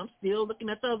to me and I'm still looking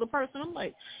at the other person, I'm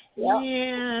like,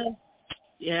 yeah,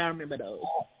 I remember those.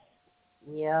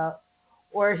 Yeah.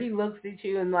 Or he looks at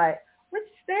you and like, what you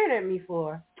staring at me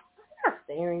for? I'm not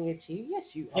staring at you. Yes,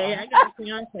 you are. Hey, I got a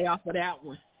fiance off of that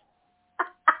one.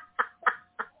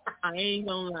 I ain't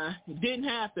gonna lie. It didn't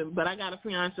happen, but I got a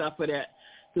fiance off of that.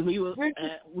 Because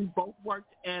we both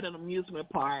worked at an amusement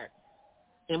park.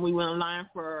 And we went in line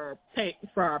for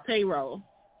our payroll.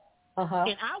 And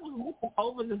I was looking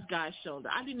over this guy's shoulder.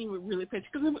 I didn't even really pay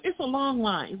because it's a long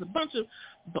line. It's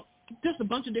just a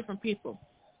bunch of different people.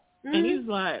 Mm-hmm. And he's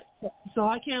like, so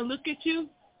I can't look at you?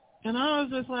 And I was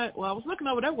just like, well, I was looking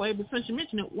over that way, but since you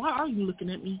mentioned it, why are you looking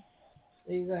at me?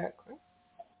 Exactly.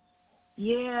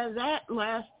 Yeah, that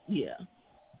was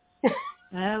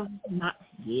not,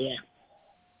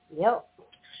 Yep.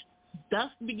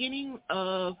 That's the beginning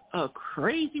of a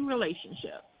crazy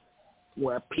relationship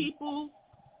where people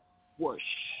were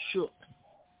shook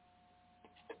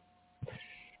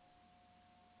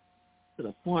to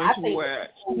the point where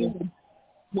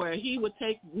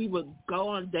we would go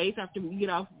on dates after we get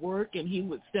off work, and he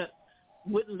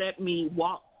wouldn't let me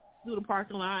walk through the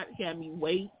parking lot. He had me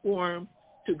wait for him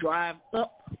to drive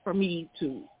up for me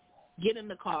to get in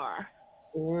the car.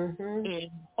 Mm-hmm. And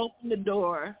open the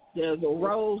door. There's a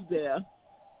rose there,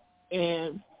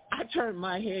 and I turned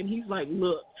my head, and he's like,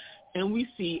 look, and we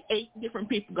see 8 different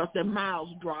people got their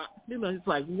mouths dropped. It's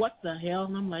like, what the hell?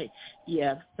 And I'm like,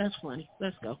 yeah, that's funny.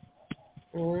 Let's go.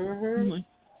 Mm-hmm.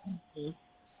 Mm-hmm.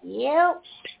 Yep.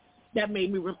 That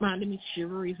reminded me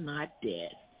Chivalry's not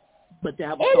dead, but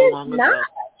that was so long ago.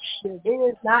 It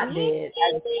is not dead.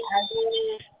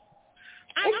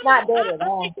 It's not dead at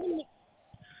all.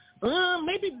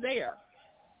 Maybe there.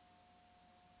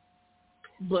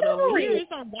 But over here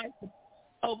it's on life.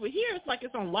 Over here it's like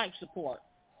it's on life support.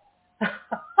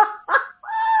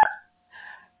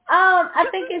 I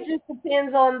think it just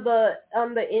depends on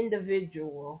the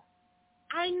individual.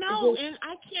 I know, and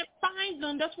I can't find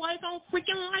them. That's why it's on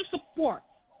freaking life support.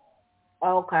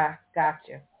 Okay,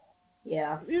 gotcha.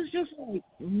 Yeah. It's just like,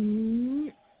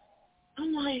 I'm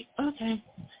like, okay.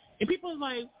 And people are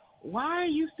like, why are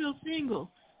you still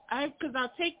single? Because I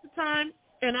take the time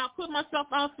and I put myself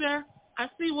out there. I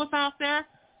see what's out there.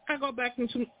 I go back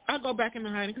into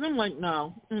hiding because I'm like,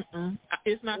 no,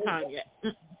 it's not time yet.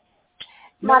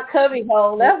 My Nope. cubby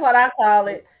hole. That's what I call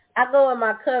it. I go in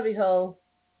my cubby hole.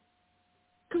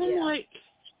 Because I'm like,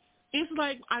 it's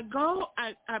like I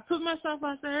put myself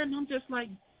out there and I'm just like,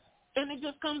 and it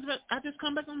just comes back. I just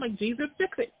come back. I'm like, Jesus,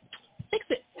 fix it.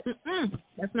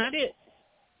 That's not it.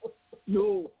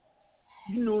 No.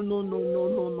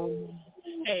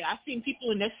 Hey, I've seen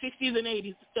people in their 60s and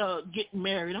 80s getting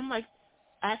married. I'm like,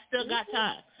 I still got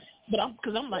time, but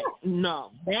because I'm like,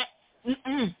 no, that,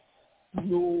 no.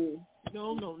 You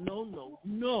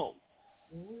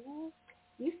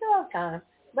still have time,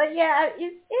 but yeah,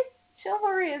 it's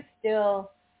chivalry is still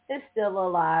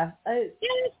alive.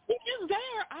 Yes, it is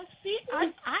there. I see.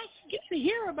 I get to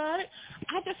hear about it.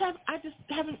 I just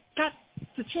haven't got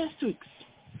the chance to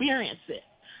experience it.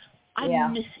 I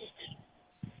miss it.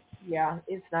 Yeah,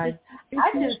 it's nice.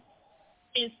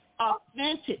 It's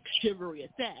authentic chivalry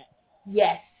at that.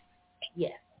 Yes.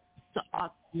 The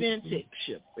authentic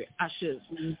chivalry. I should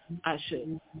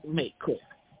make clear.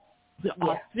 The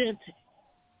authentic.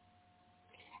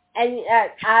 And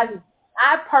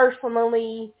I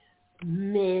personally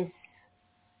miss.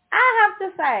 I have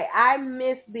to say, I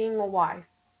miss being a wife.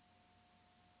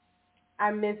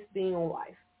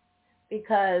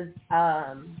 Because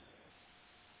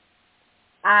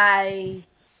I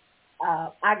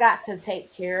got to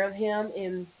take care of him,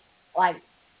 and like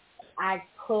I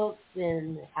cooked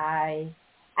and I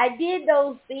did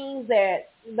those things that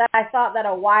I thought that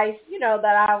a wife, that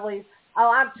I always,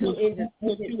 I'm too independent.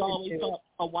 What you always thought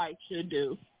a wife should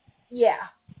do. Yeah,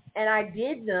 and I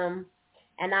did them,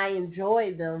 and I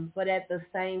enjoyed them, but at the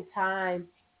same time,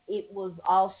 it was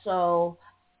also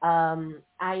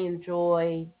I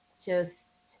enjoy just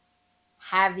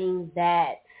having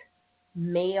that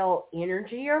male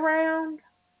energy around.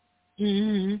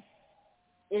 Mm-hmm.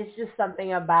 It's just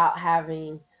something about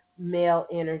having male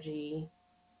energy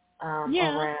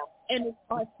around. And it's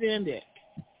authentic.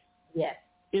 Yes.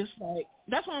 It's like,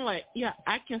 that's why I'm like, yeah,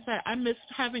 I can say I miss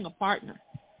having a partner.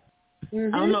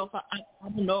 Mm-hmm. I don't know if I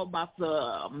don't know about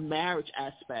the marriage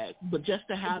aspect, but just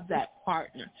to have that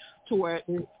partner to where,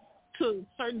 to a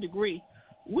certain degree,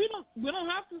 we don't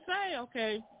have to say,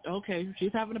 okay,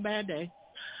 she's having a bad day.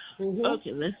 Mm-hmm.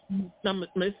 Okay, let's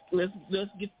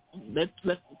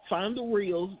find the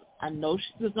reels. I know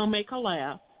she's gonna make her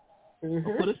laugh.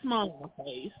 Mm-hmm. Put a smile on her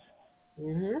face.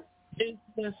 Mm-hmm. It's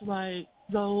just like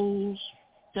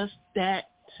that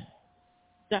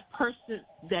person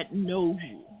that knows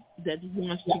you, that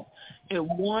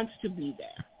wants to be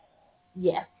there.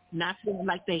 Yes. Not feeling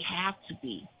like they have to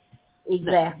be.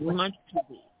 Exactly. That want to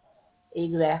be.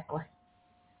 Exactly.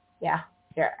 Yeah,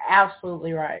 you're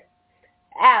absolutely right.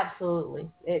 Absolutely.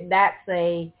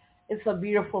 It's a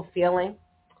beautiful feeling.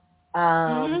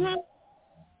 Mm-hmm.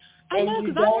 I And know, you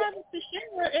because I haven't to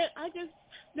share it.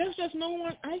 There's just no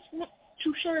one I want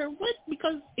to share it with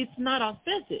because it's not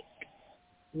authentic.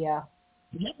 Yeah.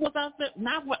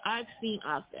 Not what I've seen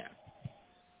out there.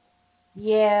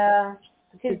 Yeah.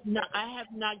 Because I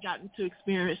have not gotten to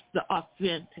experience the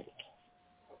authentic.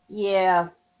 yeah,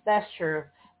 that's true.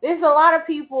 There's a lot of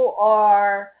people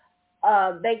are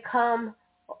they come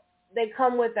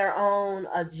with their own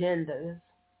agendas.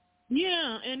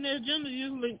 Yeah, and the agenda is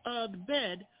usually the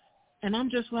bed, and I'm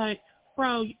just like,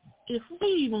 bro, if we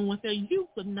even went there, you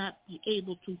would not be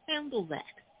able to handle that.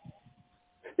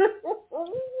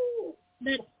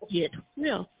 Let's get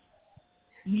real.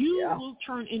 You will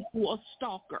turn into a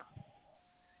stalker.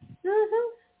 Mm-hmm.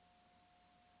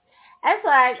 That's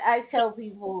why I tell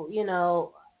people,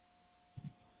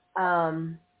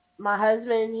 my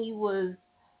husband, he was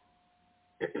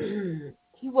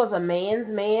he was a man's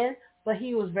man, but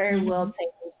he was very well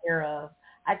taken care of.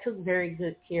 I took very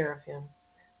good care of him.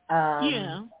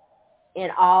 In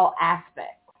all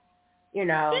aspects.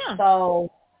 Yeah.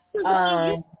 So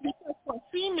because for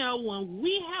female, when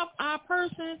we have our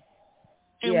person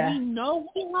and we know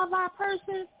we have our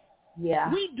person,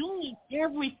 we doing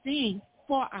everything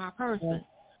for our person.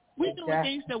 We're doing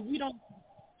things that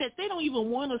they don't even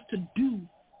want us to do,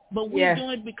 but we're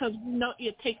doing it because we know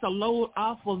it takes a load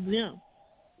off of them.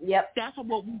 Yep. That's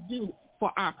what we do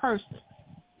for our person.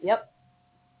 Yep.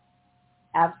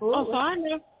 Absolutely. Oh, so I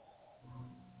know.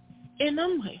 And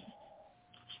I'm like,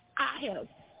 I have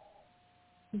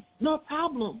no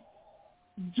problem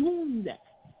doing that,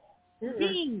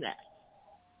 being that.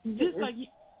 Just like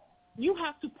you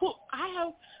have to put.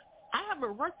 I have a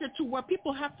record to where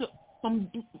people have to, from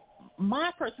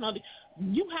my personality,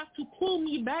 you have to pull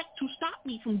me back to stop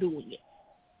me from doing it.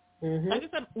 Like I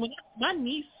said, when my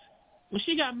niece, when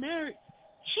she got married,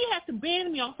 she had to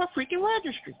ban me off her freaking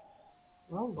registry.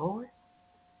 Oh Lord.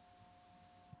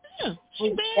 Yeah, she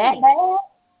Was banned that me. bad?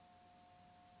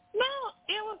 No,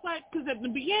 it was like, because at the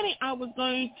beginning I was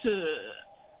going to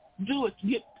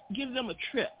give them a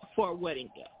trip for a wedding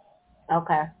gift.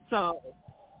 Okay. So,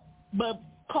 but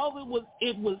COVID was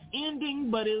ending,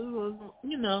 but it was,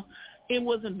 it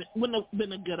wouldn't have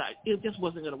been a good idea. It just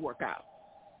wasn't going to work out.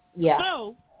 Yeah.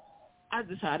 So I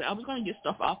decided I was going to get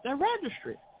stuff off their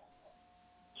registry,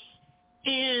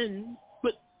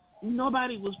 but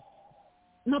nobody was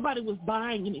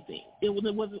buying anything. There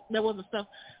wasn't stuff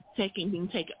being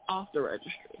taken off the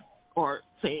registry or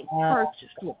saying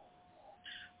purchased.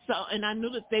 So, and I knew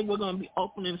that they were going to be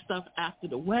opening stuff after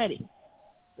the wedding.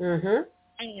 Mhm.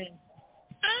 And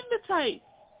I'm the type,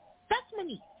 that's my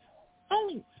niece.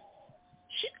 Only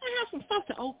she's going to have some stuff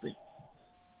to open.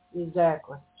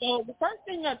 Exactly. So the first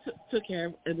thing I took care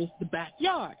of, it was the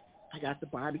backyard. I got the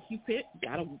barbecue pit,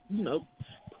 got to,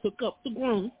 hook up the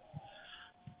groom.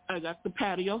 I got the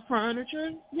patio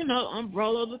furniture,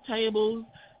 umbrella, the tables,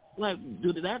 like,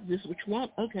 do that, this is what you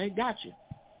want? Okay, got you.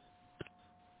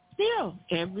 Still,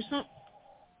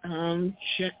 I'm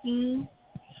checking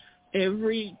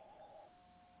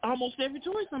almost every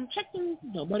tourist I'm checking,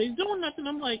 nobody's doing nothing.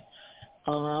 I'm like,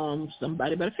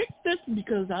 somebody better fix this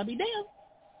because I'll be damned.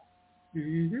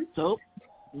 Mm-hmm. So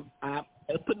I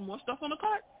put more stuff on the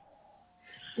cart.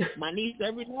 My niece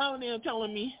every now and then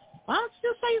telling me, why don't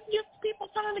you say give people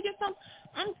time to get some?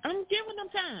 I'm giving them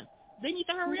time. They need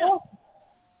to hurry up.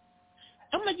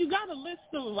 I'm like, you got a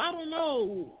list of, I don't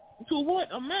know to what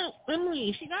amount. I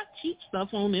mean, she got cheap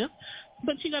stuff on this,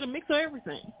 but she got a mix of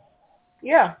everything.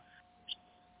 Yeah.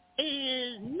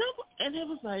 And it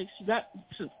was like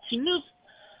she knew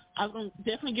I was gonna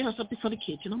definitely get her something for the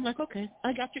kitchen. I'm like, okay,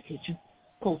 I got your kitchen,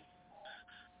 cool.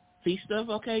 See stuff,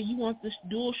 okay? You want this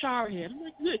dual shower head? I'm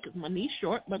like, good, because my niece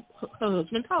short, but her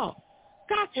husband tall.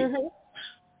 Got you.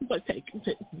 Mm-hmm. But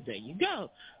there you go.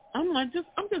 I'm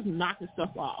just knocking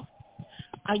stuff off.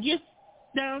 I get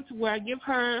down to where I give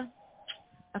her.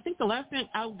 I think the last thing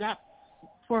I got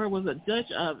for her was a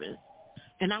Dutch oven.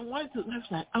 And I wanted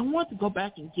to go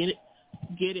back and get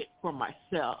it for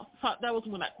myself. So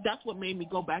that's what made me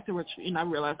go back to retreat, and I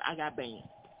realized I got banned.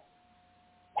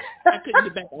 I couldn't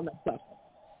get back on that stuff.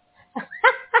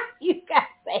 You got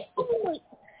banned.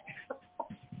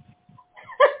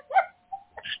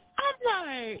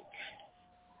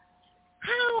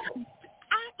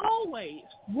 I'm like,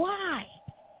 why?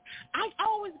 I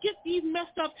always get these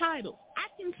messed up titles. I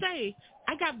can say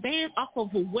I got banned off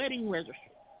of a wedding registry.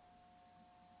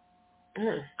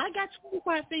 I got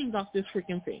 25 things off this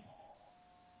freaking thing.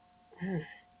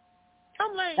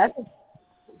 I'm like, that's a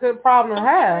good problem to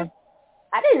have.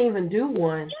 I didn't even do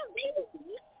one.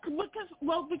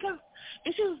 Because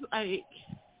and she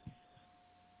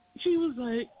was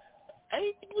like,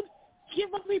 hey,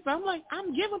 give up people. I'm like,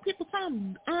 I'm giving people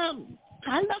time.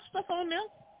 I left stuff on them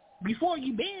before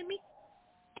you banned me.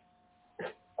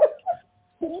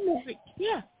 I'm like,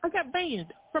 yeah, I got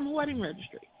banned from a wedding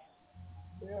registry.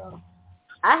 Yeah.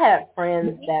 I had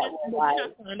friends that were like,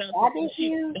 why did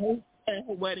you? At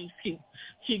her wedding,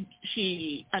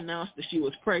 she announced that she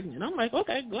was pregnant. I'm like,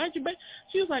 okay, glad you're back.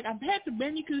 She was like, I've had to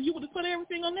ban you because you would have put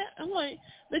everything on that. I'm like,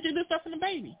 let you do stuff in the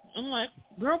baby. I'm like,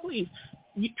 girl, please,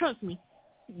 you trust me.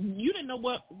 You didn't know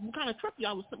what kind of trip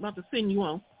y'all was about to send you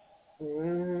on.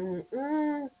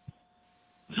 Mm-mm.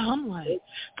 So I'm like,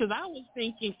 because I was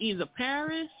thinking either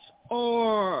Paris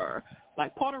or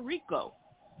like Puerto Rico.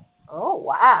 Oh,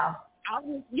 wow. I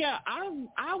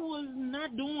was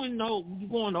not doing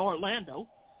going to Orlando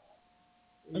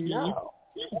again.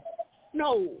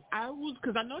 No, I was,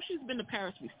 because I know she's been to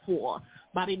Paris before,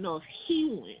 but I didn't know if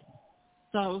he went.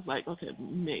 So I was like, okay,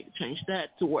 maybe change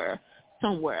that to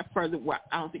somewhere further where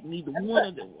I don't think neither one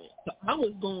of them went. So I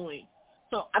was going.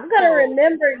 So I'm going to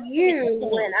remember you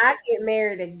when I get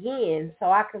married again, so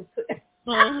I can put.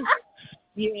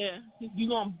 Yeah, you're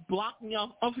going to block me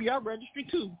off of your registry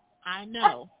too. I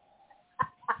know.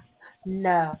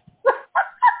 No.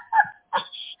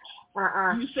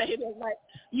 You say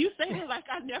that like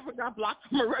I never got blocked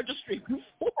from a registry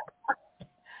before.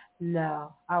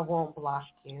 No, I won't block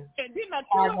you. And then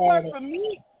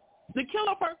the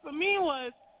killer part for me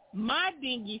was my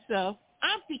dingy self.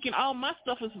 I'm thinking all my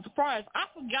stuff is a surprise. I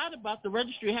forgot about the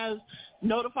registry has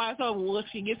notified her what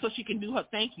she gets so she can do her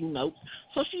thank you notes.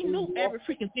 So she knew every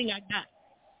freaking thing I got.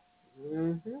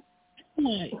 Mm-hmm.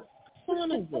 Like,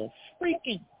 son of a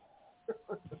freaking.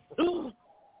 Ugh.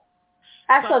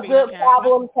 That's a good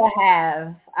problem to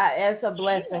have. It's a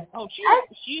blessing.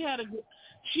 She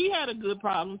had a good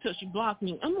problem until she blocked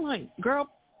me. I'm like, girl,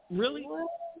 really?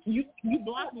 You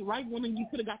blocked me right when you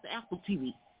could have got the Apple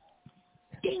TV.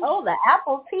 Oh, the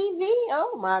Apple TV?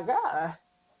 Oh my God.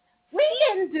 We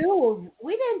didn't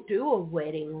do a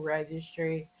wedding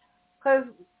registry because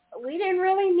we didn't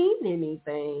really need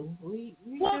anything. We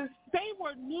Well, just they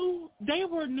were new they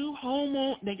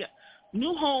got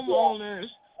new homeowners,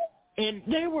 and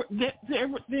they were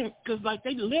because like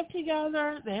they lived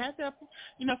together, they had their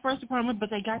first apartment, but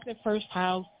they got their first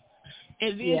house,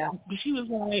 and then yeah. she was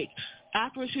like,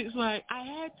 afterwards she was like, I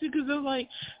had to because it was like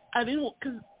I didn't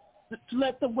because to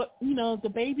let the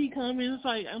baby come in. It's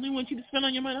like I didn't want you to spend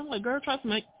on your money. I'm like, girl, trust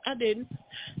me, I didn't.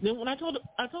 Then when I told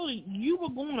her you were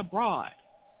going abroad.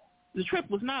 The trip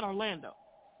was not Orlando.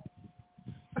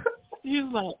 He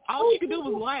was like, all you could do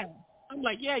was laugh. I'm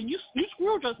like, yeah, you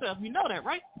screwed yourself. You know that,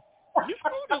 right? You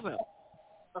screwed yourself.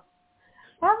 But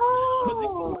then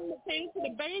Oh. when it came to the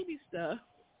baby stuff,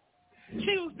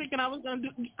 she was thinking I was going to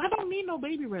do, I don't need no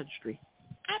baby registry.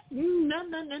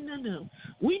 No.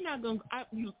 We not going to,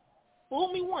 you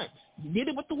fooled me once. You did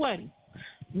it with the wedding.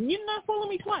 You're not fooling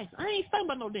me twice. I ain't studying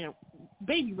about no damn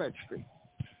baby registry.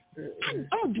 I'm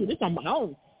going to do this on my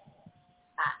own.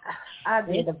 I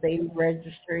did a baby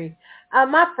registry.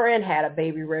 My friend had a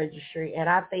baby registry, and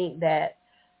I think that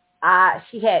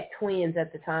she had twins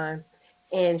at the time,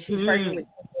 and she's pregnant with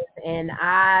twins, and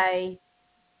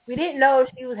we didn't know if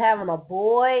she was having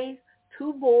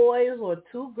two boys, or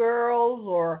two girls,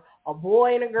 or a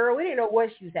boy and a girl. We didn't know what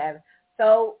she was having,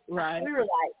 so Right. we were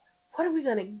like, "What are we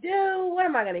gonna do? What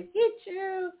am I gonna get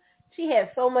you?" She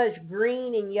had so much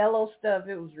green and yellow stuff;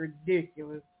 it was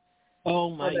ridiculous.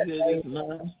 Oh my goodness,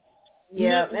 no.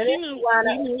 Yeah, No, and she then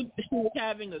knew she was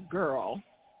having a girl.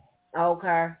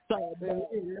 okay. So,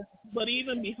 but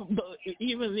even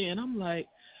then, I'm like,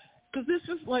 because this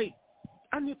is like,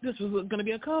 I knew this was gonna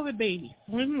be a COVID baby.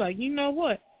 I'm like, you know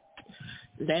what?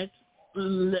 Let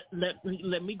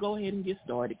me go ahead and get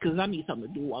started because I need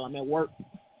something to do while I'm at work.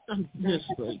 I'm just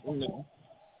like, no.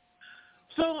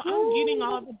 So I'm getting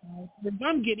all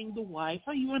I'm getting the wife.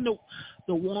 I even the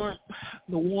warm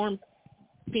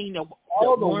thing, the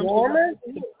warmer?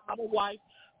 the bottle wipe,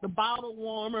 the bottle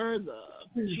warmer.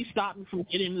 She stopped me from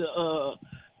getting the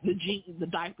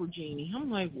diaper genie. I'm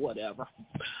like, whatever.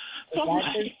 So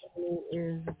diaper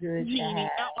is good to genie,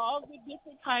 have. all the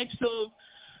different types of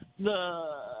the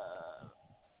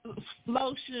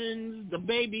lotions, the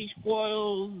baby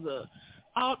spoils,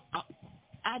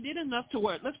 I did enough to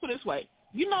where, let's put it this way,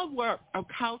 you know where a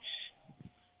couch,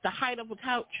 the height of a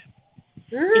couch,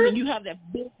 and then you have the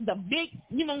big,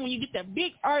 when you get that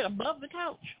big art above the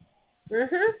couch.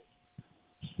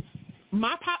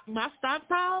 My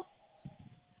stockpile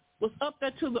was up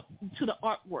there to the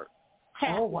artwork.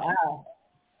 Halfway. Oh wow!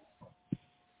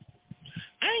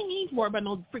 I ain't need to worry about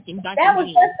no freaking diaper. That was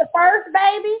just the first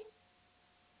baby.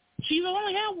 She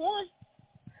only had one.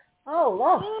 Oh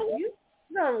Lord, you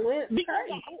done went crazy.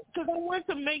 Because I wanted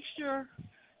to make sure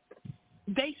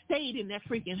they stayed in that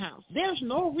freaking house. There's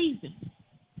no reason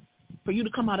for you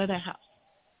to come out of that house.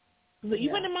 Yeah.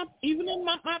 Even in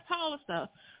my pile of stuff,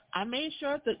 I made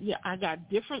sure that I got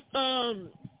different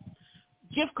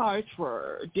gift cards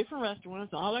for different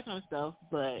restaurants and all that kind of stuff.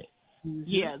 But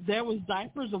there was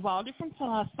diapers of all different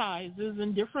sizes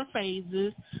and different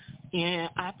phases, and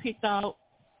I picked out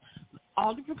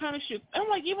all different kind of shit. I'm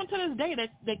like, even to this day,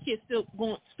 that kid still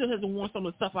hasn't worn some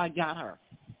of the stuff I got her.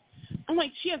 I'm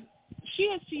like, she's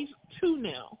 2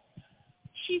 now.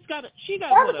 She got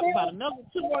about another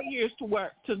 2 more years to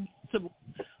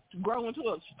grow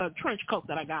into a trench coat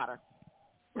that I got her.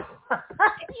 You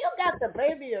got the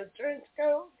baby a trench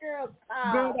coat, girl.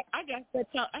 Girl, I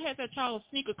had that child a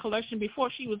sneaker collection before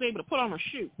she was able to put on her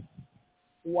shoe.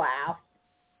 Wow.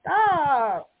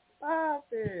 Stop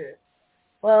it.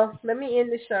 Well, let me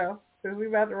end the show because we're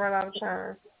about to run out of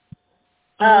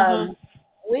time.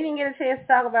 We didn't get a chance to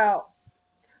talk about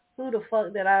who the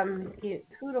fuck that I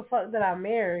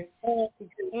married.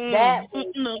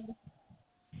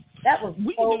 That was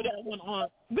we can do that one on.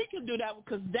 We can do that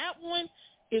because that one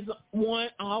is one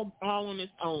all on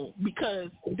its own because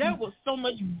there was so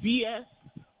much BS.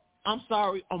 I'm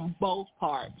sorry, on both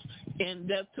parts, and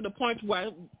that's to the point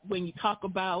where when you talk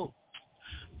about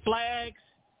flags,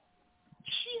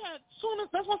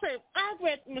 that's what I said. I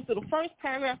read into the first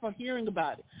paragraph of hearing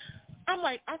about it. I'm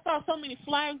like, I saw so many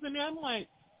flags in there. I'm like,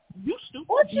 you stupid.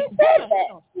 Well, she said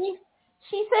that.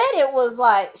 She said it was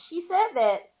like she said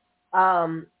that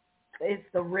it's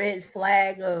the red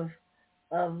flag of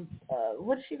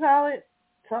what did she call it?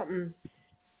 Something.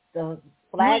 The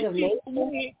flag of nation.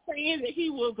 Saying that he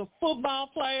was a football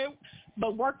player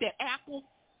but worked at Apple.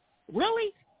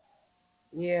 Really?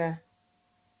 Yeah.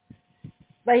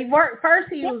 But he worked first.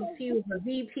 He was a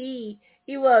VP.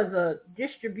 He was a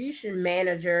distribution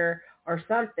manager or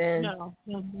something. No.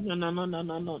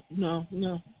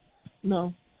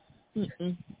 No.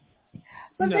 Mm-mm.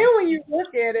 But then No. when you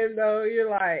look at him, though, you're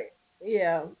like,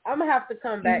 yeah, I'm gonna have to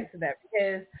come Mm. back to that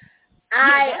because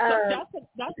Yeah, I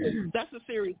that's a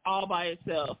series all by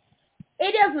itself.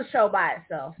 it is a show by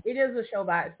itself. It is a show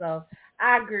by itself.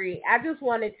 I agree. I just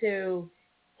wanted to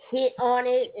hit on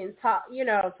it and talk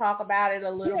about it a Yeah,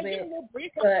 little yeah, bit. we'll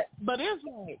brief up. But But it's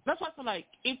like that's why I feel like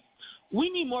if we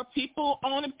need more people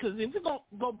on it, because if it's gonna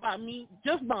go by me,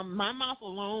 just by my mouth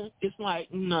alone, it's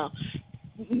like no.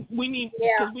 We need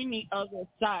yeah, because we need other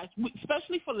sides,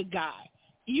 especially for the guy.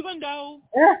 Even though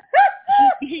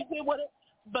he did what,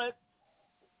 but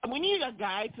we need a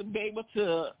guy to be able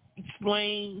to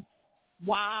explain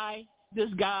why this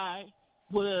guy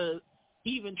would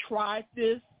even try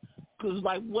this, because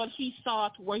like what he saw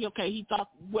to where he thought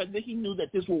whether he knew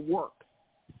that this would work.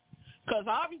 Because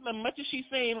obviously, much as she's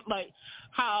saying like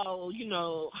how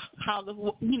how the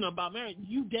about marriage,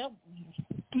 you dealt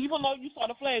even though you saw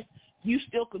the flags, you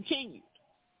still continued.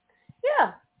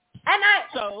 yeah,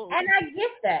 So and I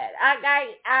get that.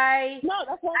 no,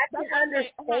 that's I why I can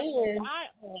say having a understand. guy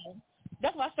on.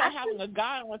 That's why I say having a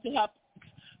guy on to help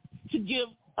to give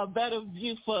a better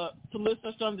view to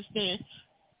listeners to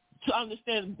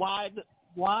understand why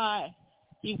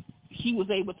he was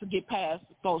able to get past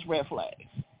those red flags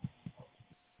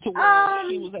to where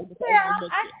he was able to Yeah,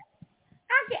 overlook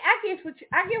it.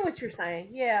 I get what you're saying.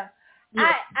 Yeah,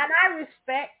 Yeah, I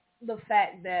respect the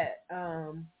fact that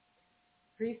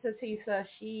Risa Tisa,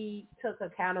 she took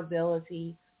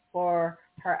accountability for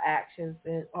her actions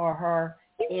or her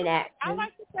I inaction.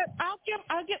 like the fact.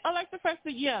 I like the fact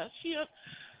that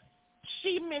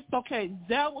she admits okay,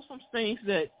 there were some things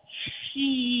that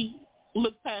she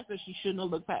looked past that she shouldn't have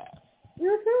looked past.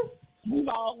 Mhm.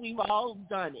 We've all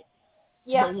done it,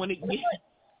 Yeah. but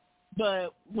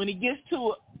when it gets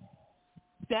to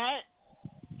that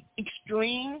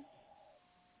extreme,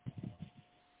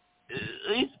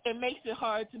 it makes it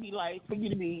hard to be like for you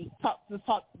to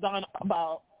talk down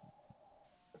about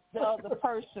the other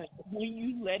person when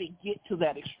you let it get to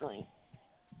that extreme.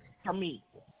 For me,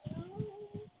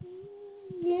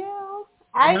 Yeah.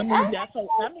 I mean that's a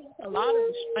lot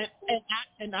of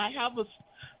and I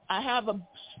have a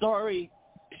story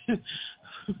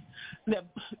that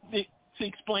to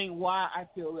explain why I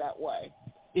feel that way.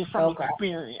 It's from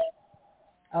experience.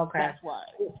 Okay. That's why.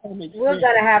 We're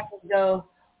gonna have to go.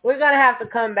 We're gonna have to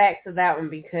come back to that one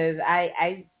because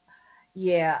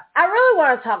yeah, I really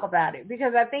want to talk about it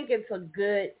because I think it's a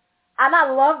good, and I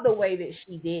love the way that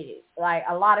she did it. Like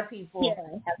a lot of people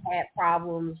have had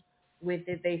problems with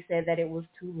it. They said that it was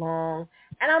too long,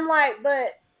 and I'm like,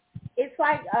 but it's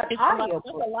like an audio book.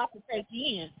 That's a lot to take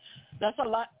in. That's a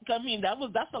lot. I mean,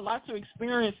 that's a lot to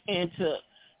experience and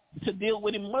to deal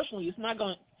with emotionally. It's not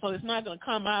going to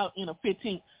come out in a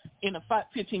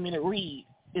 15-minute read.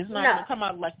 It's not going to come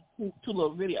out like two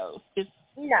little videos.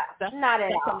 That's not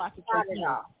at a all. lot to Not take in. at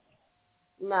all.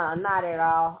 No, not at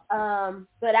all.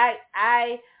 But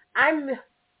I'm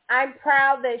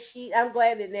proud that I'm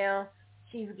glad that now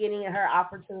she's getting her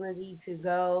opportunity to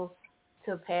go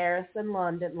to Paris and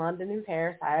London and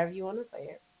Paris, however you want to say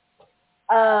it.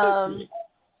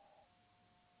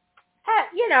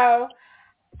 You know,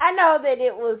 I know that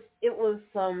it was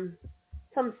some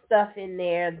stuff in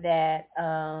there that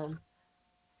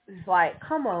it's like,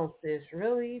 come on, sis,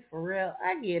 really, for real.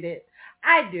 I get it,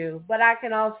 I do, but I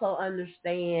can also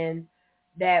understand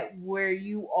that where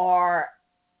you are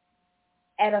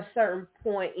at a certain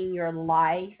point in your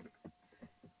life,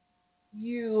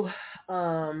 you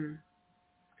um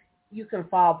you can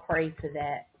fall prey to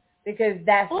that because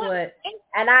that's what,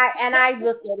 and I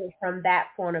look at it from that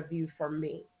point of view for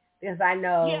me because I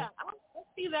know. Yeah, I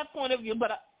see that point of view,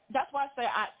 but that's why I say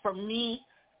for me,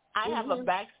 I have a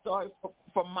backstory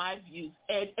for my views,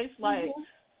 and it's like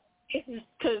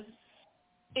because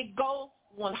it goes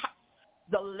on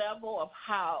the level of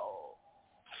how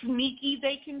sneaky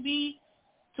they can be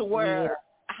to where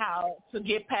how to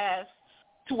get past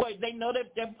to where they know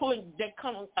that they're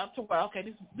coming up to where okay,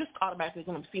 this automatically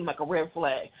going to seem like a red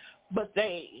flag, but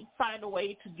they find a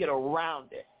way to get around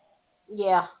it.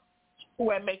 Yeah.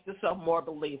 Where it makes itself more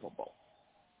believable.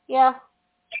 Yeah.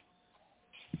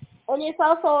 And it's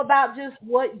also about just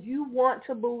what you want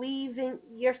to believe in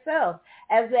yourself.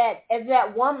 As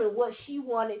that woman, what she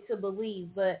wanted to believe.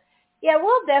 But yeah,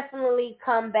 we'll definitely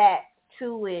come back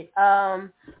to it.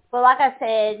 But like I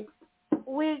said,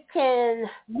 we can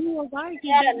You were right,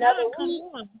 he add did another not come week.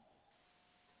 on.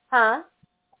 Huh?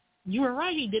 You were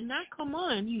right, he did not come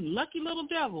on, you lucky little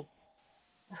devil.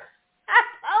 I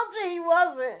told you he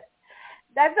wasn't.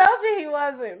 I told you he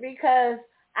wasn't because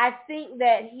I think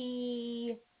that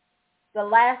the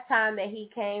last time that he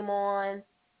came on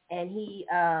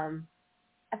and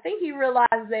I think he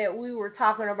realized that we were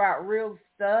talking about real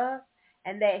stuff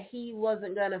and that he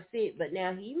wasn't gonna fit, but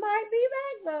now he might be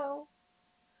back though.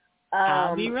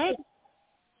 I'll be ready.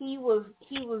 He was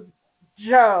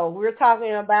Joe. We were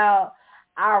talking about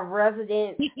our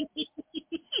resident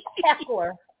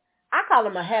heckler. I call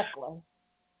him a heckler.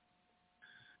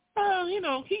 He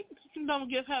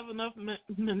don't have enough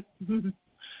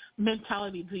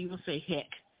mentality to even say heck.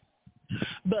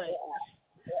 But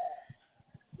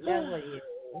that's what he is.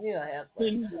 He's a heckler.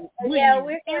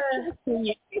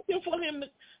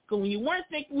 When you weren't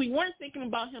thinking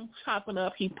about him popping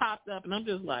up, he popped up, and I'm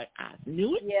just like, I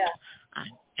knew it. Yeah. I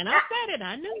said it.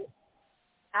 I knew it.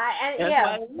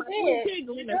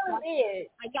 You did.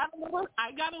 I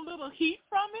got a little heat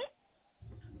from it,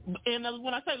 and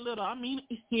when I say little, I mean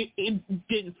it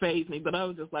didn't faze me, but I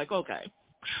was just like, okay,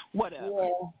 whatever.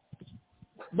 Yeah.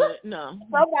 But no,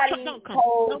 somebody don't come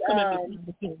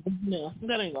no,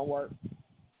 that ain't gonna work.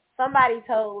 Somebody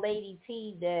told Lady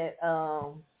T that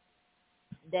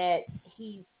that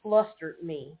he flustered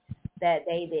me that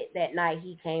night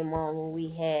he came on when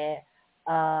we had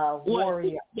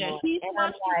Warrior. Yeah, he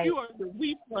flustered you or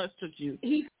we flustered you?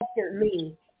 He flustered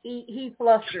me. He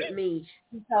flustered me.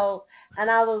 She told, and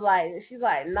I was like, she's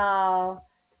like, no,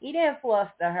 he didn't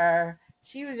fluster her.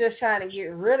 She was just trying to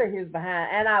get rid of his behind,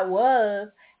 and I was,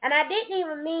 and I didn't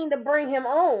even mean to bring him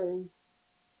on.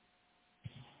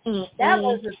 That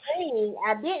was the thing.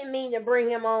 I didn't mean to bring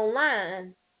him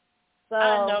online. So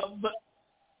I know, but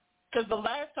because the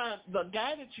last time the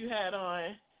guy that you had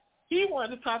on, he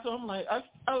wanted to talk to him. Like I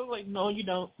was like, no, you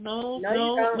don't. No, you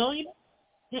don't.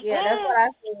 Yeah, that's what I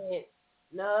said.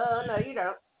 No, you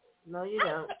don't. No, you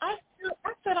don't. I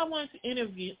said I wanted to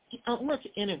interview. I wanted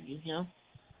to interview him.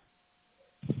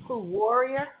 Who,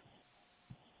 Warrior?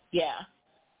 Yeah.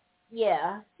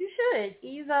 Yeah, you should.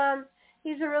 He's a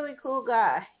really cool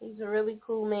guy. He's a really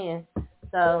cool man.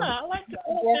 So I like the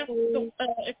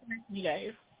information you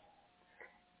guys.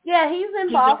 Yeah, he's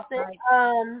in Boston.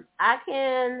 I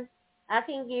can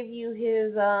give you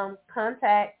his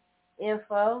contact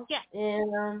info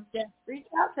and reach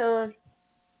out to him.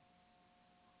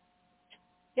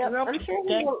 Yep, I'm sure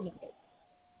he will.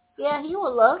 Yeah, he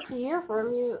would love to hear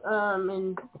from you,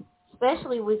 and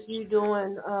especially with you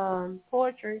doing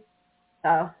poetry.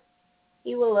 So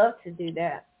he would love to do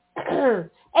that. And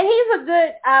he's a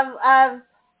good. I've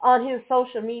on his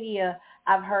social media,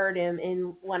 I've heard him,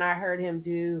 and when I heard him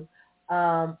do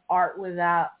Art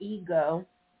Without Ego,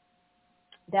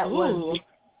 that was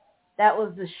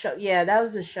the show. Yeah, that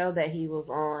was the show that he was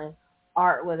on,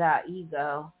 Art Without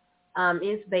Ego.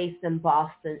 It's based in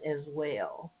Boston as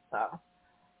well. So,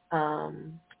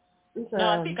 no,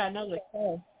 I think I know the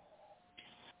show.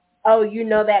 Oh, you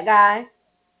know that guy?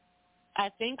 I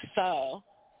think so.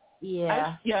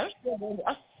 Yeah. Yeah,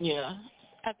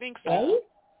 I think so.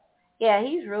 Yeah,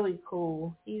 he's really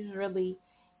cool. He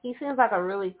seems like a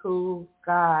really cool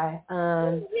guy.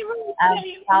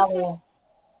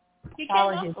 He came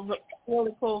off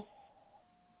really cool.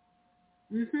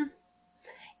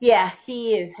 Yeah,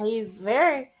 he is. He's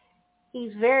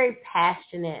very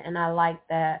passionate, and I like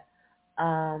that.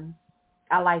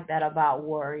 I like that about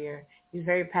Warrior. He's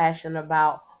very passionate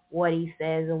about what he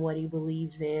says and what he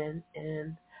believes in,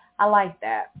 and I like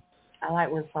that. I like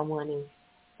when someone is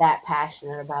that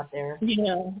passionate about their. They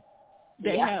can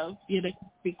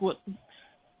speak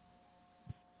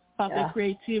about their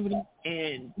creativity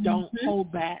and don't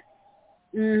hold back.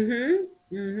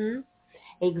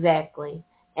 Exactly.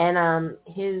 And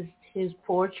his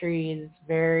poetry is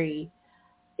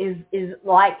is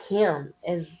like him,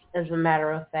 as a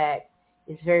matter of fact.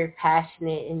 It's very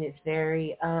passionate, and it's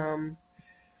very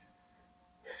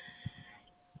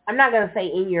I'm not gonna say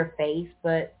in your face,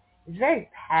 but it's very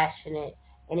passionate,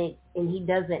 and he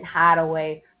doesn't hide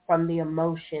away from the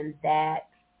emotion that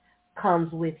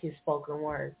comes with his spoken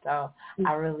word. So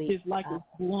I really it's like it's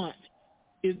blunt.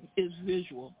 It's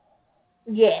visual.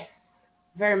 Yes,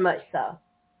 very much so.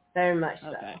 Very much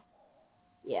so.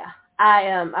 Yeah.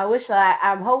 I'm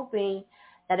hoping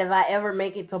that if I ever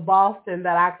make it to Boston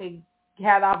that I could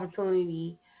have the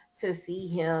opportunity to see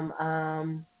him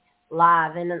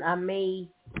live, and I may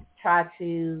try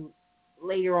to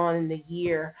later on in the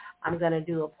year. I'm gonna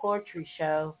do a poetry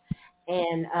show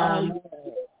and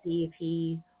see if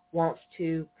he wants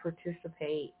to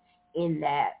participate in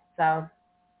that. So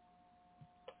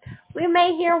we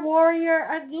may hear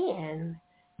Warrior again,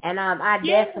 and I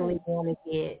definitely want to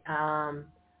get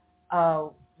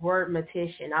Word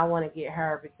Matician. I want to get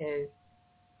her because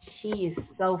she is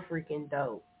so freaking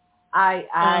dope. I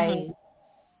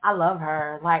love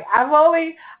her. Like I've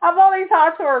only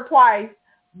talked to her twice,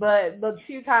 But the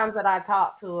few times that I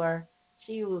talked to her,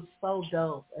 she was so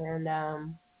dope, and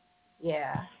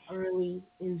yeah, I really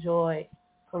enjoyed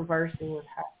conversing with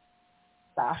her.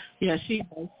 So Yeah, she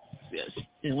does. Yes,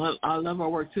 and I love her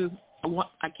work too.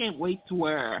 I can't wait to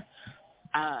where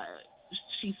uh,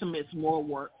 she submits more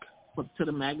work to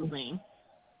the magazine.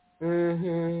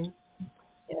 mhm,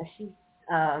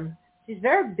 yeah, she's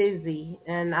very busy,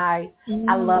 and I Mm-hmm.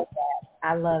 love that.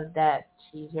 I love that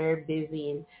she's very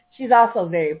busy, and she's also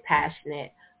very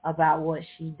passionate about what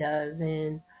she does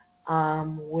and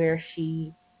where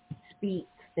she speaks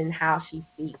and how she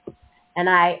speaks, and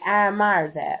I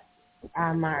admire that.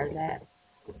 I admire that.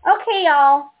 Okay,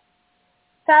 y'all.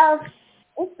 So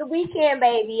it's the weekend,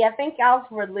 baby. I thank y'all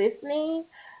for listening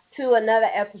to another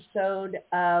episode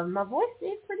of my voice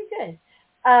is pretty good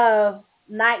of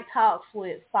Night Talks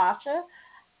with Sasha.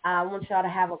 I want y'all to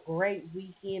have a great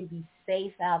weekend. Be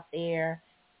safe out there,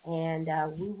 and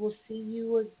we will see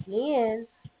you again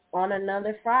on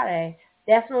another Friday.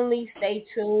 Definitely stay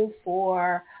tuned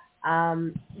for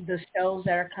the shows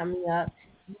that are coming up.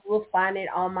 You will find it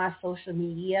on my social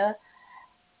media: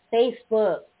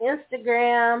 Facebook,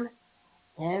 Instagram,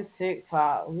 and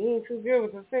TikTok. We ain't too good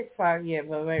with the TikTok yet,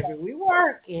 but baby, we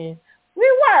working.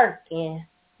 We working.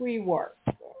 We work.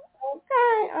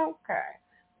 Okay, okay.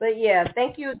 But yeah,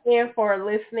 thank you again for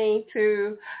listening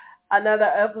to another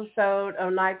episode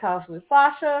of Night Talks with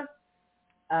Sasha.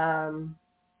 Um,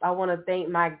 I want to thank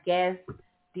my guest,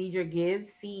 Deidre Gibbs,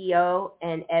 CEO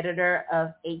and editor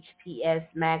of HPS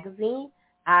Magazine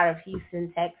out of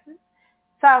Houston, Texas.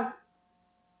 So,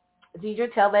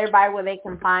 Deidre, tell everybody where they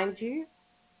can find you.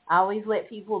 I always let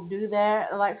people do that.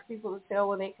 I like for people to tell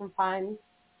where they can find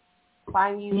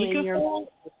you You in can your. find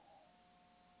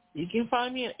you can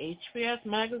find me at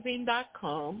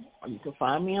hpsmagazine.com, or you can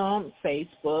find me on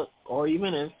Facebook or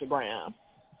even Instagram.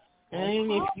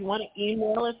 And if Okay. you want to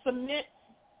email and submit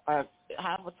or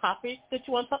have a topic that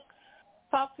you want to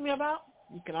talk to me about,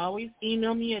 you can always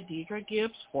email me at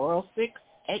deidregibbs406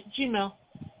 at gmail.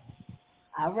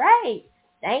 All right.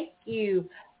 Thank you.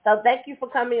 So thank you for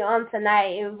coming on tonight.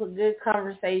 It was a good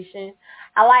conversation.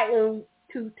 I like when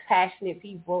two passionate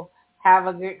people have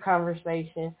a good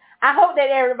conversation. I hope that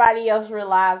everybody else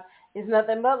realizes it's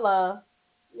nothing but love.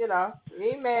 You know, we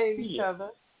ain't mad at each Yeah. other.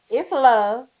 It's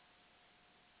love.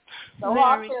 So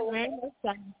hard Very, feelings. very much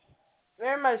so.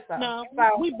 Very much so. No,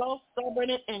 So we both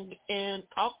stubborn and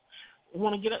talk.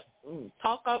 Want to get up,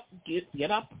 talk up,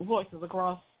 get our voices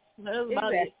across. That's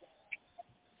about it. exactly.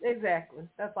 Exactly.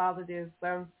 That's all it is.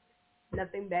 So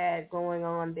nothing bad going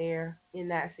on there in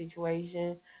that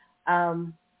situation.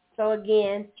 Um, so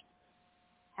again,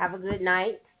 have a good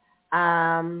night.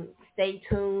 Stay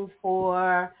tuned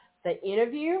for the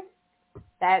interview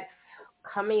that's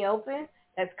coming open.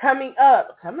 That's coming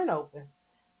up. Coming open.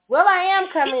 Well, I am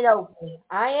coming open.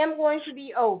 I am going to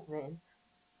be open.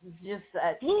 Just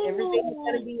everything's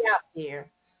going to Ooh, be out there.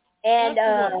 And that's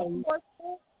the what? The fourth?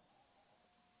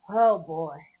 oh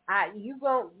boy, you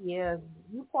gon' yeah,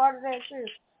 you part of that too.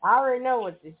 I already know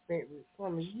what to expect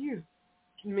from you,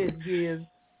 Miss Gibbs.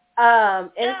 And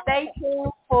Yeah. stay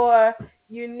tuned for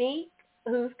Unique,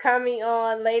 who's coming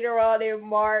on later on in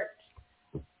March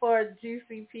for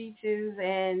Juicy Peaches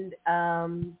and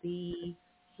the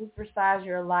Supersize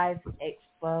Your Life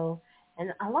Expo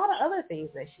and a lot of other things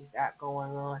that she's got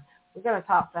going on. We're gonna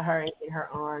talk to her and get her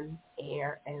on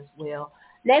air as well.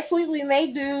 Next week we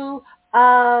may do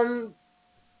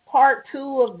part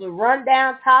two of the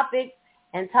rundown topics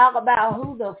and talk about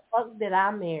who the fuck did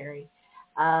I marry.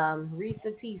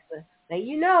 Risa Tisa. Now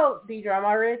you know, Deidre, I'm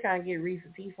already trying to get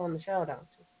Risa Tisa on the show, don't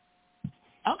you?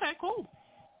 Okay, cool.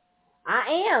 I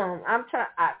am. I'm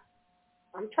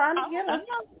trying to get I her. know.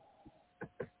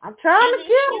 I'm trying And to then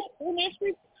get her.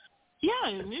 yeah,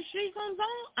 and if she comes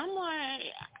on, I'm like,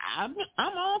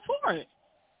 I'm all for it.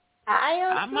 I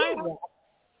am I might. too.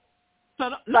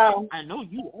 No, So I know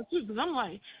you are too, because I'm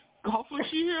like, hopefully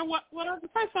she hear what I have to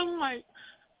say. So I'm like,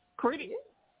 pretty,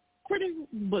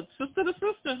 but sister to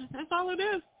sister. That's all it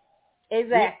is.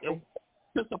 exactly.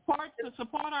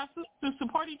 To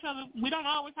support each other. We don't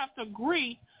always have to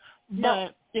agree, No.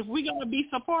 but if we're gonna be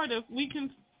supportive, we can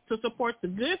to support the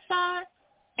good side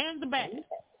and the bad.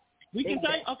 We can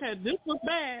say, Exactly. okay, this was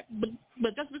bad,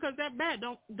 but just because that bad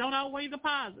don't outweigh the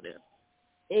positive.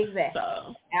 Exactly.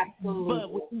 So, but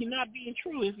Absolutely. you're not being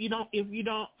true if you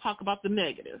don't talk about the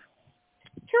negative.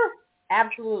 True.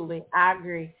 Absolutely. I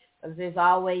agree. Because there's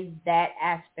always that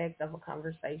aspect of a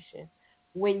conversation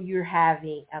when you're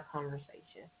having a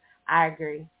conversation. I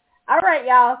agree. All right,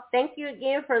 y'all. Thank you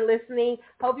again for listening.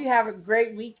 Hope you have a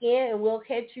great weekend, and we'll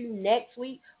catch you next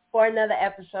week for another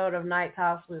episode of Night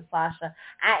Talks with Sasha.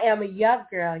 I am your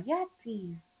girl,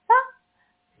 Yeti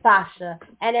Sasha.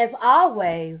 And as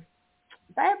always,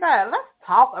 baby, let's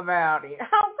talk about it.